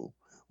charge you.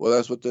 Well,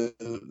 that's what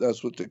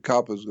the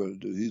cop is going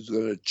to do. He's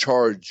going to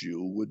charge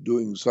you with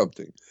doing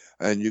something,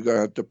 and you're going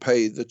to have to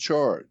pay the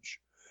charge.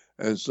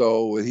 And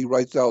so he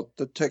writes out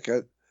the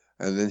ticket,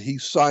 and then he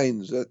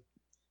signs it,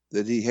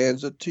 then he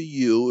hands it to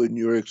you, and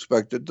you're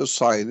expected to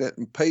sign it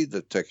and pay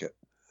the ticket.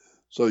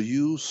 So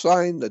you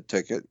sign the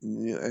ticket,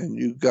 and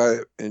you got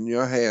it in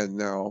your hand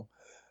now.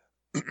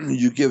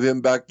 You give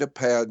him back the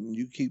pad, and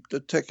you keep the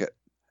ticket,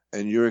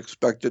 and you're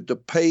expected to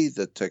pay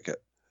the ticket.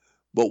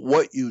 But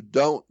what you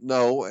don't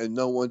know, and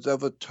no one's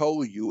ever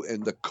told you,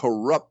 in the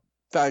corrupt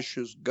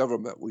fascist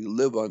government we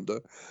live under,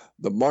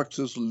 the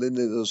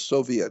Marxist-Leninist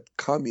Soviet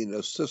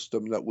communist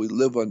system that we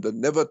live under,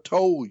 never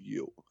told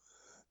you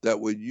that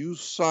when you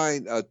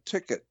sign a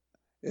ticket,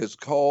 it's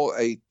called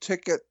a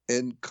ticket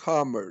in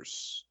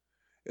commerce.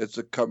 It's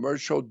a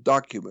commercial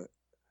document.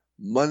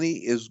 Money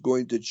is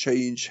going to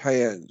change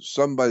hands.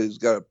 Somebody's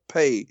got to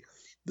pay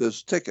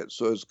this ticket.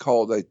 So it's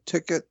called a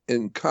ticket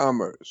in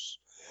commerce.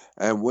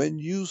 And when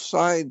you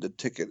sign the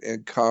ticket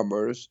in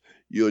commerce,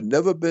 you've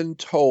never been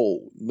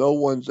told, no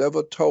one's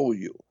ever told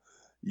you,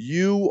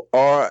 you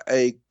are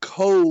a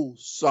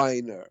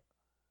co-signer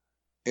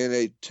in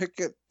a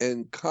ticket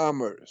in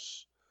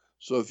commerce.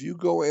 So if you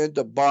go in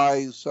to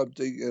buy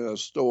something in a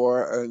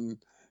store and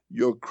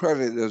your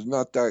credit is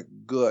not that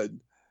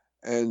good,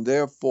 and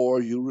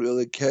therefore you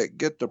really can't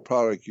get the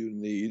product you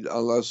need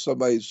unless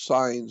somebody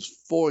signs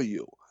for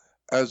you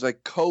as a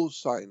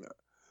co-signer.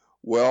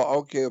 Well,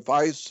 okay, if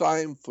I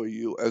sign for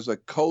you as a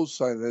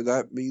co-signer,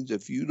 that means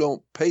if you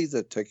don't pay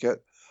the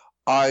ticket,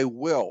 I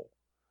will.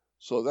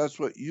 So that's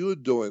what you're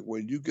doing.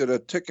 When you get a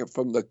ticket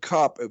from the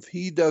cop, if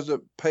he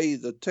doesn't pay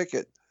the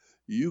ticket,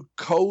 you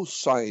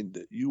co-signed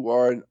it. You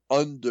are an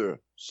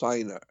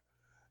undersigner.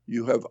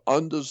 You have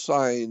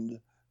undersigned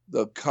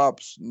the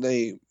cop's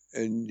name.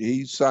 And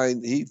he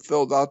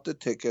filled out the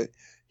ticket.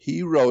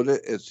 He wrote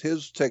it. It's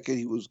his ticket.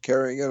 He was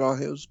carrying it on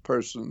his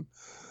person.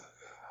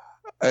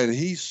 And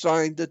he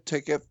signed the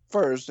ticket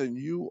first, and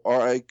you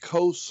are a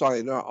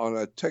co-signer on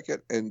a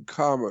ticket in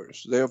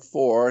commerce.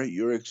 Therefore,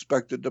 you're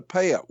expected to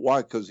pay it.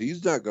 Why? Because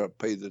he's not going to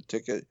pay the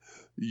ticket.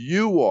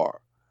 You are.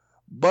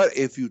 But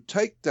if you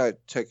take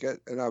that ticket,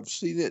 and I've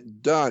seen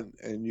it done,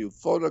 and you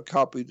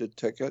photocopy the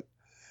ticket,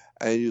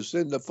 and you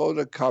send the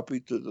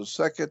photocopy to the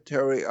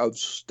Secretary of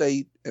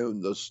State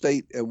in the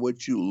state in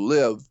which you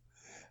live,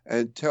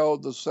 and tell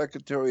the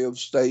Secretary of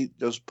State,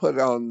 just put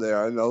on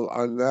there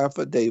an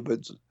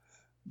affidavit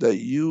that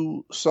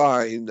you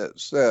sign that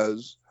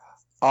says,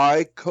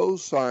 I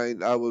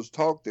co-signed, I was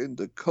talked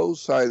into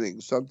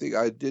co-signing something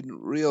I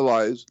didn't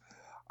realize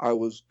I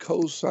was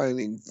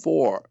co-signing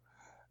for.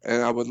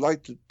 And I would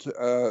like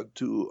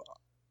to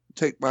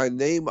take my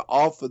name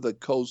off of the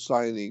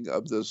co-signing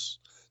of this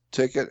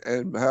ticket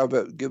and have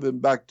it given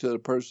back to the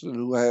person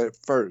who had it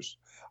first.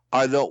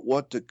 I don't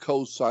want to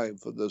co-sign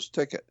for this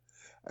ticket.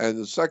 And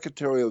the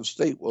Secretary of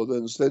State will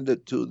then send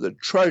it to the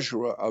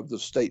treasurer of the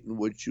state in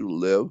which you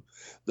live.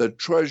 The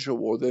treasurer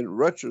will then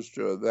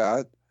register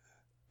that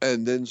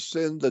and then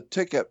send the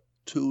ticket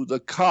to the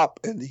cop,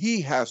 and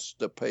he has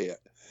to pay it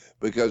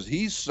because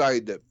he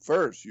signed it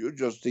first. You're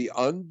just the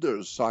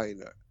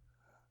undersigner.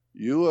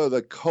 You are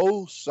the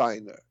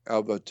co-signer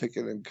of a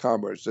ticket in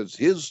commerce. It's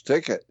his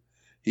ticket.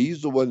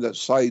 He's the one that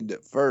signed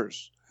it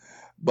first.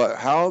 But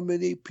how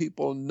many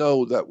people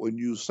know that when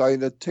you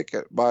sign a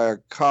ticket by a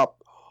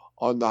cop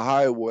on the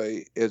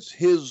highway, it's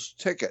his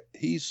ticket?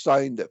 He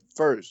signed it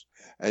first,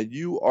 and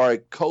you are a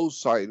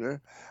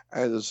co-signer,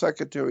 and the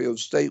Secretary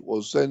of State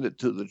will send it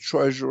to the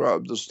treasurer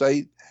of the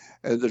state,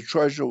 and the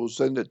treasurer will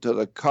send it to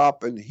the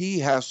cop, and he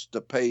has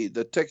to pay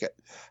the ticket.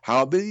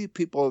 How many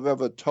people have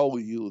ever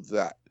told you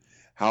that?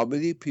 How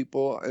many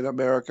people in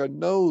America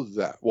know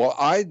that? Well,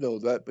 I know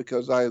that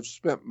because I have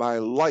spent my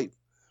life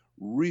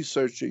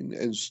researching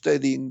and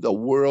studying the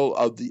world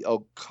of the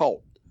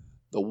occult,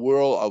 the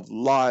world of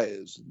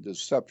lies and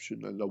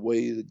deception, and the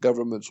way the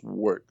governments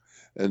work,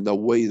 and the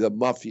way the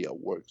mafia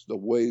works, the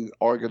way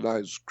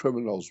organized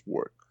criminals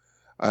work.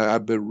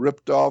 I've been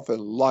ripped off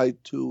and lied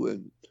to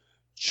and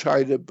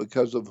chided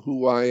because of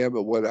who I am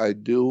and what I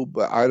do,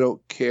 but I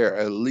don't care.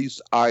 At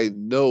least I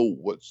know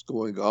what's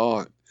going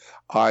on.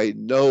 I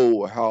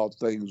know how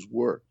things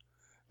work.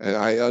 And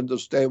I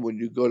understand when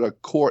you go to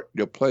court,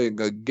 you're playing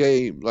a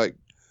game. Like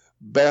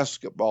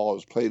basketball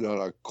is played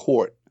on a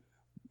court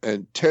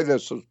and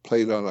tennis is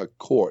played on a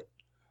court.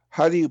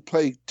 How do you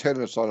play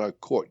tennis on a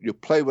court? You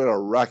play with a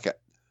racket.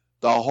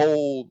 The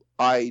whole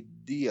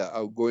idea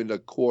of going to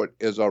court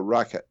is a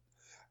racket.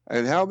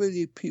 And how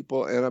many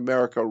people in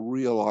America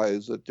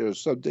realize that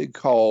there's something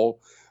called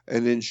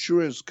an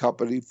insurance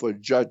company for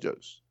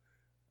judges?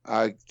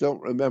 I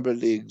don't remember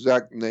the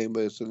exact name,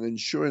 but it's an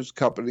insurance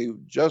company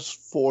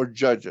just for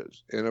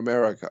judges in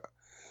America.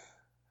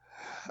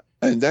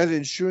 And that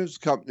insurance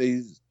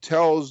company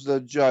tells the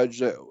judge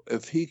that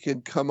if he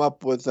can come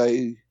up with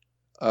a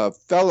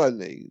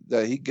felony,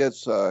 that he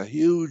gets a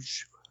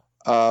huge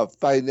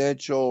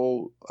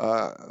financial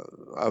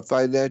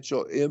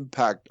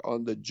impact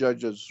on the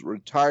judge's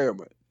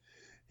retirement.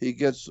 He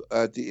gets,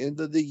 at the end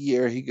of the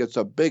year, he gets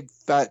a big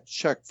fat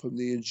check from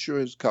the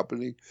insurance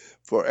company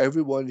for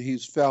everyone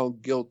he's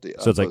found guilty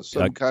of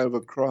some kind of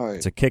a crime.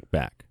 It's a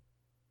kickback.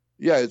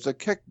 Yeah, it's a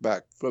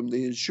kickback from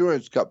the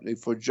insurance company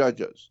for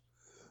judges.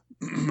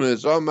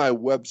 It's on my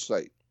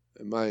website.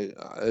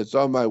 It's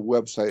on my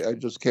website. I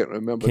just can't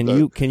remember.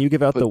 Can you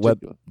give out the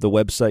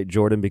website,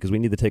 Jordan? Because we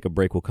need to take a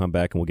break. We'll come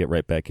back and we'll get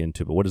right back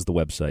into it. But what is the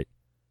website?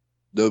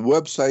 The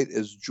website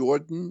is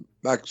Jordan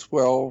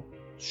Maxwell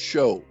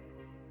Show.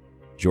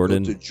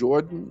 Jordan. Go to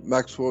Jordan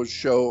Maxwell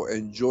Show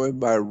and join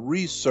my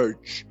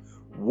research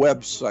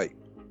website.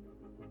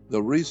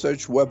 The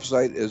research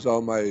website is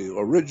on my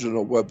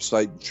original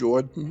website,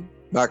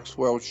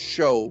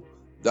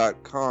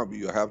 JordanMaxwellShow.com.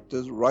 You have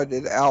to write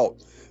it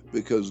out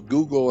because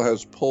Google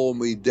has pulled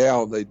me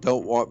down. They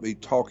don't want me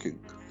talking.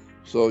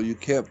 So you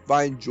can't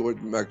find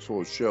Jordan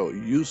Maxwell Show.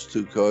 You used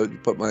to, because you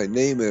put my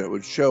name in, it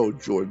would show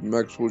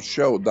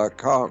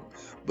JordanMaxwellShow.com.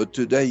 But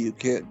today you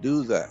can't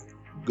do that.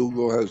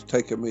 Google has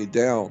taken me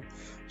down.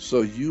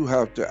 So you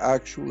have to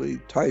actually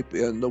type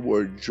in the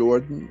word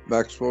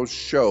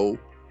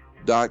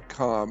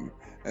JordanMaxwellShow.com.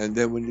 And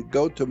then when you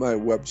go to my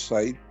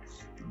website,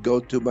 go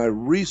to my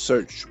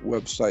research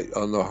website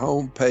on the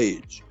home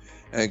page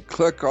and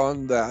click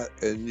on that,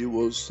 and you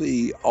will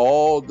see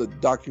all the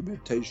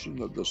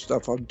documentation of the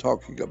stuff I'm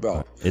talking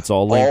about. It's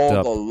all linked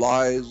up. All the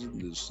lies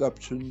and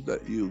deception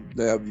that you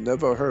have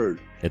never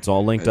heard. It's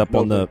all linked up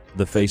on the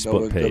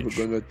Facebook page. No one's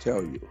ever going to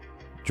tell you.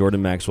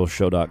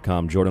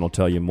 JordanMaxwellShow.com. Jordan will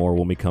tell you more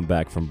when we come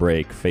back from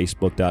break.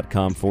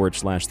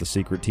 Facebook.com/The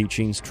Secret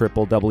Teachings,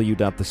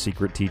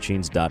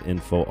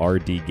 www.thesecretteachings.info,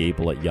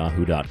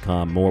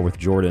 rdgable@yahoo.com. More with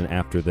Jordan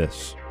after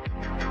this.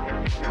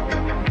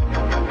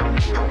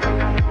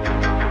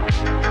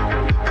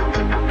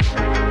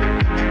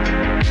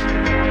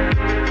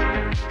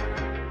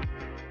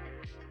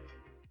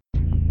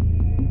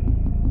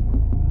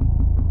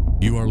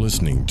 You are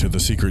listening to The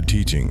Secret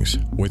Teachings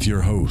with your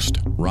host,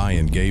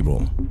 Ryan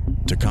Gable.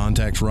 To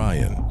contact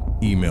Ryan,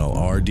 email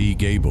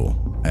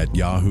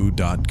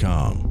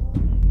rdgable@yahoo.com.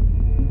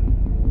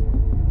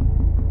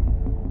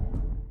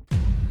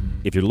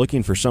 If you're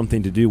looking for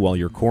something to do while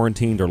you're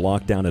quarantined or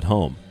locked down at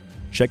home,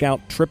 check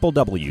out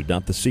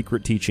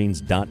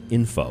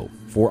www.thesecretteachings.info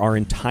for our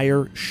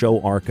entire show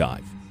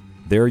archive.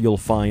 There you'll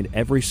find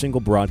every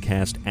single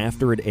broadcast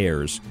after it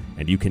airs,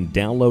 and you can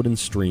download and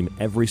stream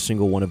every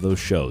single one of those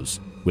shows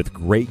with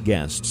great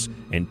guests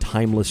and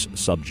timeless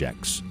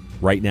subjects.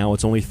 Right now,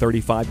 it's only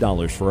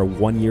 $35 for a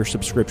one-year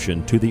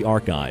subscription to the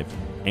archive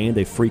and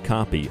a free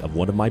copy of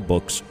one of my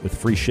books with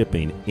free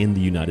shipping in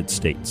the United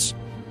States.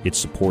 It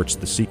supports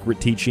The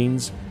Secret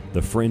Teachings,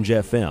 The Fringe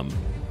FM,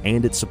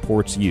 and it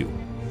supports you.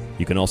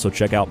 You can also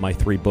check out my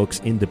 3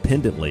 books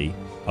independently,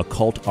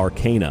 Occult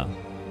Arcana,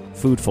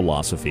 Food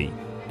Philosophy,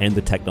 and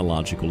The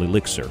Technological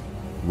Elixir.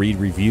 Read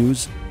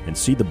reviews and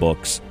see the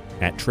books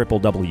at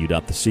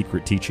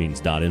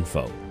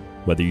www.thesecretteachings.info.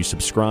 Whether you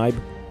subscribe,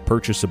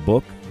 purchase a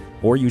book,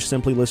 or you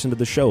simply listen to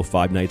the show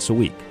 5 nights a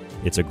week,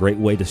 it's a great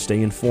way to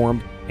stay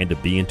informed and to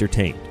be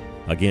entertained.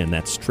 Again,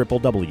 that's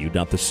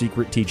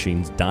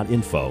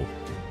www.thesecretteachings.info,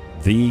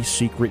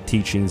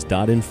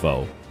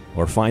 thesecretteachings.info,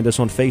 or find us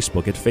on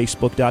Facebook at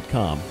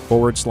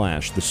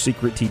facebook.com/The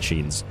Secret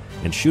Teachings,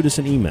 and shoot us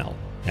an email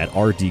at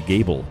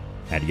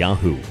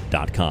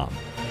rdgable@yahoo.com.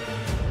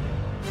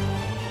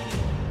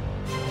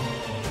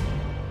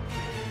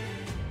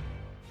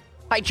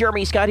 Hi,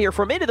 Jeremy Scott here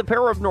from Into the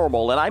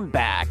Paranormal, and I'm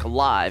back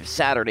live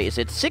Saturdays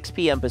at 6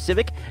 p.m.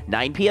 Pacific,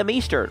 9 p.m.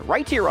 Eastern,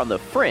 right here on The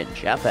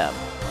Fringe FM.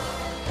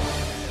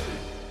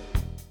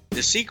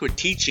 The Secret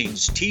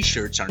Teachings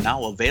t-shirts are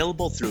now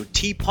available through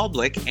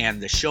TeePublic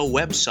and the show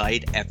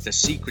website at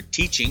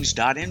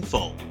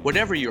thesecretteachings.info.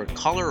 Whatever your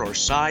color or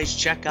size,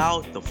 check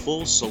out the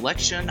full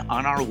selection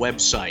on our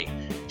website.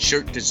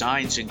 Shirt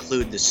designs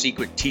include the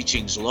Secret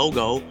Teachings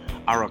logo,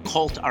 our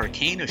Occult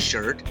Arcana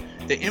shirt,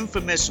 the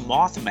infamous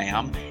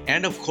Mothman,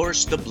 and of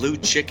course the Blue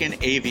Chicken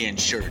Avian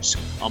shirts,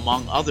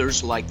 among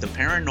others like the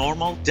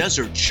Paranormal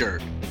Desert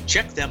shirt.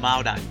 Check them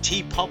out on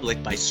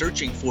TeePublic by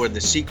searching for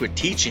The Secret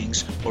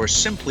Teachings, or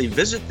simply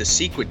visit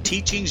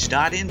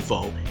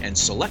thesecretteachings.info and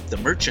select the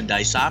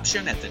merchandise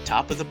option at the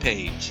top of the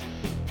page.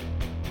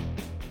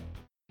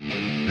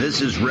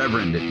 This is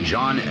Reverend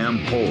John M.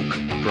 Polk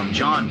from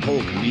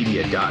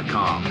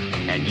johnpolkmedia.com,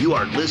 and you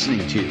are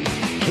listening to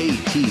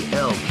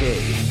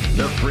KTLK,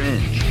 The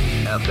Fringe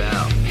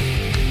FM.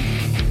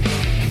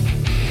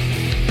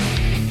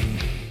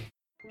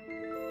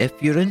 If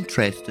you're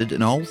interested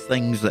in all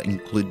things that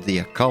include the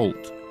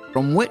occult,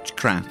 from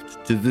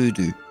witchcraft to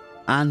voodoo,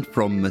 and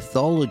from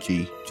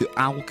mythology to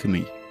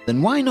alchemy,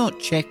 then why not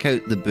check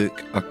out the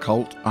book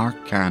Occult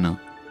Arcana,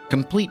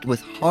 complete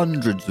with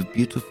hundreds of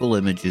beautiful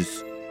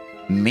images.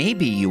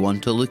 Maybe you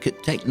want to look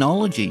at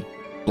technology,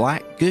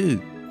 black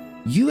goo,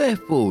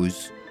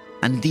 UFOs,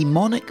 and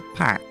demonic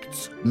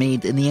pacts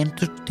made in the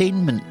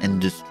entertainment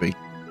industry.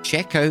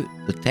 Check out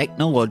the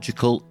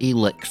technological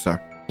elixir,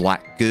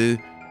 black goo,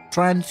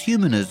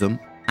 transhumanism,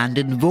 and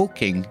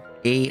invoking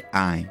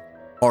AI.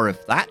 Or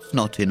if that's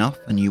not enough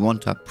and you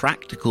want a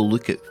practical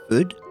look at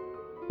food,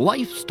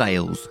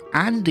 lifestyles,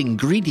 and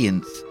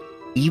ingredients,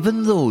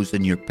 even those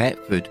in your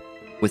pet food,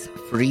 with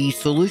free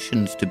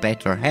solutions to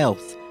better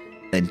health,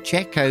 then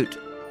check out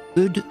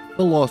Food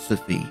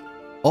Philosophy.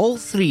 All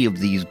three of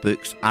these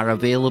books are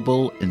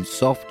available in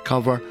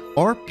softcover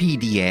or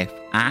PDF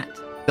at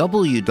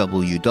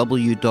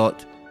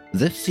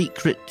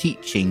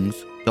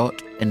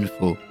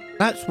www.thesecretteachings.info.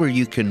 That's where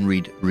you can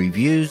read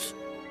reviews,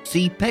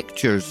 see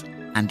pictures,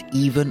 and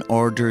even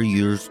order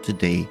yours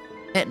today.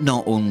 It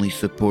not only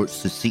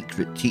supports The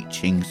Secret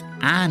Teachings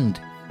and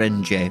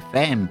Fringe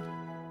FM,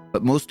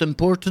 but most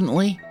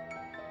importantly,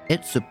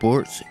 it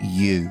supports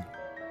you.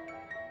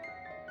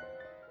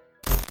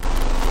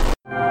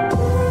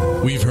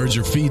 We've heard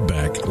your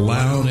feedback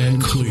loud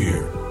and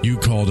clear. You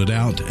called it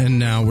out, and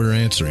now we're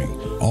answering.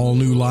 All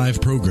new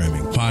live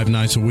programming, 5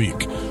 nights a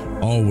week.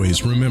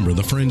 Always remember,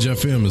 the Fringe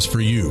FM is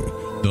for you,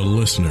 the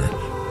listener,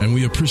 and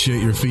we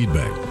appreciate your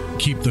feedback.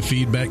 Keep the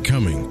feedback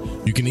coming.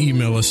 You can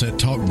email us at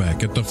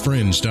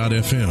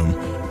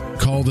talkback@thefringe.fm,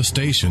 call the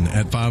station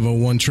at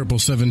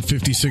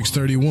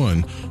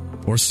 501-777-5631,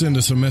 or send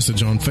us a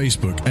message on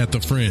Facebook at The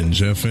Fringe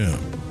FM.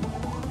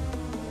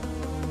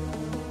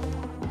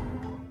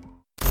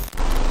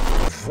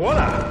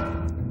 Voila!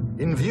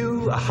 In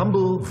view, a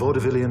humble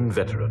vaudevillian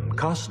veteran,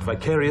 cast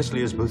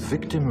vicariously as both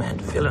victim and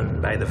villain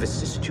by the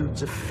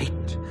vicissitudes of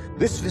fate.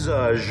 This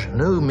visage,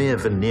 no mere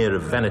veneer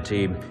of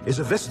vanity, is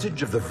a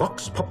vestige of the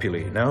vox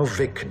populi, now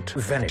vacant,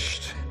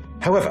 vanished.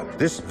 However,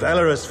 this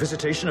valorous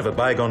visitation of a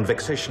bygone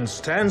vexation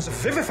stands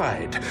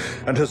vivified,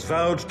 and has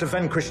vowed to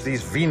vanquish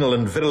these venal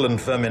and virulent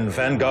vermin,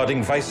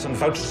 vanguarding vice and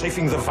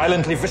vouchsafing the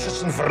violently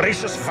vicious and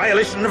voracious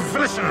violation of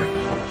volition.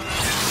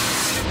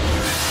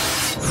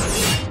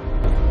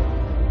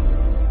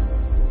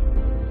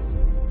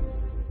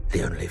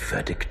 The only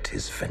verdict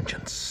is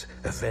vengeance,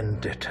 a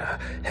vendetta,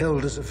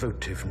 held as a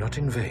votive not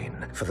in vain,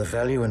 for the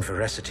value and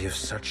veracity of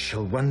such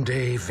shall one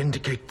day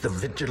vindicate the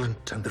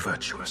vigilant and the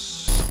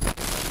virtuous.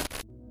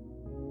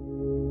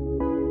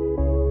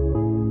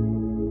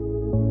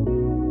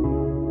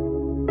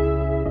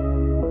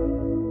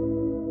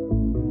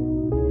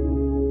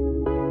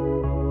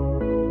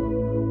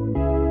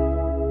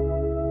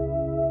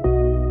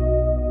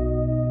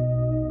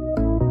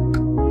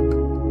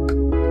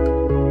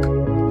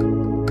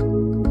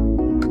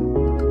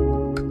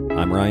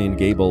 Ryan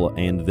Gable,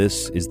 and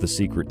this is The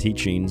Secret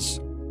Teachings,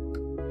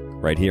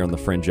 right here on the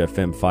Fringe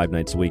FM 5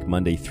 nights a week,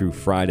 Monday through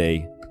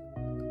Friday.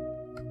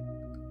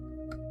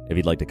 If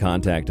you'd like to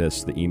contact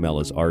us, the email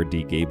is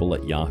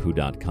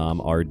rdgable@yahoo.com,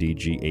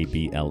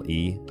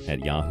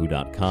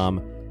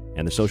 rdgable@yahoo.com,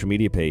 and the social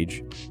media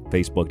page,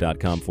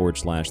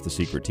 facebook.com/The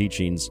Secret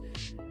Teachings.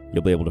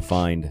 You'll be able to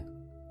find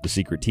The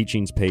Secret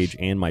Teachings page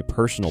and my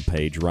personal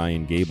page,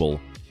 Ryan Gable,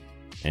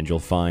 and you'll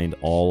find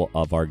all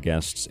of our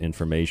guests'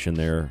 information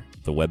there.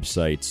 The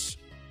websites,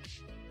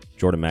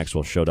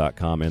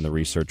 JordanMaxwellShow.com and the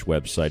research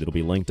website. It'll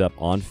be linked up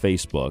on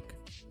Facebook,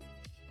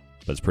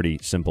 but it's pretty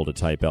simple to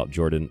type out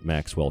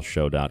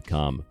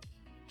JordanMaxwellShow.com.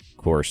 Of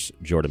course,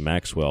 Jordan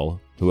Maxwell,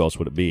 who else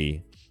would it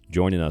be,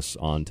 joining us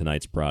on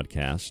tonight's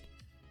broadcast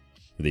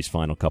for these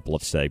final couple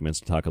of segments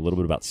to talk a little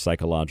bit about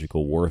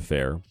psychological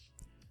warfare.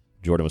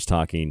 Jordan was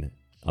talking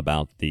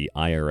about the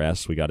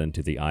IRS. We got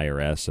into the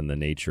IRS and the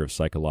nature of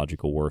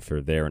psychological warfare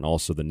there, and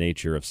also the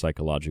nature of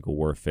psychological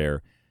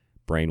warfare,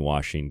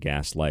 brainwashing,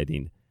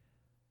 gaslighting,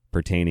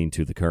 pertaining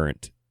to the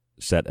current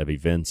set of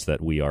events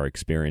that we are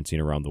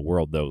experiencing around the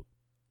world, though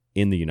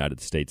in the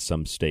United States,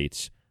 some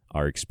states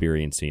are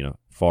experiencing a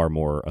far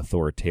more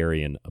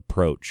authoritarian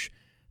approach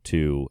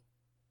to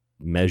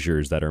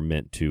measures that are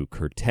meant to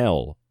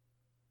curtail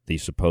the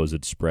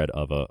supposed spread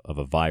of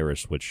a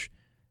virus, which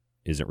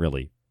isn't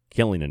really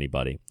killing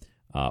anybody,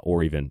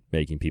 or even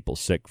making people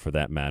sick for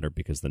that matter,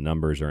 because the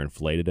numbers are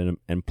inflated,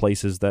 and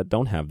places that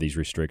don't have these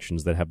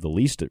restrictions, that have the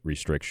least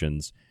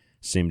restrictions,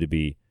 seem to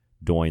be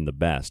doing the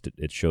best.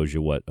 It shows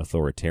you what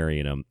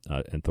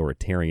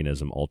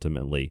authoritarianism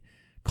ultimately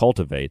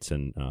cultivates,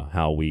 and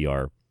how we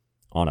are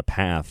on a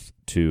path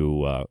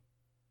to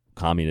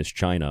communist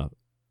China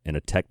in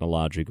a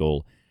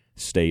technological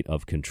state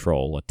of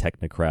control, a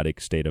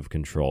technocratic state of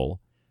control,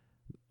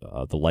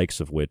 the likes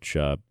of which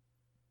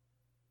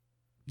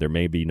there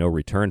may be no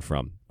return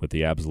from, with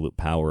the absolute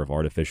power of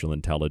artificial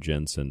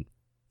intelligence and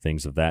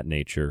things of that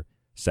nature,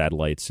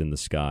 satellites in the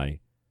sky,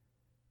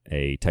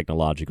 a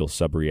technological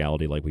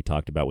sub-reality like we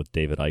talked about with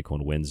David Icke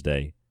on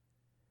Wednesday.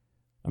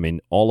 I mean,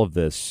 all of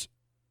this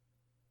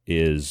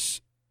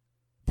is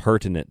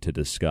pertinent to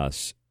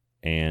discuss,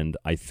 and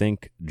I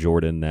think,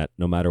 Jordan, that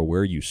no matter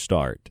where you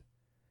start,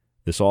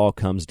 this all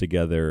comes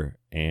together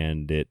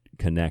and it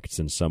connects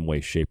in some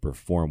way, shape, or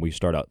form. We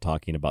start out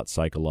talking about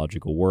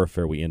psychological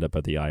warfare, we end up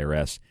at the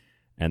IRS,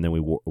 and then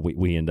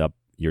we end up,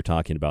 you're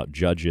talking about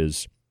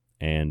judges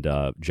and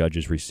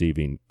judges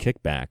receiving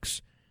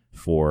kickbacks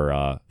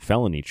for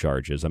felony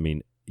charges. I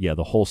mean, yeah,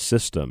 the whole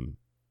system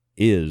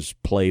is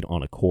played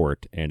on a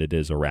court, and it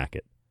is a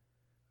racket.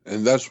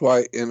 And that's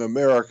why in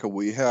America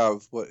we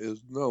have what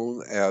is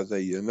known as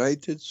a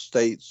United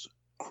States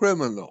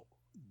criminal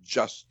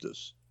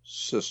justice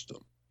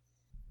system.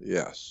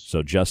 Yes.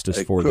 So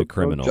justice for the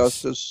criminals.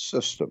 Justice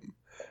system.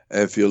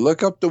 And if you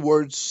look up the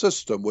word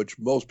system, which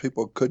most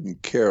people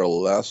couldn't care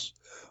less,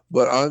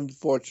 but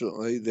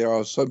unfortunately there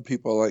are some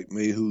people like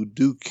me who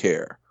do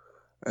care.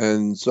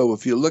 And so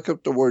if you look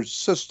up the word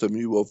system,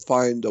 you will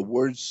find the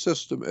word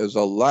system is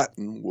a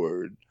Latin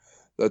word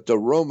that the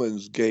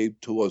Romans gave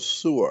to a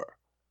sewer.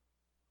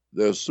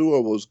 Their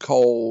sewer was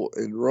called,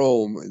 in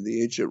Rome, in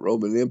the ancient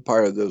Roman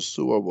Empire, their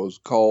sewer was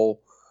called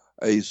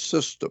a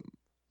system,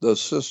 the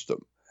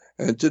system.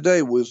 And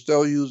today we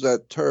still use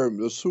that term,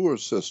 the sewer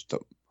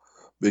system,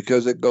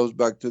 because it goes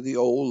back to the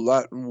old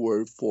Latin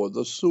word for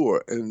the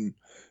sewer in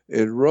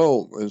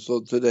Rome. And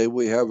so today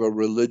we have a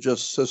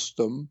religious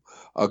system,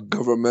 a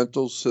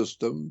governmental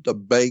system, the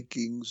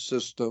banking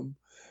system,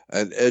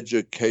 an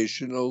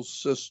educational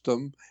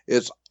system.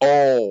 It's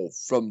all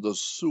from the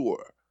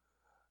sewer.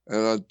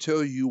 And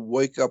until you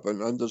wake up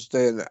and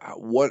understand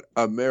what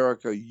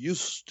America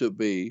used to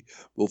be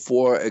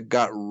before it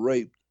got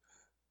raped,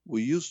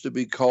 we used to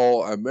be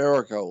called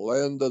America,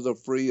 land of the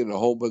free and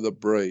home of the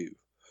brave.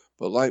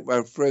 But like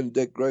my friend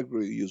Dick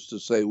Gregory used to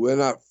say, we're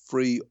not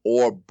free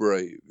or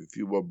brave. If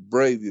you were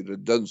brave, you'd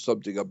have done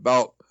something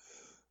about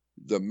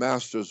the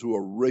masters who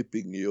are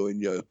raping you in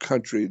your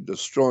country,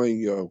 destroying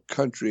your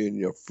country and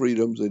your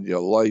freedoms and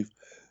your life.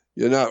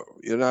 You're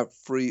not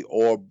free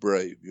or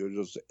brave. You're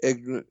just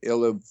ignorant,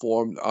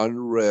 ill-informed,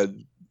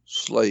 unread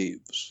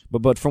slaves.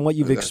 But from what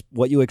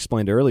you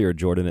explained earlier,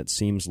 Jordan, it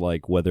seems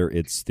like whether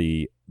it's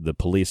the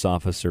police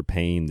officer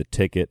paying the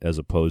ticket as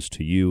opposed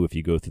to you if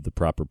you go through the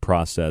proper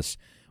process,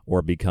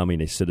 or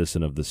becoming a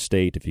citizen of the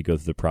state if you go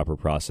through the proper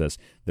process,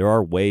 there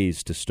are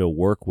ways to still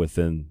work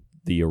within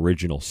the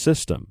original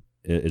system.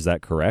 Is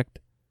that correct?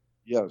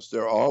 Yes,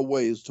 there are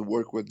ways to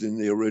work within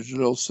the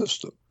original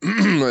system,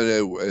 and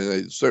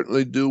they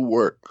certainly do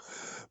work,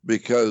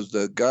 because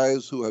the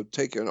guys who have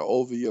taken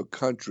over your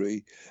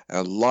country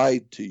and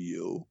lied to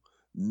you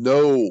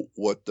know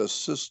what the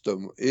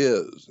system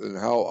is and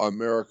how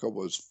America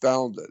was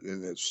founded,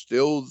 and it's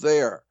still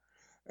there.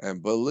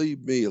 And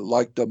believe me,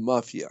 like the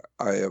mafia,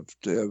 I have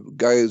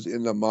guys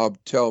in the mob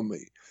tell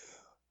me,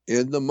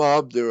 in the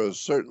mob there are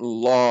certain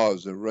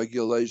laws and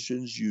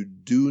regulations you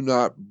do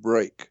not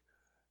break.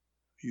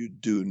 You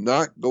do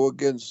not go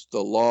against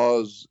the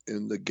laws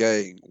in the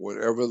gang,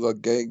 whatever the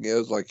gang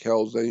is, like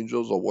Hell's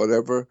Angels or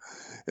whatever.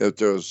 If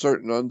there are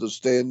certain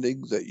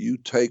understandings that you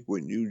take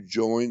when you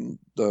join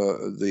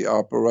the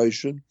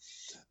operation,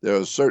 there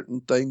are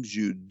certain things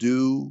you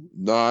do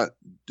not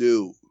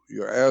do.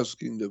 You're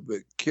asking to be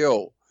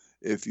killed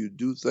if you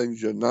do things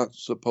you're not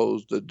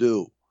supposed to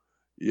do.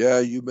 Yeah,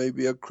 you may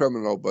be a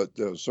criminal, but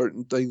there are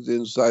certain things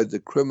inside the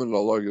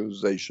criminal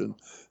organization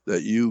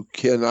that you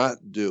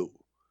cannot do.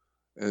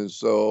 And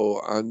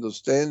so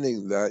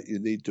understanding that, you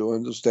need to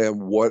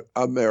understand what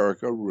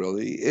America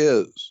really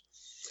is.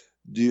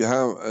 Do you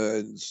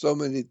have so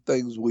many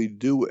things we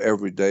do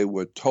every day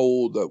we're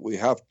told that we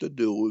have to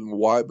do, and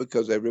why?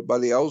 Because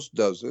everybody else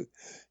does it.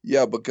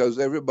 Yeah, because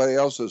everybody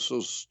else is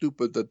so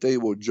stupid that they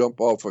will jump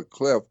off a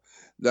cliff.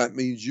 That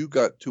means you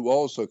got to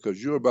also,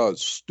 because you're about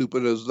as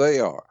stupid as they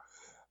are.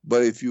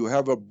 But if you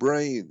have a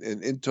brain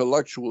and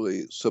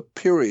intellectually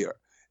superior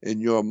in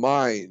your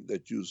mind,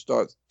 that you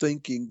start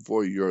thinking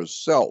for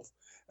yourself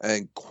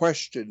and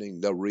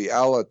questioning the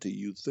reality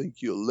you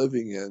think you're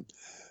living in,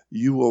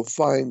 you will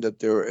find that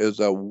there is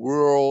a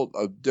world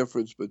of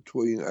difference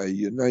between a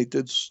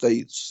United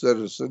States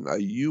citizen, a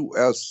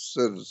U.S.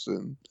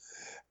 citizen,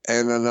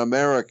 and an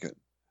American.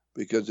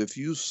 Because if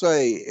you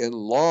say in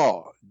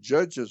law,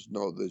 judges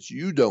know this,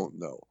 you don't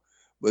know.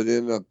 But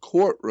in a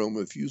courtroom,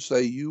 if you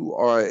say you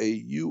are a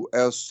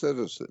U.S.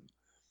 citizen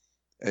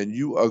and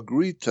you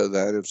agree to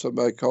that, if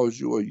somebody calls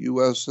you a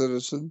U.S.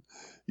 citizen,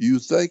 you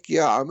think,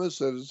 yeah, I'm a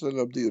citizen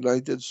of the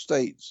United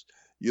States.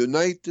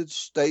 United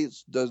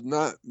States does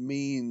not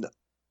mean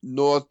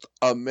North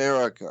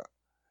America.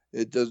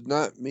 It does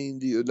not mean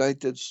the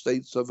United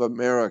States of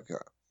America.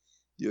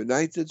 The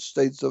United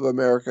States of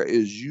America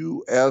is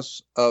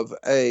U.S. of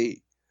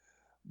A,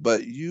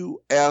 but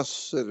U.S.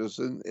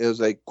 citizen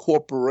is a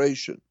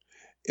corporation.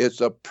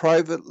 It's a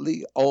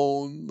privately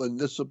owned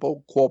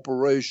municipal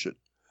corporation,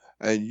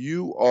 and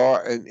you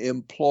are an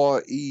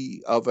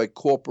employee of a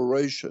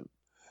corporation.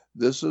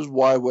 This is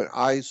why when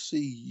I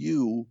see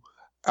you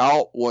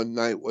out one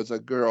night with a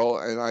girl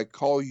and I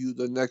call you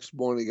the next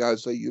morning, I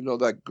say, you know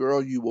that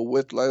girl you were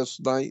with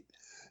last night?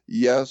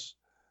 Yes.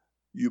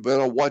 You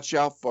better watch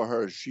out for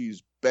her.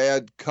 She's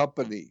bad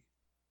company.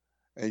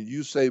 And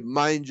you say,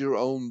 mind your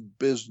own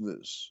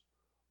business.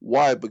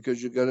 Why?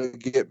 Because you're going to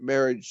get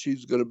married.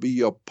 She's going to be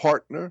your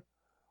partner.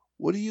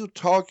 What are you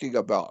talking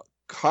about?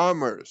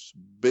 Commerce,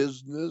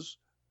 business,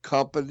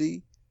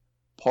 company,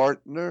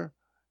 partner.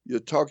 You're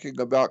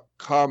talking about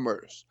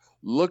commerce.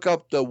 Look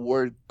up the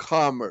word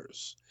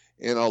commerce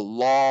in a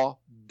law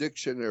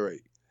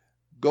dictionary.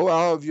 Go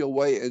out of your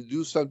way and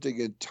do something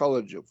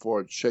intelligent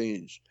for a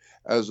change.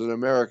 As an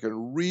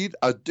American, read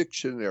a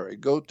dictionary.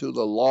 Go to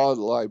the law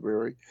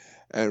library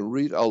and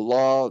read a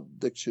law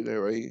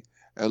dictionary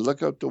and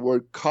look up the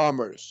word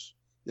commerce.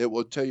 It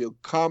will tell you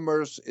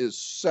commerce is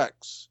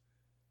sex.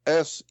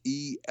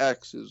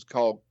 S-E-X is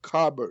called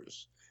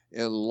commerce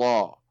in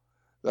law.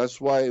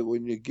 That's why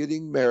when you're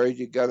getting married,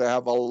 you got to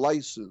have a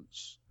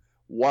license.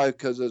 Why?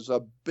 Because it's a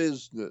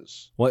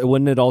business. Well,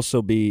 wouldn't it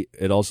also be,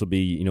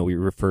 we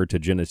refer to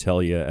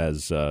genitalia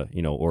as,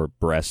 or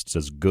breasts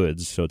as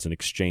goods, so it's an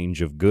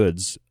exchange of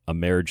goods, a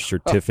marriage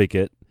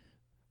certificate.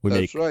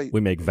 That's right.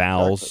 We make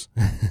vows.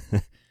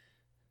 Exactly.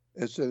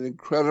 It's an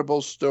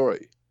incredible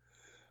story.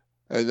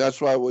 And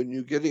that's why when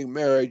you're getting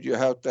married, you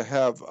have to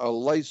have a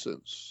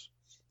license.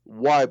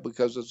 Why?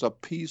 Because it's a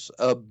piece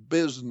of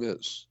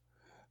business.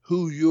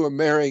 Who you are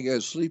marrying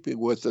and sleeping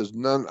with is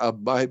none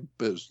of my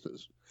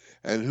business.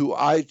 And who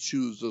I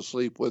choose to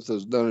sleep with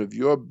is none of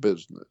your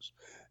business.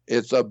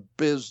 It's a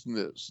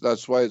business.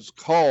 That's why it's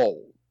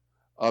called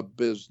a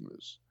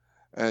business.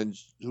 And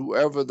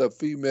whoever the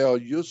female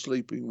you're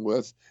sleeping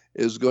with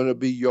is going to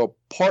be your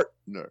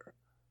partner.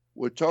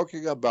 We're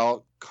talking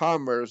about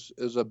commerce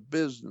is a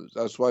business.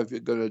 That's why if you're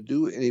going to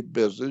do any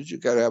business, you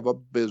got to have a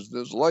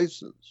business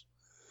license.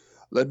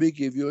 Let me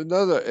give you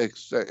another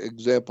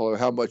example of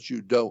how much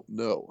you don't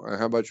know and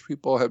how much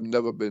people have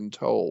never been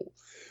told.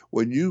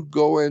 When you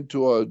go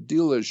into a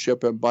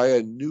dealership and buy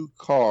a new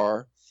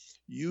car,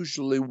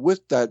 usually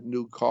with that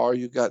new car,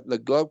 you got in the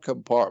glove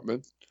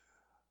compartment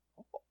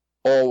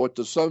or with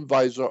the sun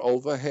visor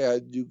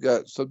overhead, you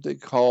got something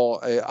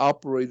called an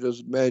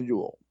operator's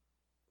manual.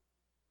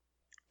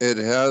 It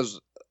has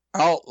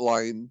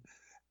outlined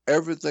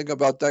everything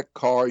about that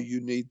car you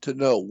need to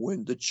know,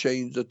 when to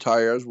change the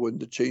tires, when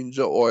to change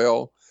the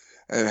oil,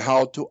 and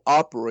how to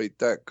operate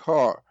that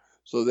car.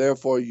 So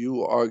therefore,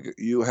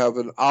 you have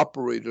an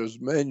operator's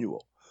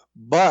manual.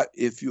 But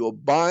if you're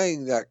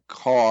buying that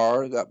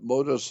car, that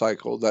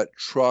motorcycle, that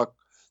truck,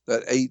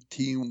 that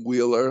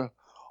 18-wheeler,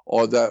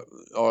 or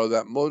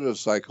that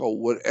motorcycle,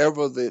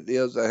 whatever it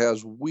is that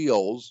has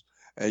wheels,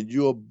 and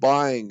you're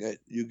buying it,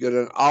 you get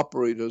an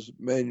operator's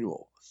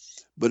manual.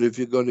 But if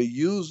you're going to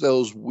use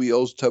those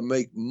wheels to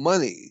make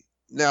money,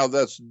 now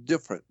that's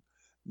different.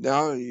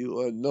 Now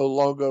you are no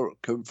longer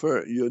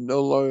considered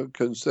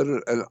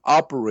an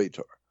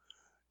operator.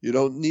 You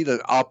don't need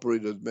an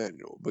operator's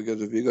manual,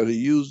 because if you're going to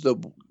use the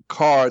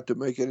car to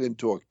make it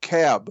into a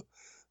cab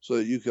so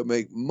that you can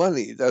make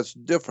money, that's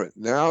different.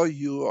 Now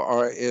you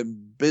are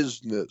in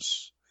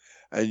business,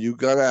 and you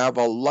got to have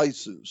a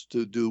license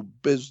to do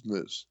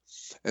business.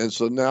 And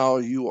so now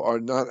you are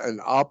not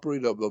an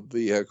operator of a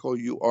vehicle,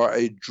 you are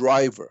a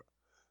driver.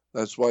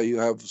 That's why you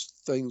have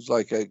things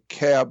like a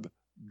cab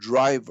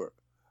driver,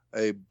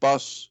 a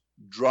bus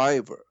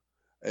driver,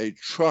 a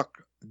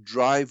truck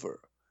driver.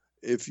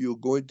 If you're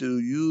going to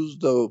use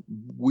the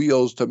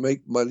wheels to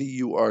make money,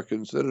 you are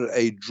considered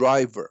a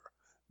driver,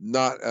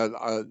 not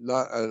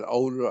an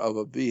owner of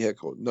a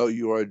vehicle. No,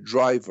 you are a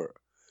driver.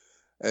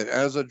 And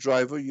as a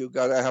driver, you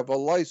got to have a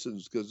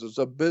license because it's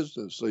a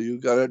business. So you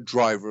got a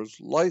driver's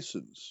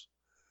license.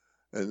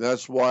 And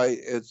that's why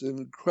it's an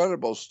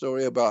incredible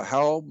story about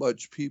how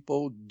much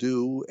people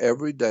do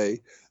every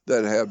day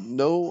that have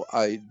no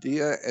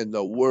idea in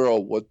the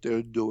world what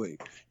they're doing.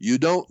 You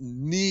don't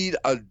need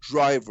a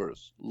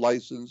driver's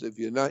license if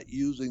you're not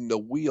using the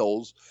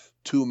wheels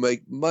to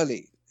make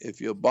money.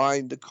 If you're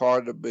buying the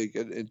car to make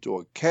it into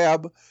a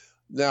cab,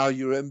 now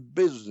you're in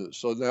business.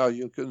 So now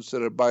you're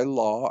considered by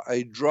law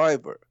a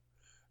driver.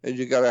 and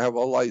you got to have a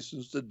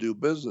license to do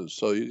business.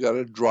 So you got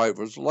a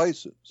driver's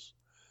license.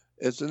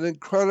 It's an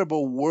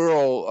incredible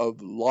world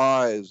of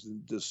lies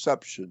and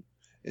deception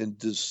and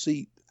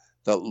deceit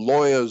that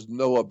lawyers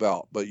know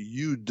about, but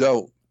you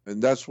don't.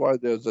 And that's why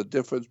there's a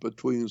difference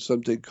between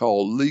something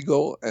called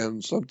legal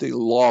and something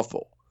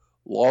lawful.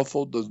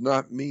 Lawful does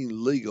not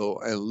mean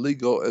legal, and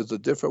legal is a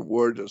different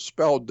word that's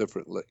spelled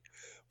differently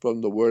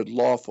from the word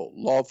lawful.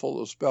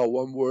 Lawful is spelled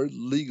one word,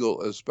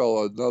 legal is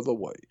spelled another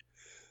way.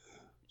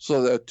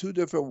 So there are two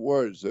different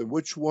words, and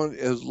which one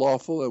is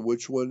lawful and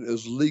which one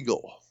is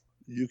legal?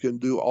 You can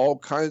do all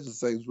kinds of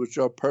things which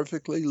are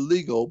perfectly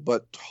legal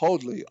but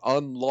totally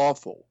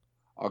unlawful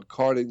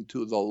according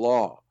to the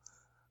law.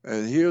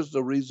 And here's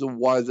the reason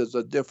why there's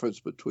a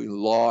difference between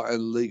law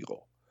and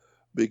legal.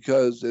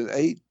 Because in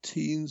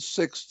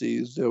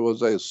 1860s, there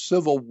was a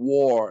civil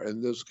war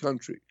in this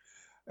country.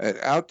 And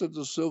after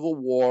the Civil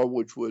War,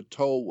 which we're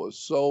told was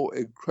so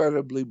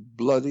incredibly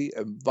bloody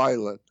and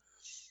violent,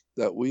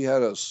 that we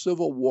had a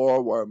civil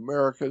war where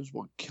Americans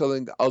were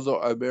killing other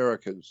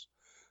Americans.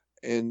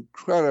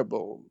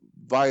 Incredible,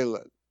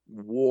 violent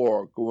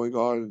war going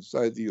on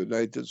inside the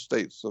United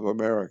States of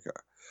America.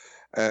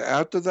 And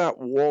after that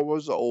war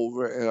was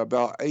over in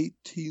about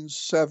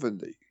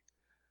 1870,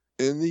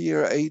 in the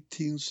year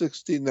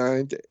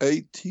 1869 to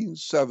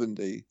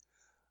 1870,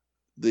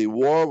 the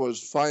war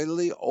was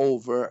finally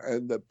over,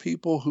 and the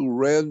people who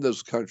ran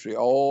this country,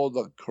 all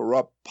the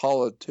corrupt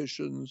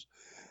politicians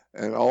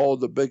and all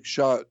the big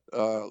shot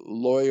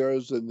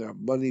lawyers and their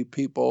money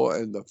people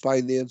and the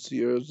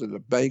financiers and the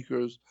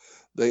bankers,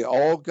 they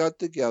all got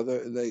together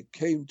and they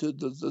came to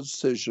the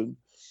decision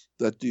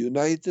that the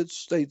United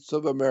States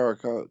of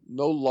America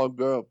no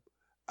longer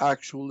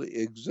actually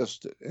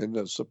existed. And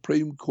the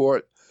Supreme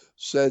Court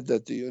said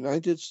that the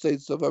United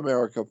States of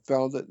America,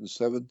 founded in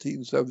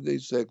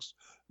 1776,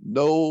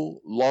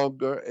 no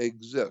longer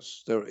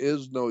exists. There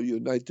is no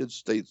United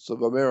States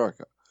of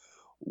America.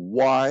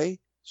 Why?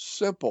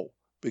 Simple.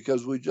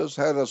 Because we just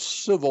had a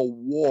civil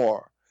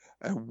war,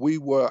 and we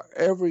were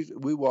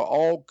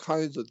all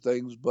kinds of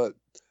things, but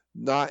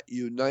not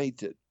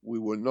united. We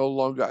were no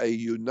longer a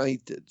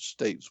United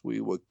States.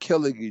 We were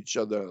killing each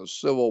other in a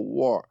civil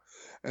war.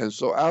 And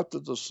so after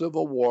the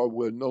Civil War,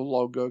 we're no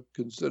longer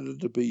considered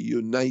to be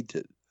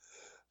united.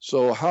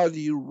 So how do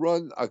you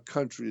run a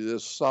country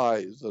this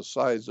size, the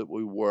size that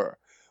we were,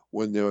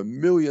 when there are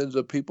millions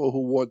of people who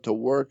want to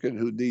work and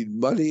who need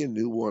money and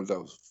who want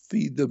to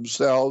feed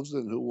themselves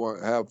and who want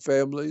to have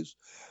families?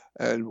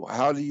 And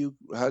how do you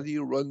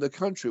run the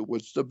country?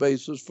 What's the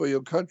basis for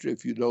your country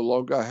if you no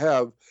longer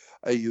have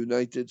a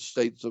United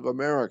States of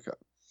America?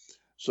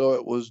 So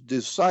it was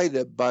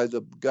decided by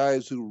the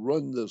guys who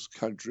run this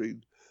country,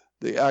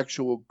 the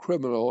actual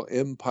criminal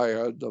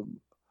empire,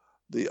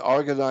 the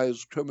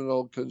organized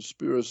criminal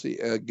conspiracy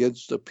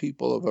against the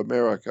people of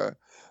America.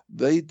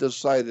 They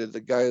decided,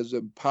 the guys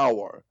in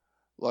power,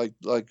 like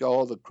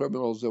all the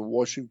criminals in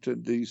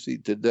Washington, D.C.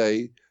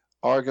 today,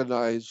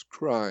 organized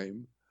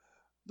crime.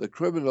 The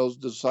criminals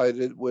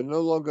decided we're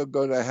no longer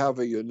going to have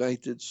a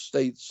United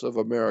States of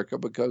America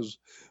because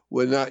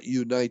we're not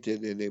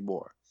united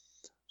anymore.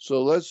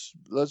 So let's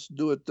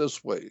do it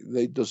this way.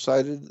 They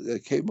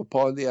came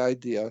upon the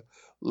idea,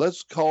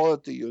 let's call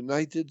it the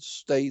United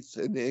States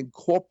and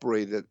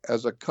incorporate it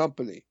as a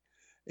company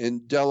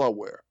in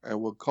Delaware,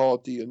 and we'll call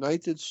it the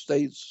United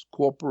States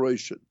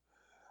Corporation.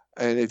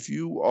 And if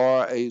you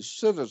are a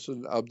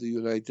citizen of the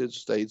United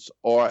States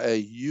or a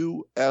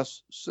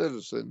U.S.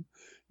 citizen,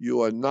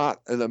 you are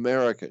not an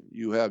American.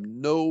 You have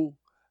no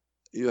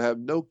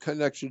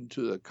connection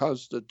to the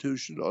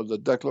Constitution or the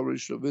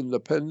Declaration of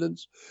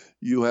Independence.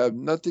 You have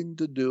nothing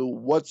to do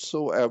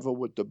whatsoever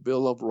with the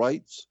Bill of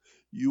Rights.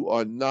 You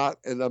are not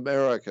an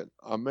American.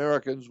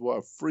 Americans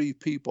were free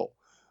people.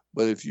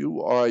 But if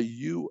you are a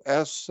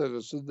U.S.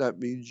 citizen, that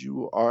means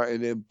you are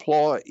an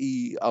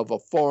employee of a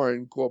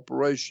foreign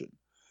corporation.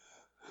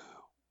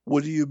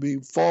 What do you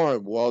mean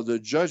foreign? Well, the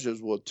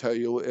judges will tell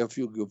you, if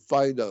you can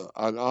find an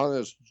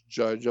honest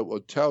judge that will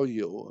tell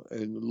you,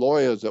 and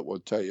lawyers that will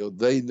tell you,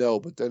 they know,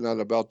 but they're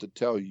not about to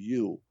tell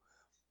you.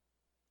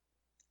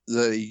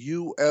 The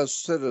U.S.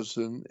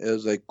 citizen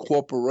is a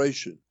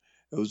corporation.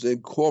 It was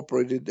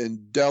incorporated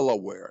in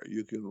Delaware.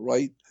 You can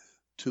write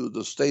to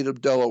the state of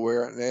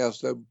Delaware and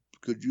ask them,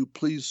 could you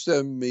please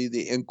send me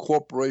the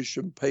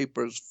incorporation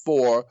papers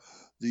for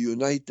the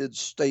United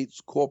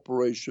States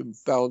Corporation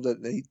founded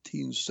in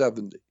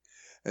 1870.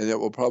 And it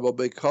will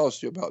probably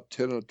cost you about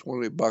 $10 or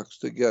 $20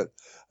 to get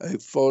a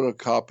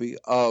photocopy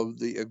of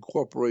the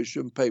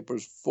incorporation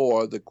papers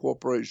for the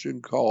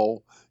corporation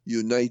called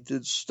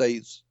United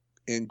States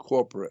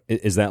Incorporate.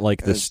 Is that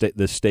like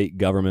the state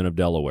government of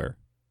Delaware?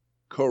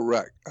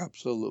 Correct,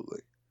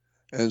 absolutely.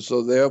 And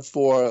so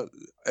therefore,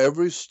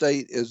 every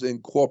state is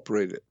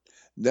incorporated.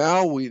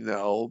 Now we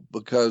know,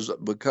 because of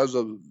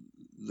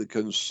the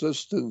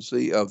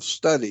consistency of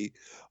study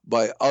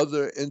by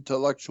other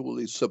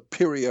intellectually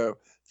superior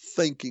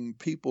thinking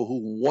people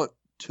who want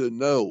to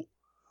know.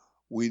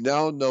 We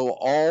now know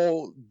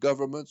all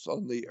governments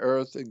on the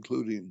earth,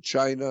 including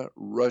China,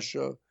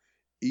 Russia,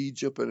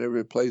 Egypt, and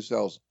every place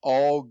else,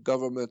 all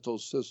governmental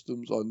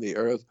systems on the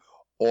earth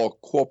are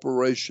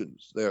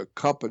corporations. They're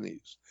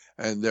companies,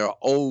 and they're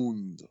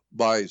owned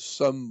by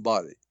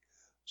somebody.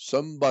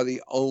 Somebody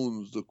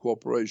owns the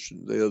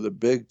corporation. They are the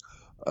big,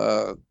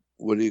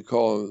 what do you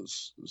call them,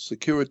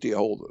 security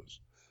holders.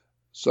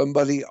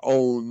 Somebody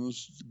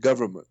owns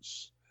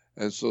governments.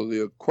 And so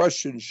the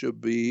question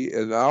should be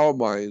in our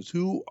minds,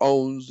 who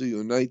owns the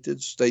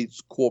United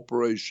States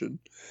corporation?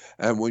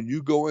 And when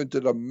you go into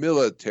the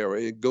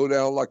military and go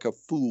down like a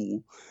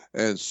fool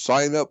and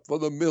sign up for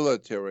the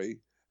military,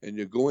 and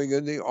you're going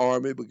in the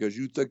army because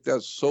you think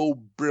that's so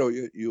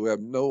brilliant, you have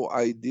no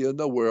idea in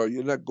the world.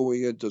 You're not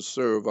going in to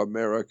serve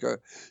America.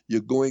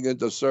 You're going in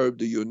to serve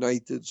the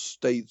United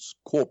States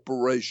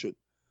corporation.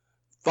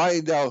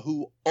 Find out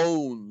who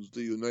owns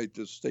the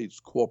United States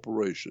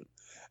corporation,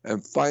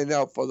 and find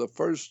out for the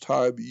first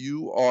time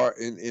you are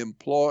an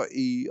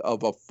employee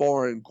of a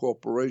foreign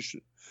corporation,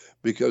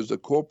 because the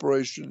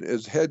corporation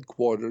is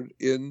headquartered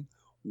in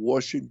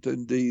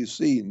Washington,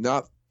 D.C.,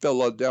 not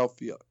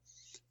Philadelphia.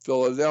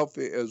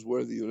 Philadelphia is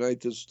where the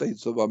United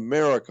States of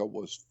America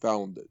was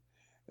founded,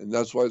 and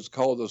that's why it's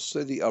called the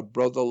city of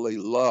brotherly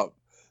love,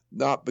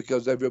 not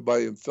because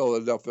everybody in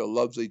Philadelphia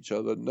loves each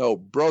other. No,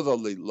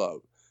 brotherly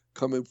love,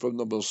 coming from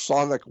the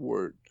Masonic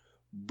word,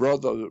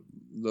 brother,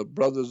 the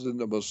brothers in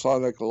the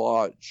Masonic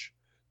Lodge.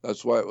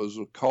 That's why it was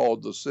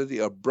called the city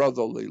of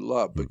brotherly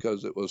love,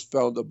 because it was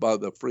founded by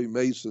the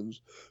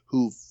Freemasons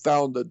who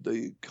founded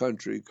the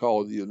country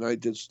called the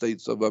United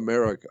States of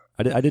America.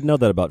 I didn't know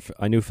that about.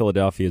 I knew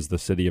Philadelphia is the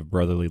city of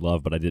brotherly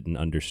love, but I didn't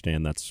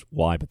understand that's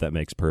why. But that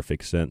makes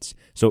perfect sense.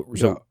 So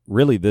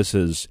really, this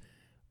is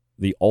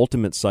the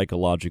ultimate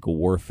psychological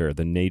warfare,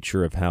 the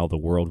nature of how the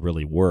world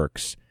really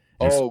works.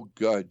 Oh,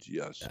 God,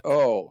 yes.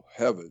 Oh,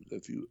 heaven,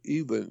 if you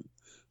even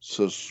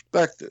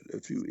suspected,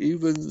 if you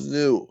even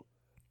knew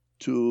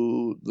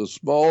to the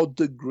small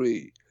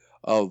degree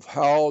of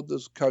how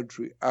this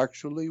country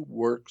actually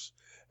works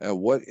and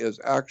what is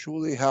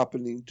actually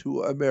happening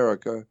to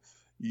America,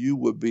 you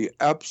would be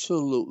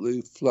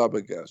absolutely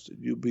flabbergasted.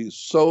 You'd be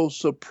so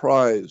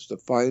surprised to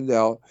find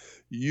out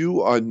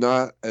you are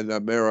not an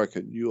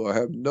American. You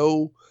have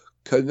no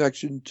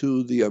connection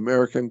to the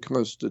American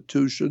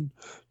Constitution,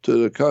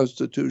 to the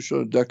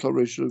Constitutional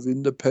Declaration of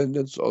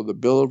Independence, or the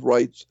Bill of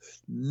Rights.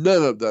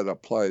 None of that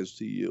applies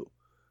to you.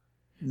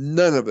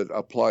 None of it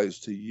applies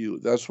to you.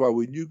 That's why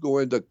when you go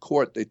into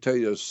court, they tell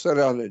you to sit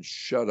down and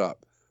shut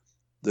up.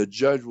 The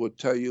judge will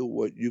tell you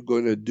what you're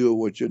going to do and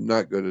what you're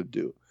not going to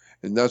do.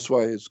 And that's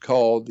why it's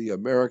called the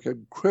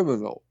American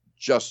criminal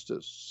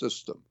justice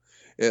system.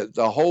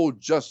 The whole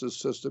justice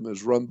system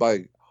is run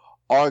by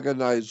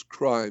organized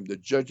crime. The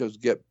judges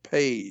get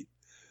paid.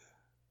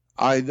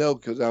 I know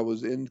because I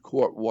was in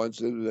court once,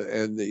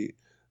 and the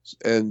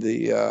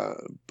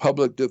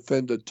public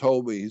defender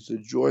told me, he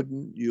said,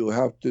 Jordan, you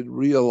have to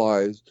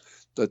realize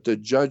that the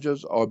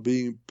judges are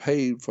being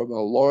paid from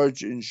a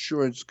large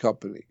insurance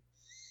company.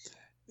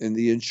 And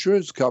the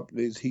insurance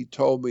companies, he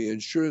told me,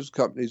 insurance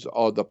companies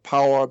are the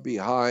power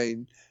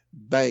behind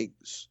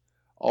banks.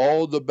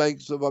 All the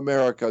banks of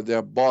America,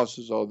 their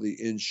bosses are the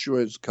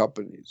insurance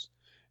companies.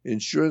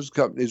 Insurance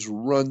companies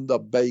run the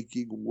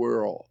banking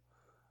world.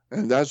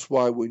 And that's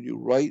why when you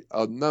write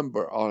a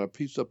number on a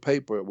piece of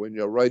paper, when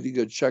you're writing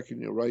a check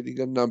and you're writing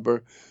a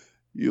number,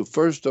 you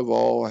first of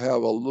all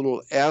have a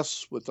little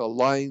S with a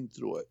line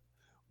through it,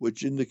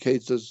 which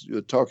indicates that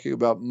you're talking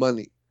about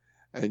money.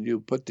 And you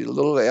put the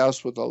little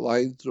S with a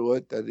line through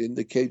it that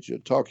indicates you're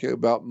talking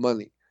about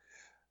money.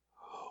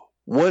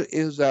 What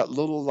is that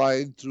little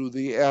line through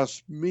the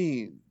S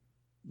mean?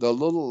 The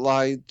little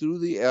line through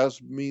the S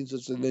means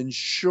it's an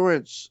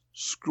insurance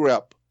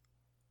script.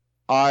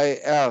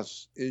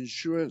 IS,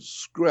 insurance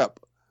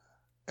script.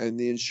 And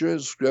the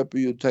insurance script,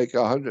 you take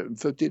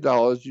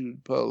 $150, you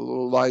put a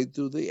little line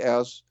through the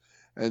S,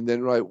 and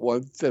then write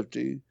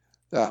 150.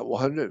 That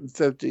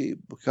 150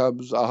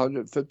 becomes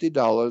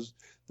 $150.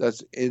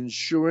 That's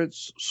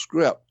insurance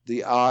script,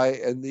 the I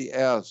and the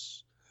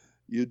S.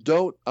 You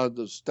don't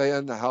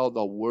understand how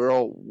the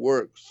world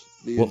works.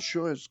 The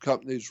insurance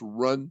companies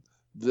run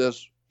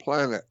this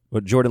planet.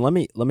 Well, Jordan, let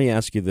me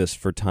ask you this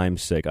for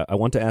time's sake. I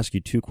want to ask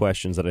you two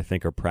questions that I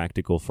think are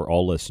practical for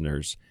all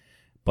listeners,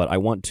 but I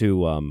want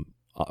to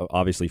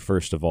obviously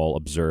first of all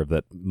observe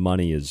that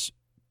money is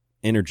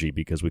energy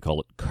because we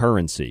call it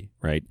currency,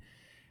 right?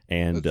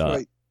 And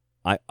That's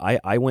right.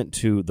 I went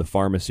to the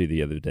pharmacy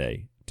the other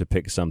day to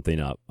pick something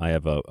up. I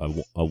have a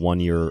 1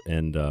 year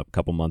and a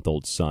couple month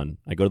old son.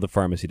 I go to the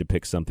pharmacy to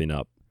pick something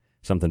up,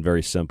 something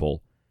very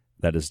simple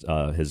that is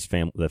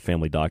the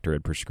family doctor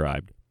had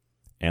prescribed.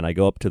 And I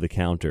go up to the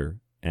counter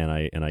and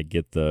I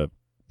get the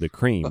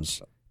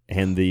creams,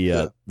 and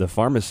the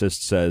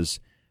pharmacist says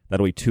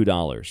that'll be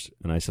 $2.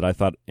 And I said, I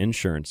thought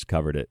insurance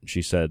covered it.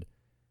 She said,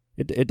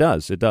 it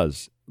does.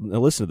 Now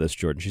listen to this,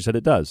 Jordan. She said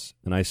it does.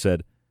 And I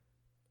said,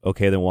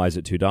 okay, then why is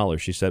it $2?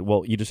 She said,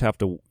 well,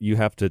 you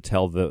have to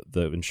tell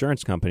the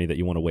insurance company that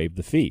you want to waive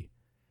the fee.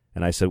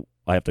 And I said,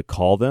 I have to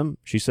call them?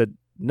 She said,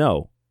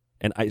 no.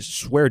 And I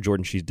swear,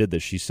 Jordan, she did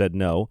this. She said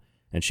no.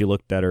 And she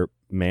looked at her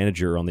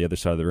manager on the other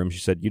side of the room. She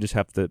said, "You just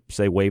have to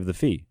say waive the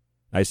fee."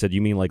 I said,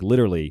 "You mean like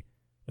literally,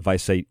 if I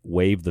say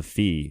waive the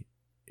fee,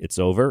 it's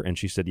over?" And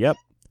she said, "Yep."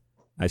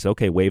 I said,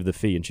 "Okay, waive the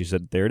fee." And she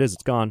said, "There it is,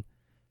 it's gone."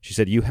 She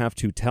said, "You have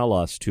to tell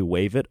us to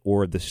waive it,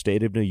 or the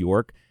state of New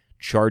York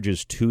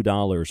charges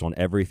 $2 on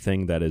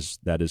everything that is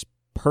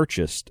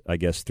purchased, I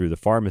guess, through the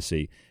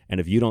pharmacy. And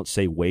if you don't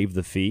say waive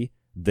the fee,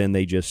 then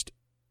they just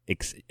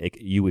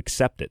you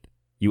accept it,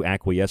 you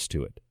acquiesce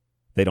to it.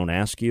 They don't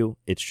ask you.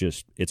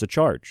 It's a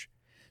charge."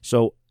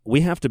 So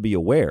we have to be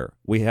aware.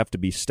 We have to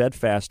be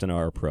steadfast in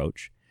our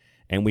approach,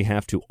 and we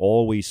have to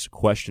always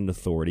question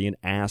authority and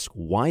ask,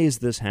 why is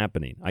this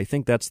happening? I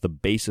think that's the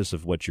basis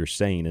of what you're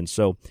saying. And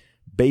so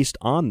based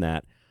on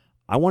that,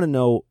 I want to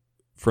know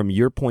from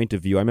your point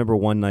of view. I remember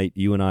one night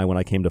you and I, when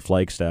I came to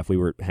Flagstaff, we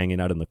were hanging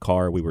out in the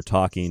car. We were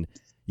talking.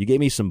 You gave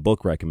me some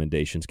book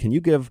recommendations. Can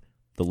you give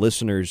the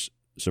listeners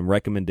some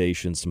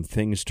recommendations, some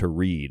things to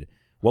read?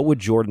 What would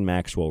Jordan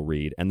Maxwell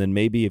read? And then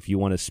maybe if you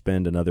want to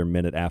spend another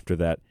minute after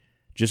that,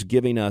 just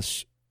giving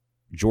us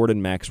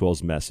Jordan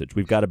Maxwell's message.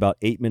 We've got about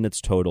 8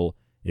 minutes total,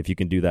 if you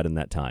can do that in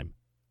that time.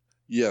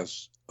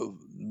 Yes.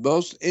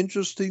 Most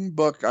interesting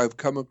book I've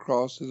come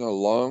across in a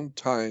long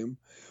time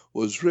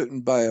was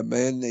written by a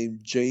man named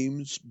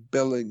James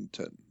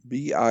Billington,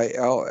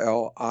 Billington,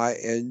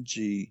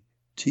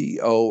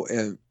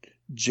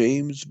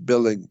 James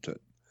Billington.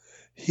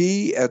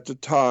 He, at the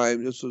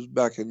time, this was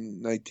back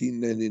in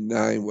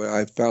 1999 when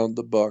I found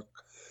the book,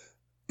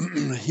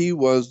 he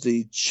was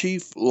the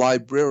chief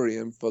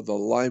librarian for the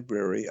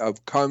Library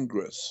of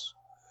Congress.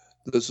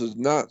 This is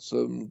not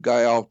some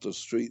guy off the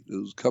street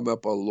who's come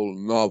up with a little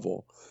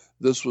novel.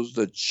 This was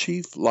the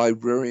chief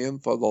librarian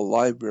for the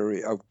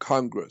Library of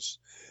Congress.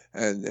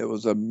 And it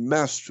was a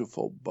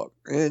masterful book,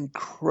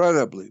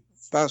 incredibly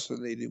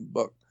fascinating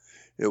book.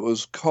 It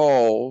was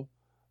called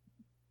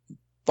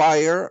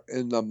Fire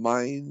in the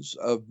Minds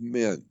of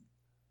Men.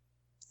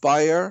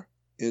 Fire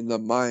in the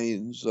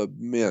Minds of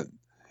Men.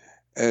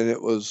 And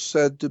it was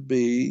said to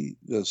be,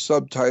 the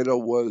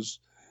subtitle was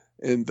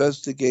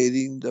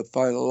Investigating the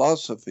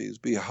Philosophies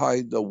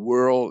Behind the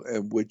World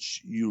in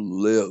Which You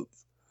Live.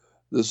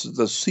 This is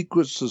the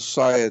secret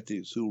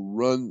societies who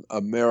run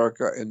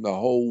America and the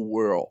whole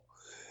world.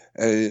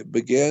 And it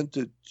began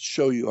to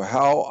show you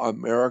how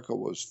America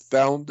was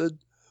founded,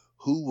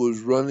 who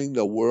was running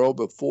the world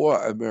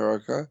before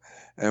America,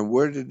 and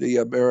where did the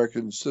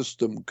American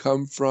system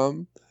come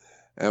from,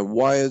 and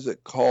why is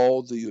it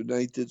called the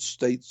United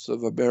States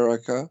of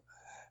America,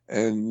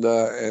 and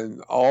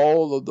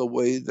all of the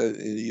way that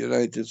the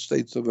United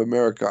States of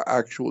America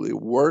actually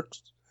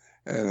works,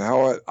 and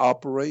how it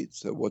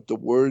operates, and what the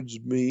words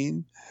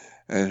mean,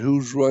 and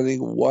who's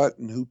running what,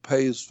 and who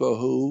pays for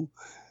who.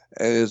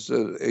 And it's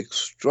an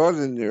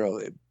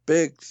extraordinarily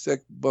big,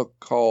 thick book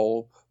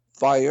called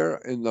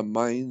Fire in the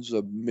Minds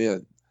of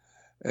Men.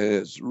 And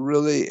it's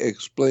really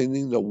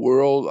explaining the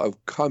world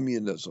of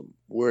communism,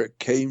 where it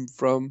came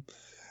from,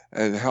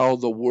 and how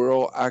the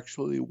world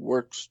actually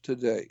works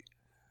today.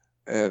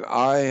 And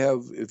I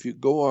have, if you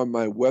go on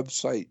my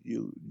website,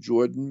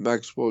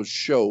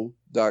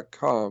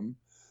 JordanMaxwellShow.com,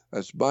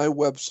 that's my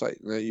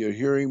website. Now you're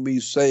hearing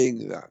me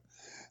saying that.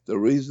 The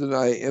reason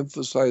I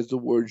emphasize the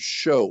word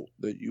show,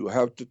 that you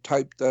have to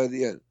type that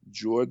in,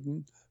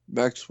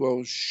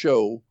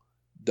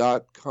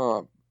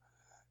 JordanMaxwellShow.com.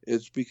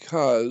 It's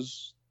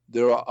because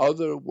there are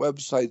other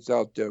websites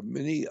out there,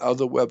 many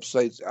other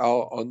websites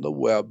out on the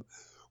web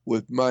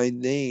with my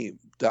name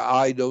that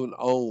I don't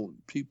own.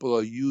 People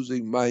are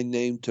using my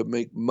name to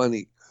make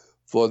money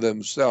for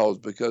themselves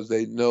because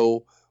they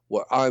know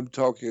what I'm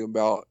talking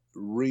about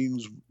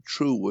rings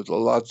true with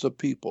lots of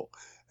people.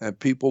 And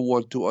people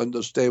want to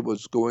understand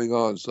what's going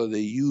on, so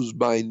they use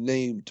my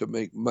name to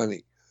make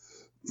money.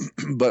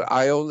 But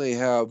I only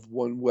have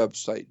one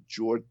website,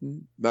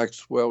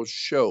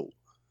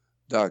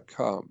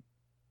 JordanMaxwellShow.com.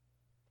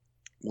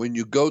 When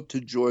you go to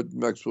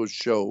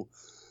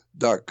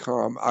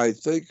JordanMaxwellShow.com, I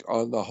think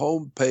on the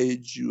home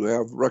page you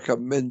have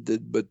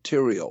recommended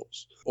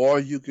materials, or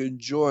you can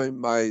join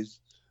my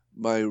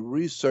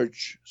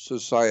research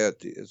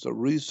society. It's a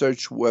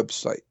research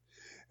website.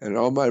 And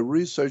on my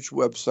research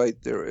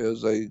website, there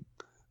is a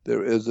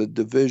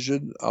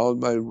division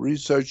on my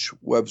research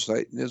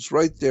website, and it's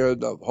right there on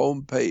the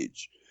home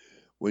page.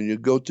 When you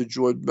go to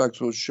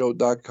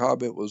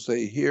JordanMaxwellShow.com, it will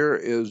say, here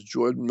is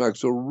Jordan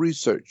Maxwell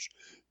Research.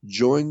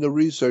 Join the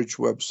research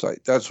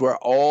website. That's where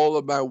all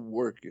of my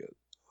work is.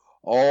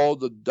 All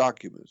the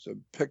documents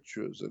and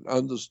pictures and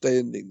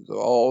understandings of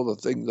all the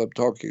things I'm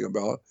talking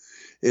about,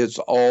 it's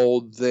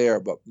all there.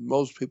 But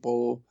most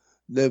people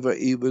never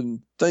even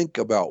think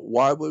about,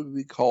 why would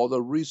we call it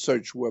a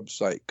research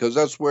website? Because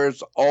that's where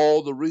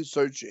all the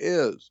research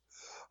is.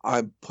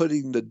 I'm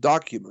putting the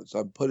documents,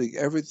 I'm putting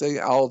everything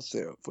out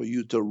there for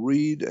you to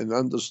read and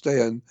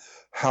understand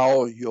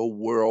how your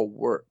world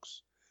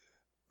works.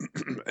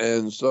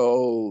 And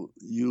so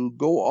you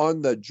go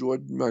on the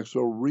Jordan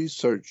Maxwell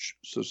Research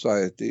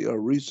Society, a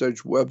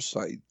research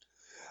website,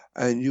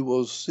 and you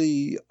will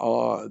see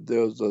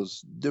there's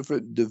those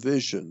different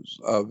divisions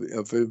of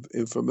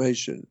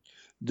information.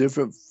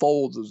 different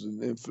folders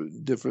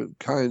and different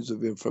kinds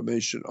of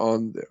information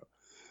on there.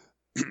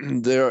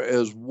 There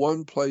is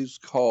one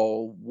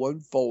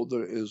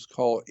folder is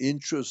called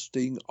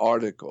Interesting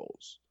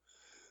Articles.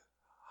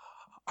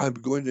 I'm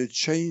going to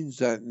change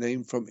that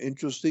name from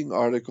Interesting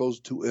Articles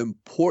to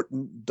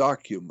Important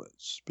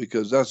Documents,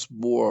 because that's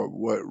more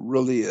what it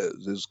really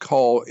is. It's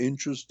called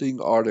Interesting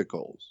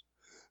Articles.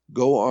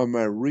 Go on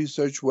my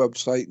research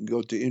website and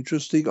go to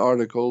Interesting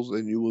Articles,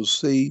 and you will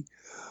see,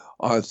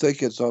 I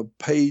think it's on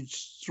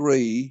page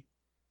 3,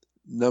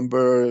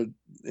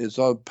 it's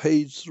on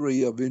page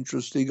 3 of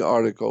Interesting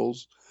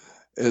Articles,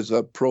 is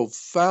a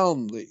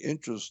profoundly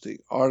interesting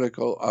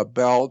article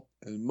about,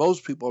 and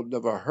most people have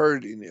never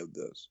heard any of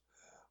this.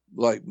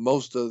 Like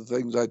most of the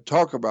things I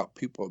talk about,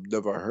 people have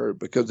never heard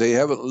because they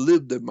haven't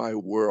lived in my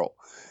world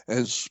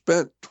and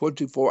spent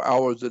 24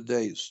 hours a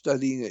day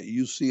studying at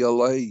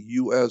UCLA,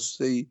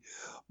 USC,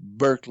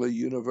 Berkeley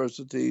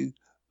University,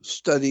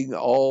 studying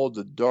all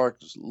the dark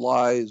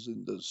lies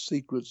and the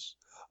secrets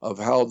of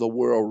how the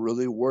world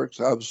really works.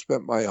 I've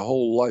spent my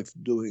whole life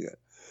doing it.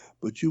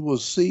 But you will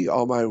see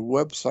on my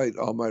website,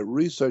 on my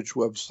research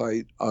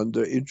website,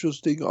 under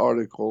Interesting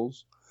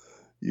Articles,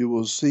 you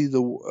will see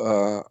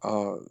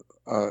an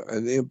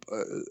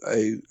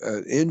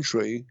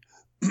entry.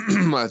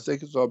 I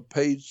think it's on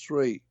page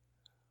 3,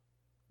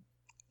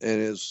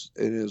 and it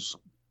is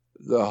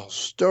the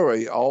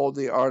story. All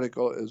the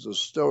article is a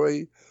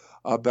story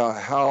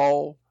about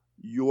how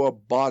your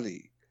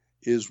body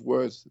is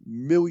worth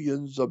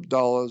millions of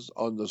dollars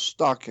on the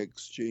stock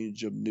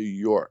exchange of New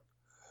York.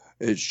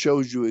 It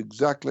shows you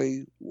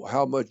exactly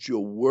how much you're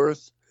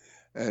worth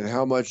and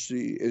how much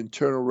the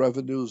Internal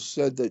Revenue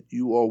said that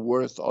you are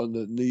worth on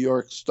the New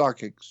York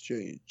Stock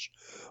Exchange.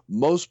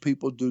 Most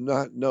people do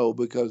not know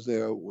because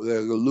they're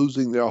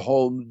losing their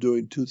homes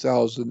during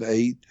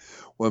 2008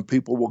 when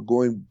people were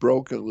going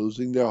broke and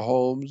losing their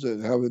homes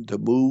and having to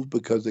move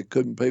because they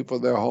couldn't pay for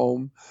their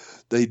home.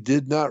 They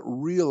did not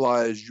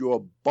realize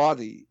your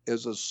body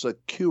is a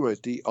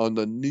security on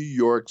the New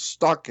York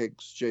Stock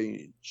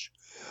Exchange.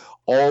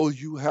 All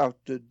you have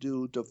to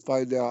do to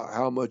find out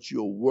how much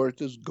you're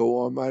worth is go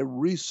on my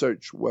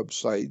research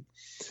website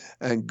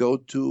and go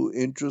to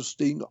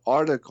Interesting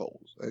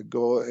Articles and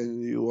go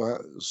and you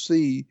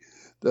see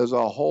there's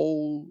a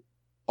whole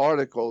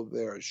article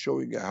there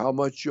showing you how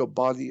much your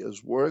body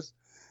is worth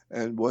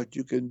and what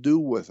you can do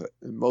with it.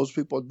 And most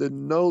people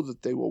didn't know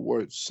that they were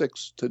worth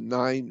 $6 to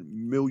 $9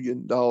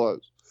 million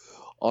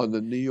on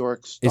the New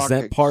York Stock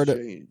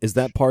Exchange. Is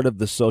that part of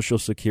the Social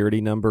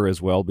Security number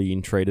as well,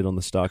 being traded on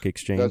the stock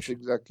exchange? That's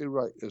exactly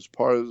right. It's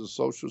part of the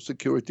Social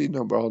Security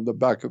number on the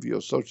back of your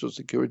Social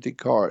Security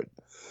card.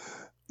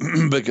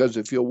 Because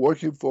if you're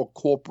working for a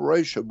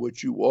corporation,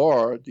 which you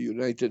are, the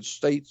United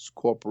States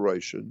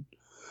Corporation,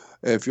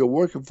 if you're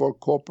working for a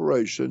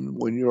corporation,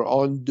 when you're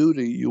on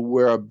duty, you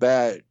wear a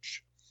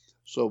badge.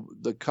 So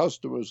the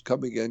customers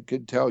coming in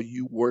can tell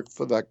you work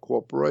for that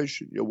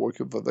corporation. You're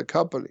working for the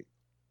company.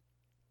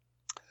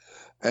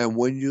 And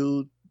when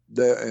you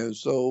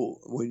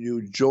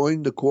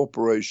join the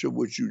corporation,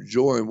 which you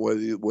join, whether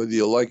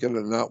you like it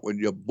or not, when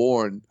you're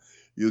born,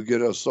 you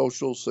get a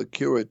Social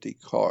Security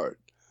card.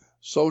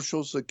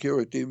 Social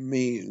Security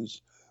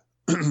means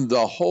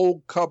the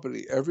whole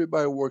company,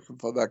 everybody working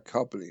for that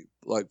company,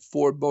 like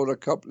Ford Motor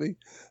Company,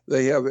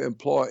 they have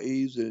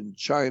employees in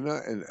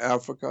China and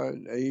Africa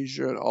and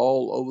Asia and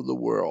all over the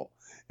world.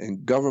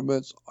 And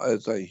governments,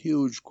 it's a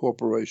huge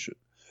corporation.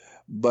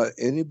 But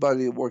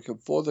anybody working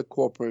for the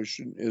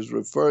corporation is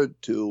referred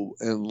to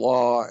in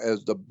law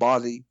as the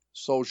body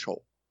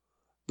social.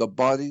 The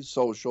body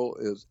social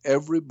is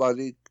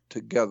everybody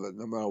together,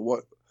 no matter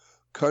what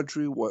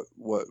country, what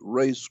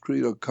race,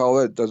 creed, or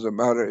color. It doesn't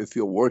matter if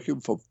you're working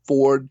for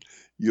Ford,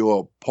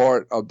 you're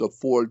part of the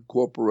Ford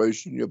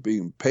Corporation, you're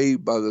being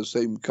paid by the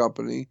same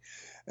company,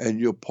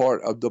 and you're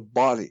part of the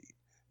body.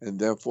 And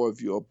therefore,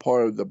 if you're a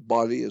part of the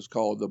body, it's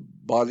called the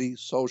body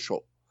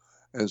social.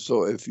 And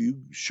so if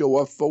you show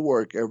up for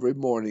work every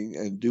morning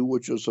and do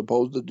what you're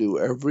supposed to do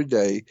every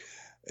day,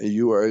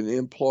 you are an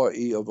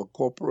employee of a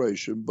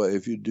corporation. But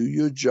if you do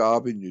your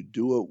job and you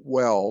do it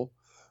well,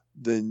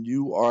 then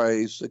you are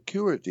a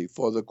security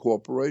for the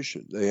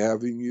corporation. They're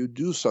having you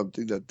do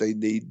something that they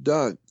need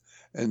done,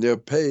 and they're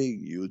paying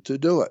you to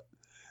do it.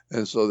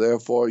 And so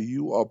therefore,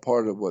 you are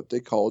part of what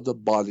they call the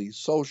body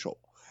social.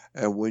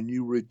 And when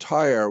you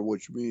retire,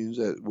 which means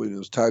that when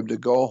it's time to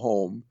go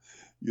home,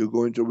 you're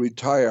going to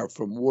retire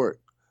from work,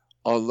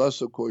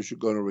 unless, of course, you're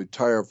going to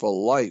retire for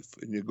life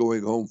and you're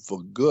going home for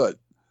good.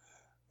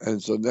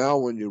 And so now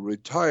when you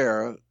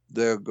retire,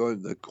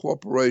 the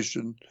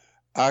corporation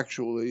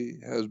actually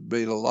has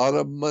made a lot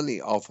of money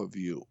off of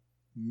you,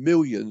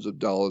 millions of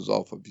dollars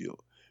off of you.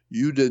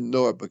 You didn't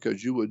know it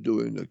because you were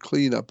doing the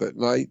cleanup at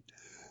night,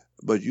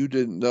 but you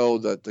didn't know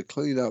that the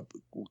cleanup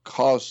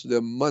cost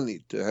them money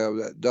to have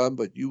that done,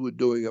 but you were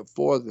doing it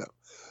for them.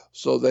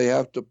 So they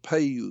have to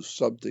pay you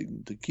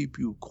something to keep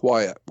you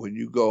quiet. When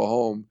you go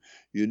home,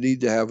 you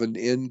need to have an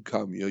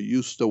income. You're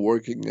used to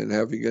working and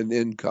having an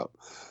income.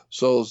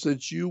 So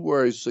since you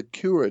were a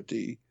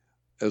security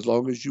as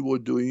long as you were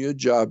doing your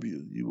job,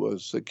 you were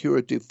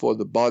security for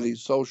the body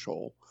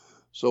social.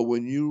 So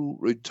when you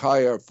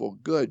retire for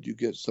good, you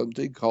get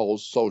something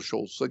called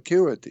Social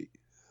Security.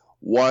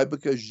 Why?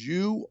 Because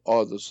you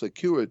are the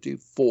security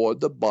for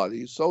the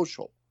body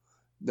social.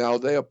 Now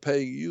they are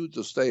paying you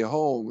to stay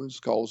home. It's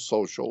called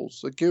Social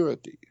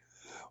Security.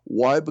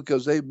 Why?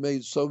 Because they've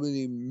made so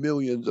many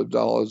millions of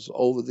dollars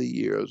over the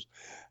years.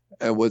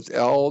 And with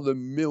all the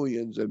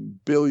millions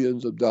and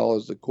billions of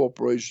dollars the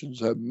corporations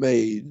have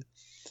made,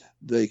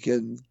 they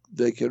can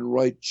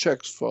write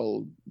checks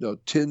for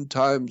 10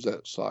 times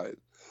that size.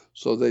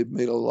 So they've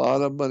made a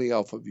lot of money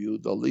off of you.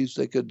 The least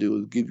they could do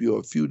is give you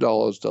a few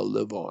dollars to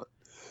live on,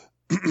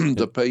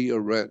 to pay your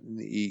rent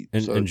and eat.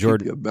 And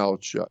Jordan, keep your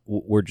mouth shut.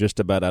 We're just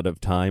about out of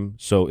time.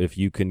 So if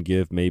you can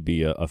give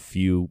maybe a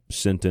few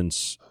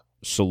sentence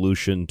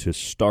solution to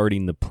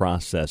starting the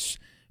process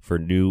for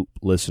new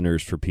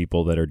listeners, for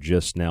people that are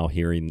just now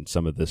hearing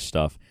some of this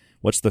stuff,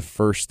 what's the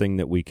first thing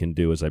that we can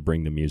do as I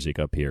bring the music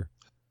up here?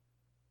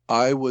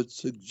 I would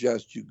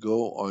suggest you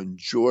go on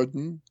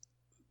Jordan.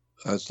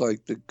 That's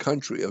like the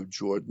country of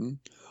Jordan,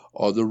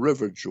 or the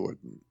River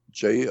Jordan,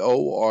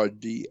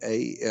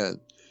 Jordan,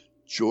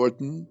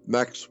 Jordan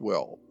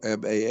Maxwell,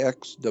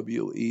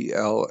 Maxwell.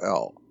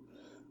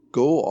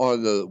 Go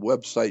on the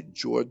website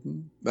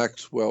Jordan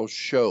Maxwell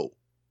Show,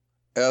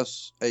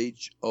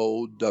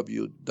 SHOW.com.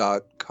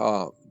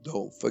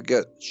 Don't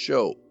forget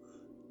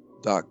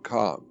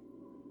show.com.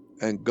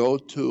 And go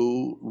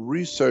to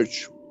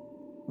research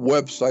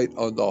website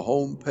on the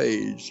home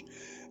page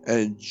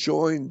and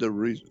join the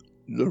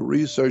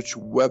research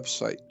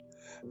website,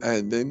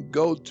 and then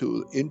go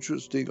to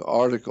interesting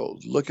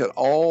articles. Look at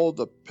all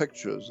the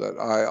pictures that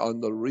on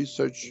the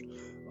research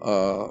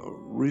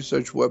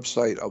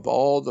website of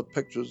all the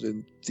pictures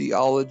in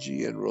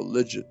theology and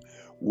religion,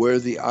 where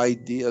the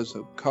ideas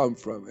have come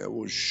from. It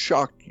will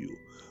shock you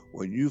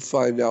when you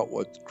find out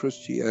what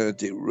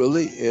Christianity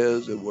really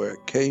is and where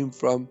it came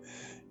from.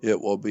 It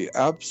will be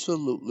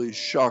absolutely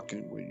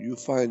shocking when you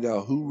find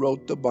out who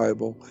wrote the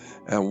Bible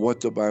and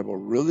what the Bible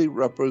really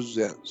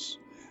represents,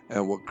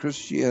 and what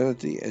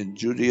Christianity and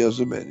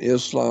Judaism and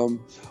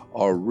Islam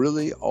are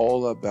really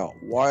all about.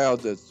 Why are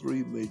there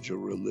three major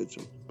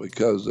religions?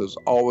 Because there's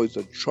always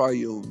a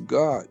triune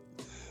God,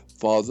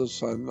 Father,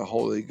 Son, and the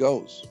Holy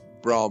Ghost,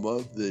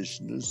 Brahma,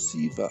 Vishnu,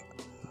 Shiva,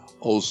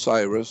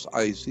 Osiris,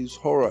 Isis,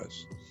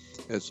 Horus.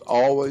 It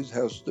always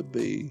has to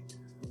be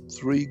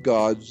three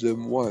gods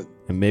in one.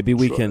 And maybe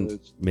we can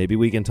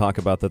talk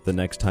about that the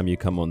next time you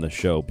come on the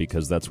show,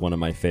 because that's one of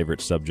my favorite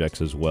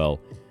subjects as well.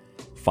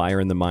 Fire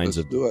in the Minds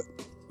of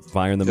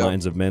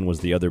Men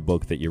was the other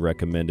book that you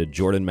recommended.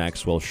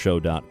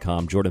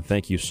 JordanMaxwellShow.com. Jordan,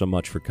 thank you so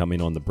much for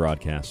coming on the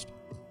broadcast.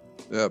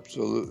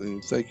 Absolutely.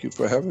 Thank you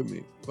for having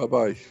me.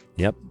 Bye-bye.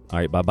 Yep. All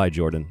right. Bye-bye,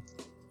 Jordan.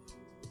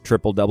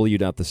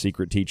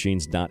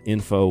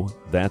 www.thesecretteachings.info.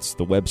 That's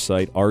the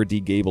website.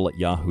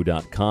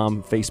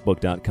 rdgable@yahoo.com.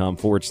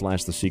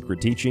 Facebook.com/The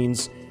Secret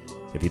Teachings.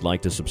 If you'd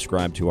like to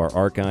subscribe to our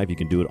archive, you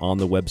can do it on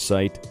the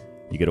website.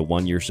 You get a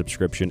 1-year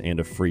subscription and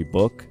a free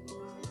book,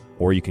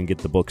 or you can get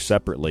the book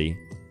separately.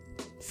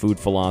 Food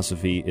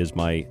Philosophy is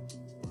my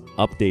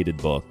updated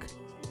book.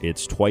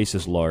 It's twice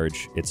as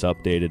large. It's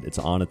updated. It's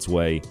on its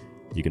way.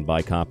 You can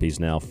buy copies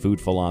now. Food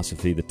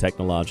Philosophy, The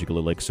Technological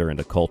Elixir, and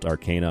Occult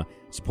Arcana.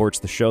 Supports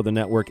the show, the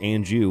network,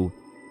 and you.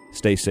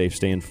 Stay safe,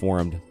 stay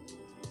informed, and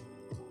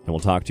we'll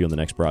talk to you on the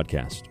next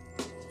broadcast.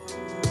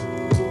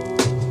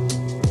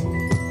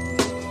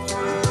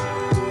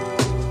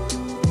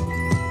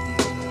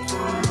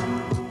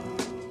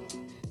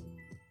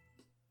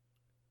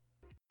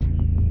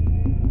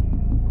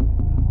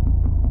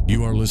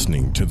 You are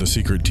listening to The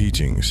Secret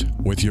Teachings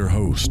with your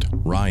host,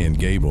 Ryan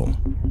Gable.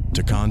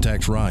 To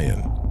contact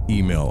Ryan,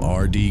 email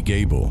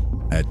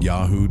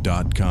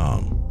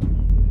rdgable@yahoo.com.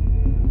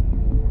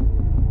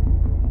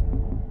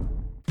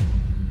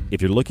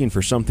 If you're looking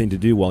for something to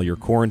do while you're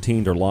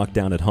quarantined or locked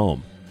down at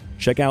home,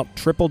 check out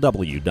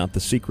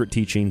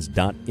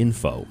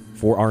www.thesecretteachings.info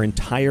for our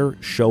entire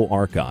show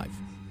archive.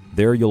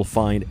 There you'll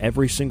find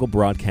every single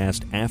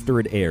broadcast after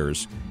it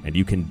airs, and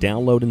you can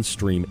download and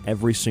stream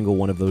every single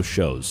one of those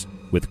shows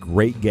with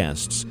great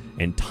guests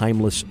and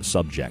timeless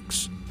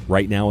subjects.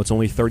 Right now, it's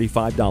only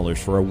 $35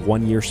 for a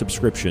 1-year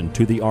subscription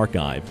to the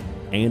archive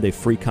and a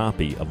free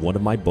copy of one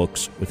of my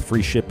books with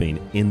free shipping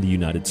in the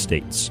United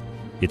States.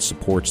 It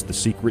supports The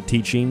Secret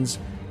Teachings,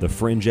 The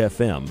Fringe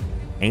FM,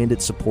 and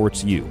it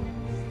supports you.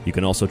 You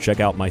can also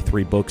check out my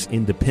 3 books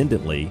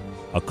independently: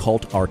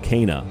 Occult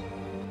Arcana,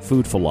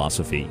 Food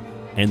Philosophy,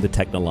 and The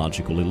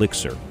Technological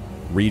Elixir.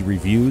 Read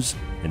reviews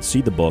and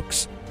see the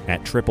books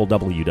at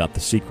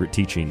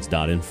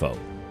www.thesecretteachings.info.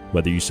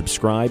 Whether you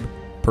subscribe,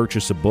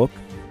 purchase a book,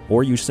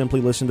 or you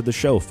simply listen to the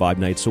show 5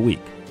 nights a week,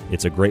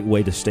 it's a great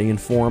way to stay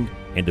informed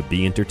and to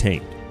be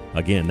entertained.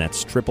 Again,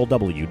 that's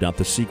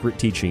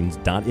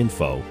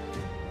www.thesecretteachings.info,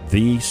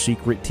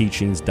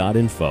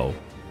 thesecretteachings.info,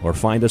 or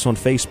find us on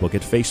Facebook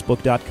at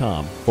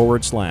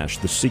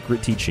facebook.com/The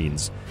Secret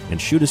Teachings, and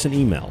shoot us an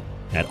email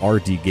at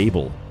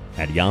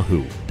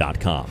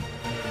rdgable@yahoo.com.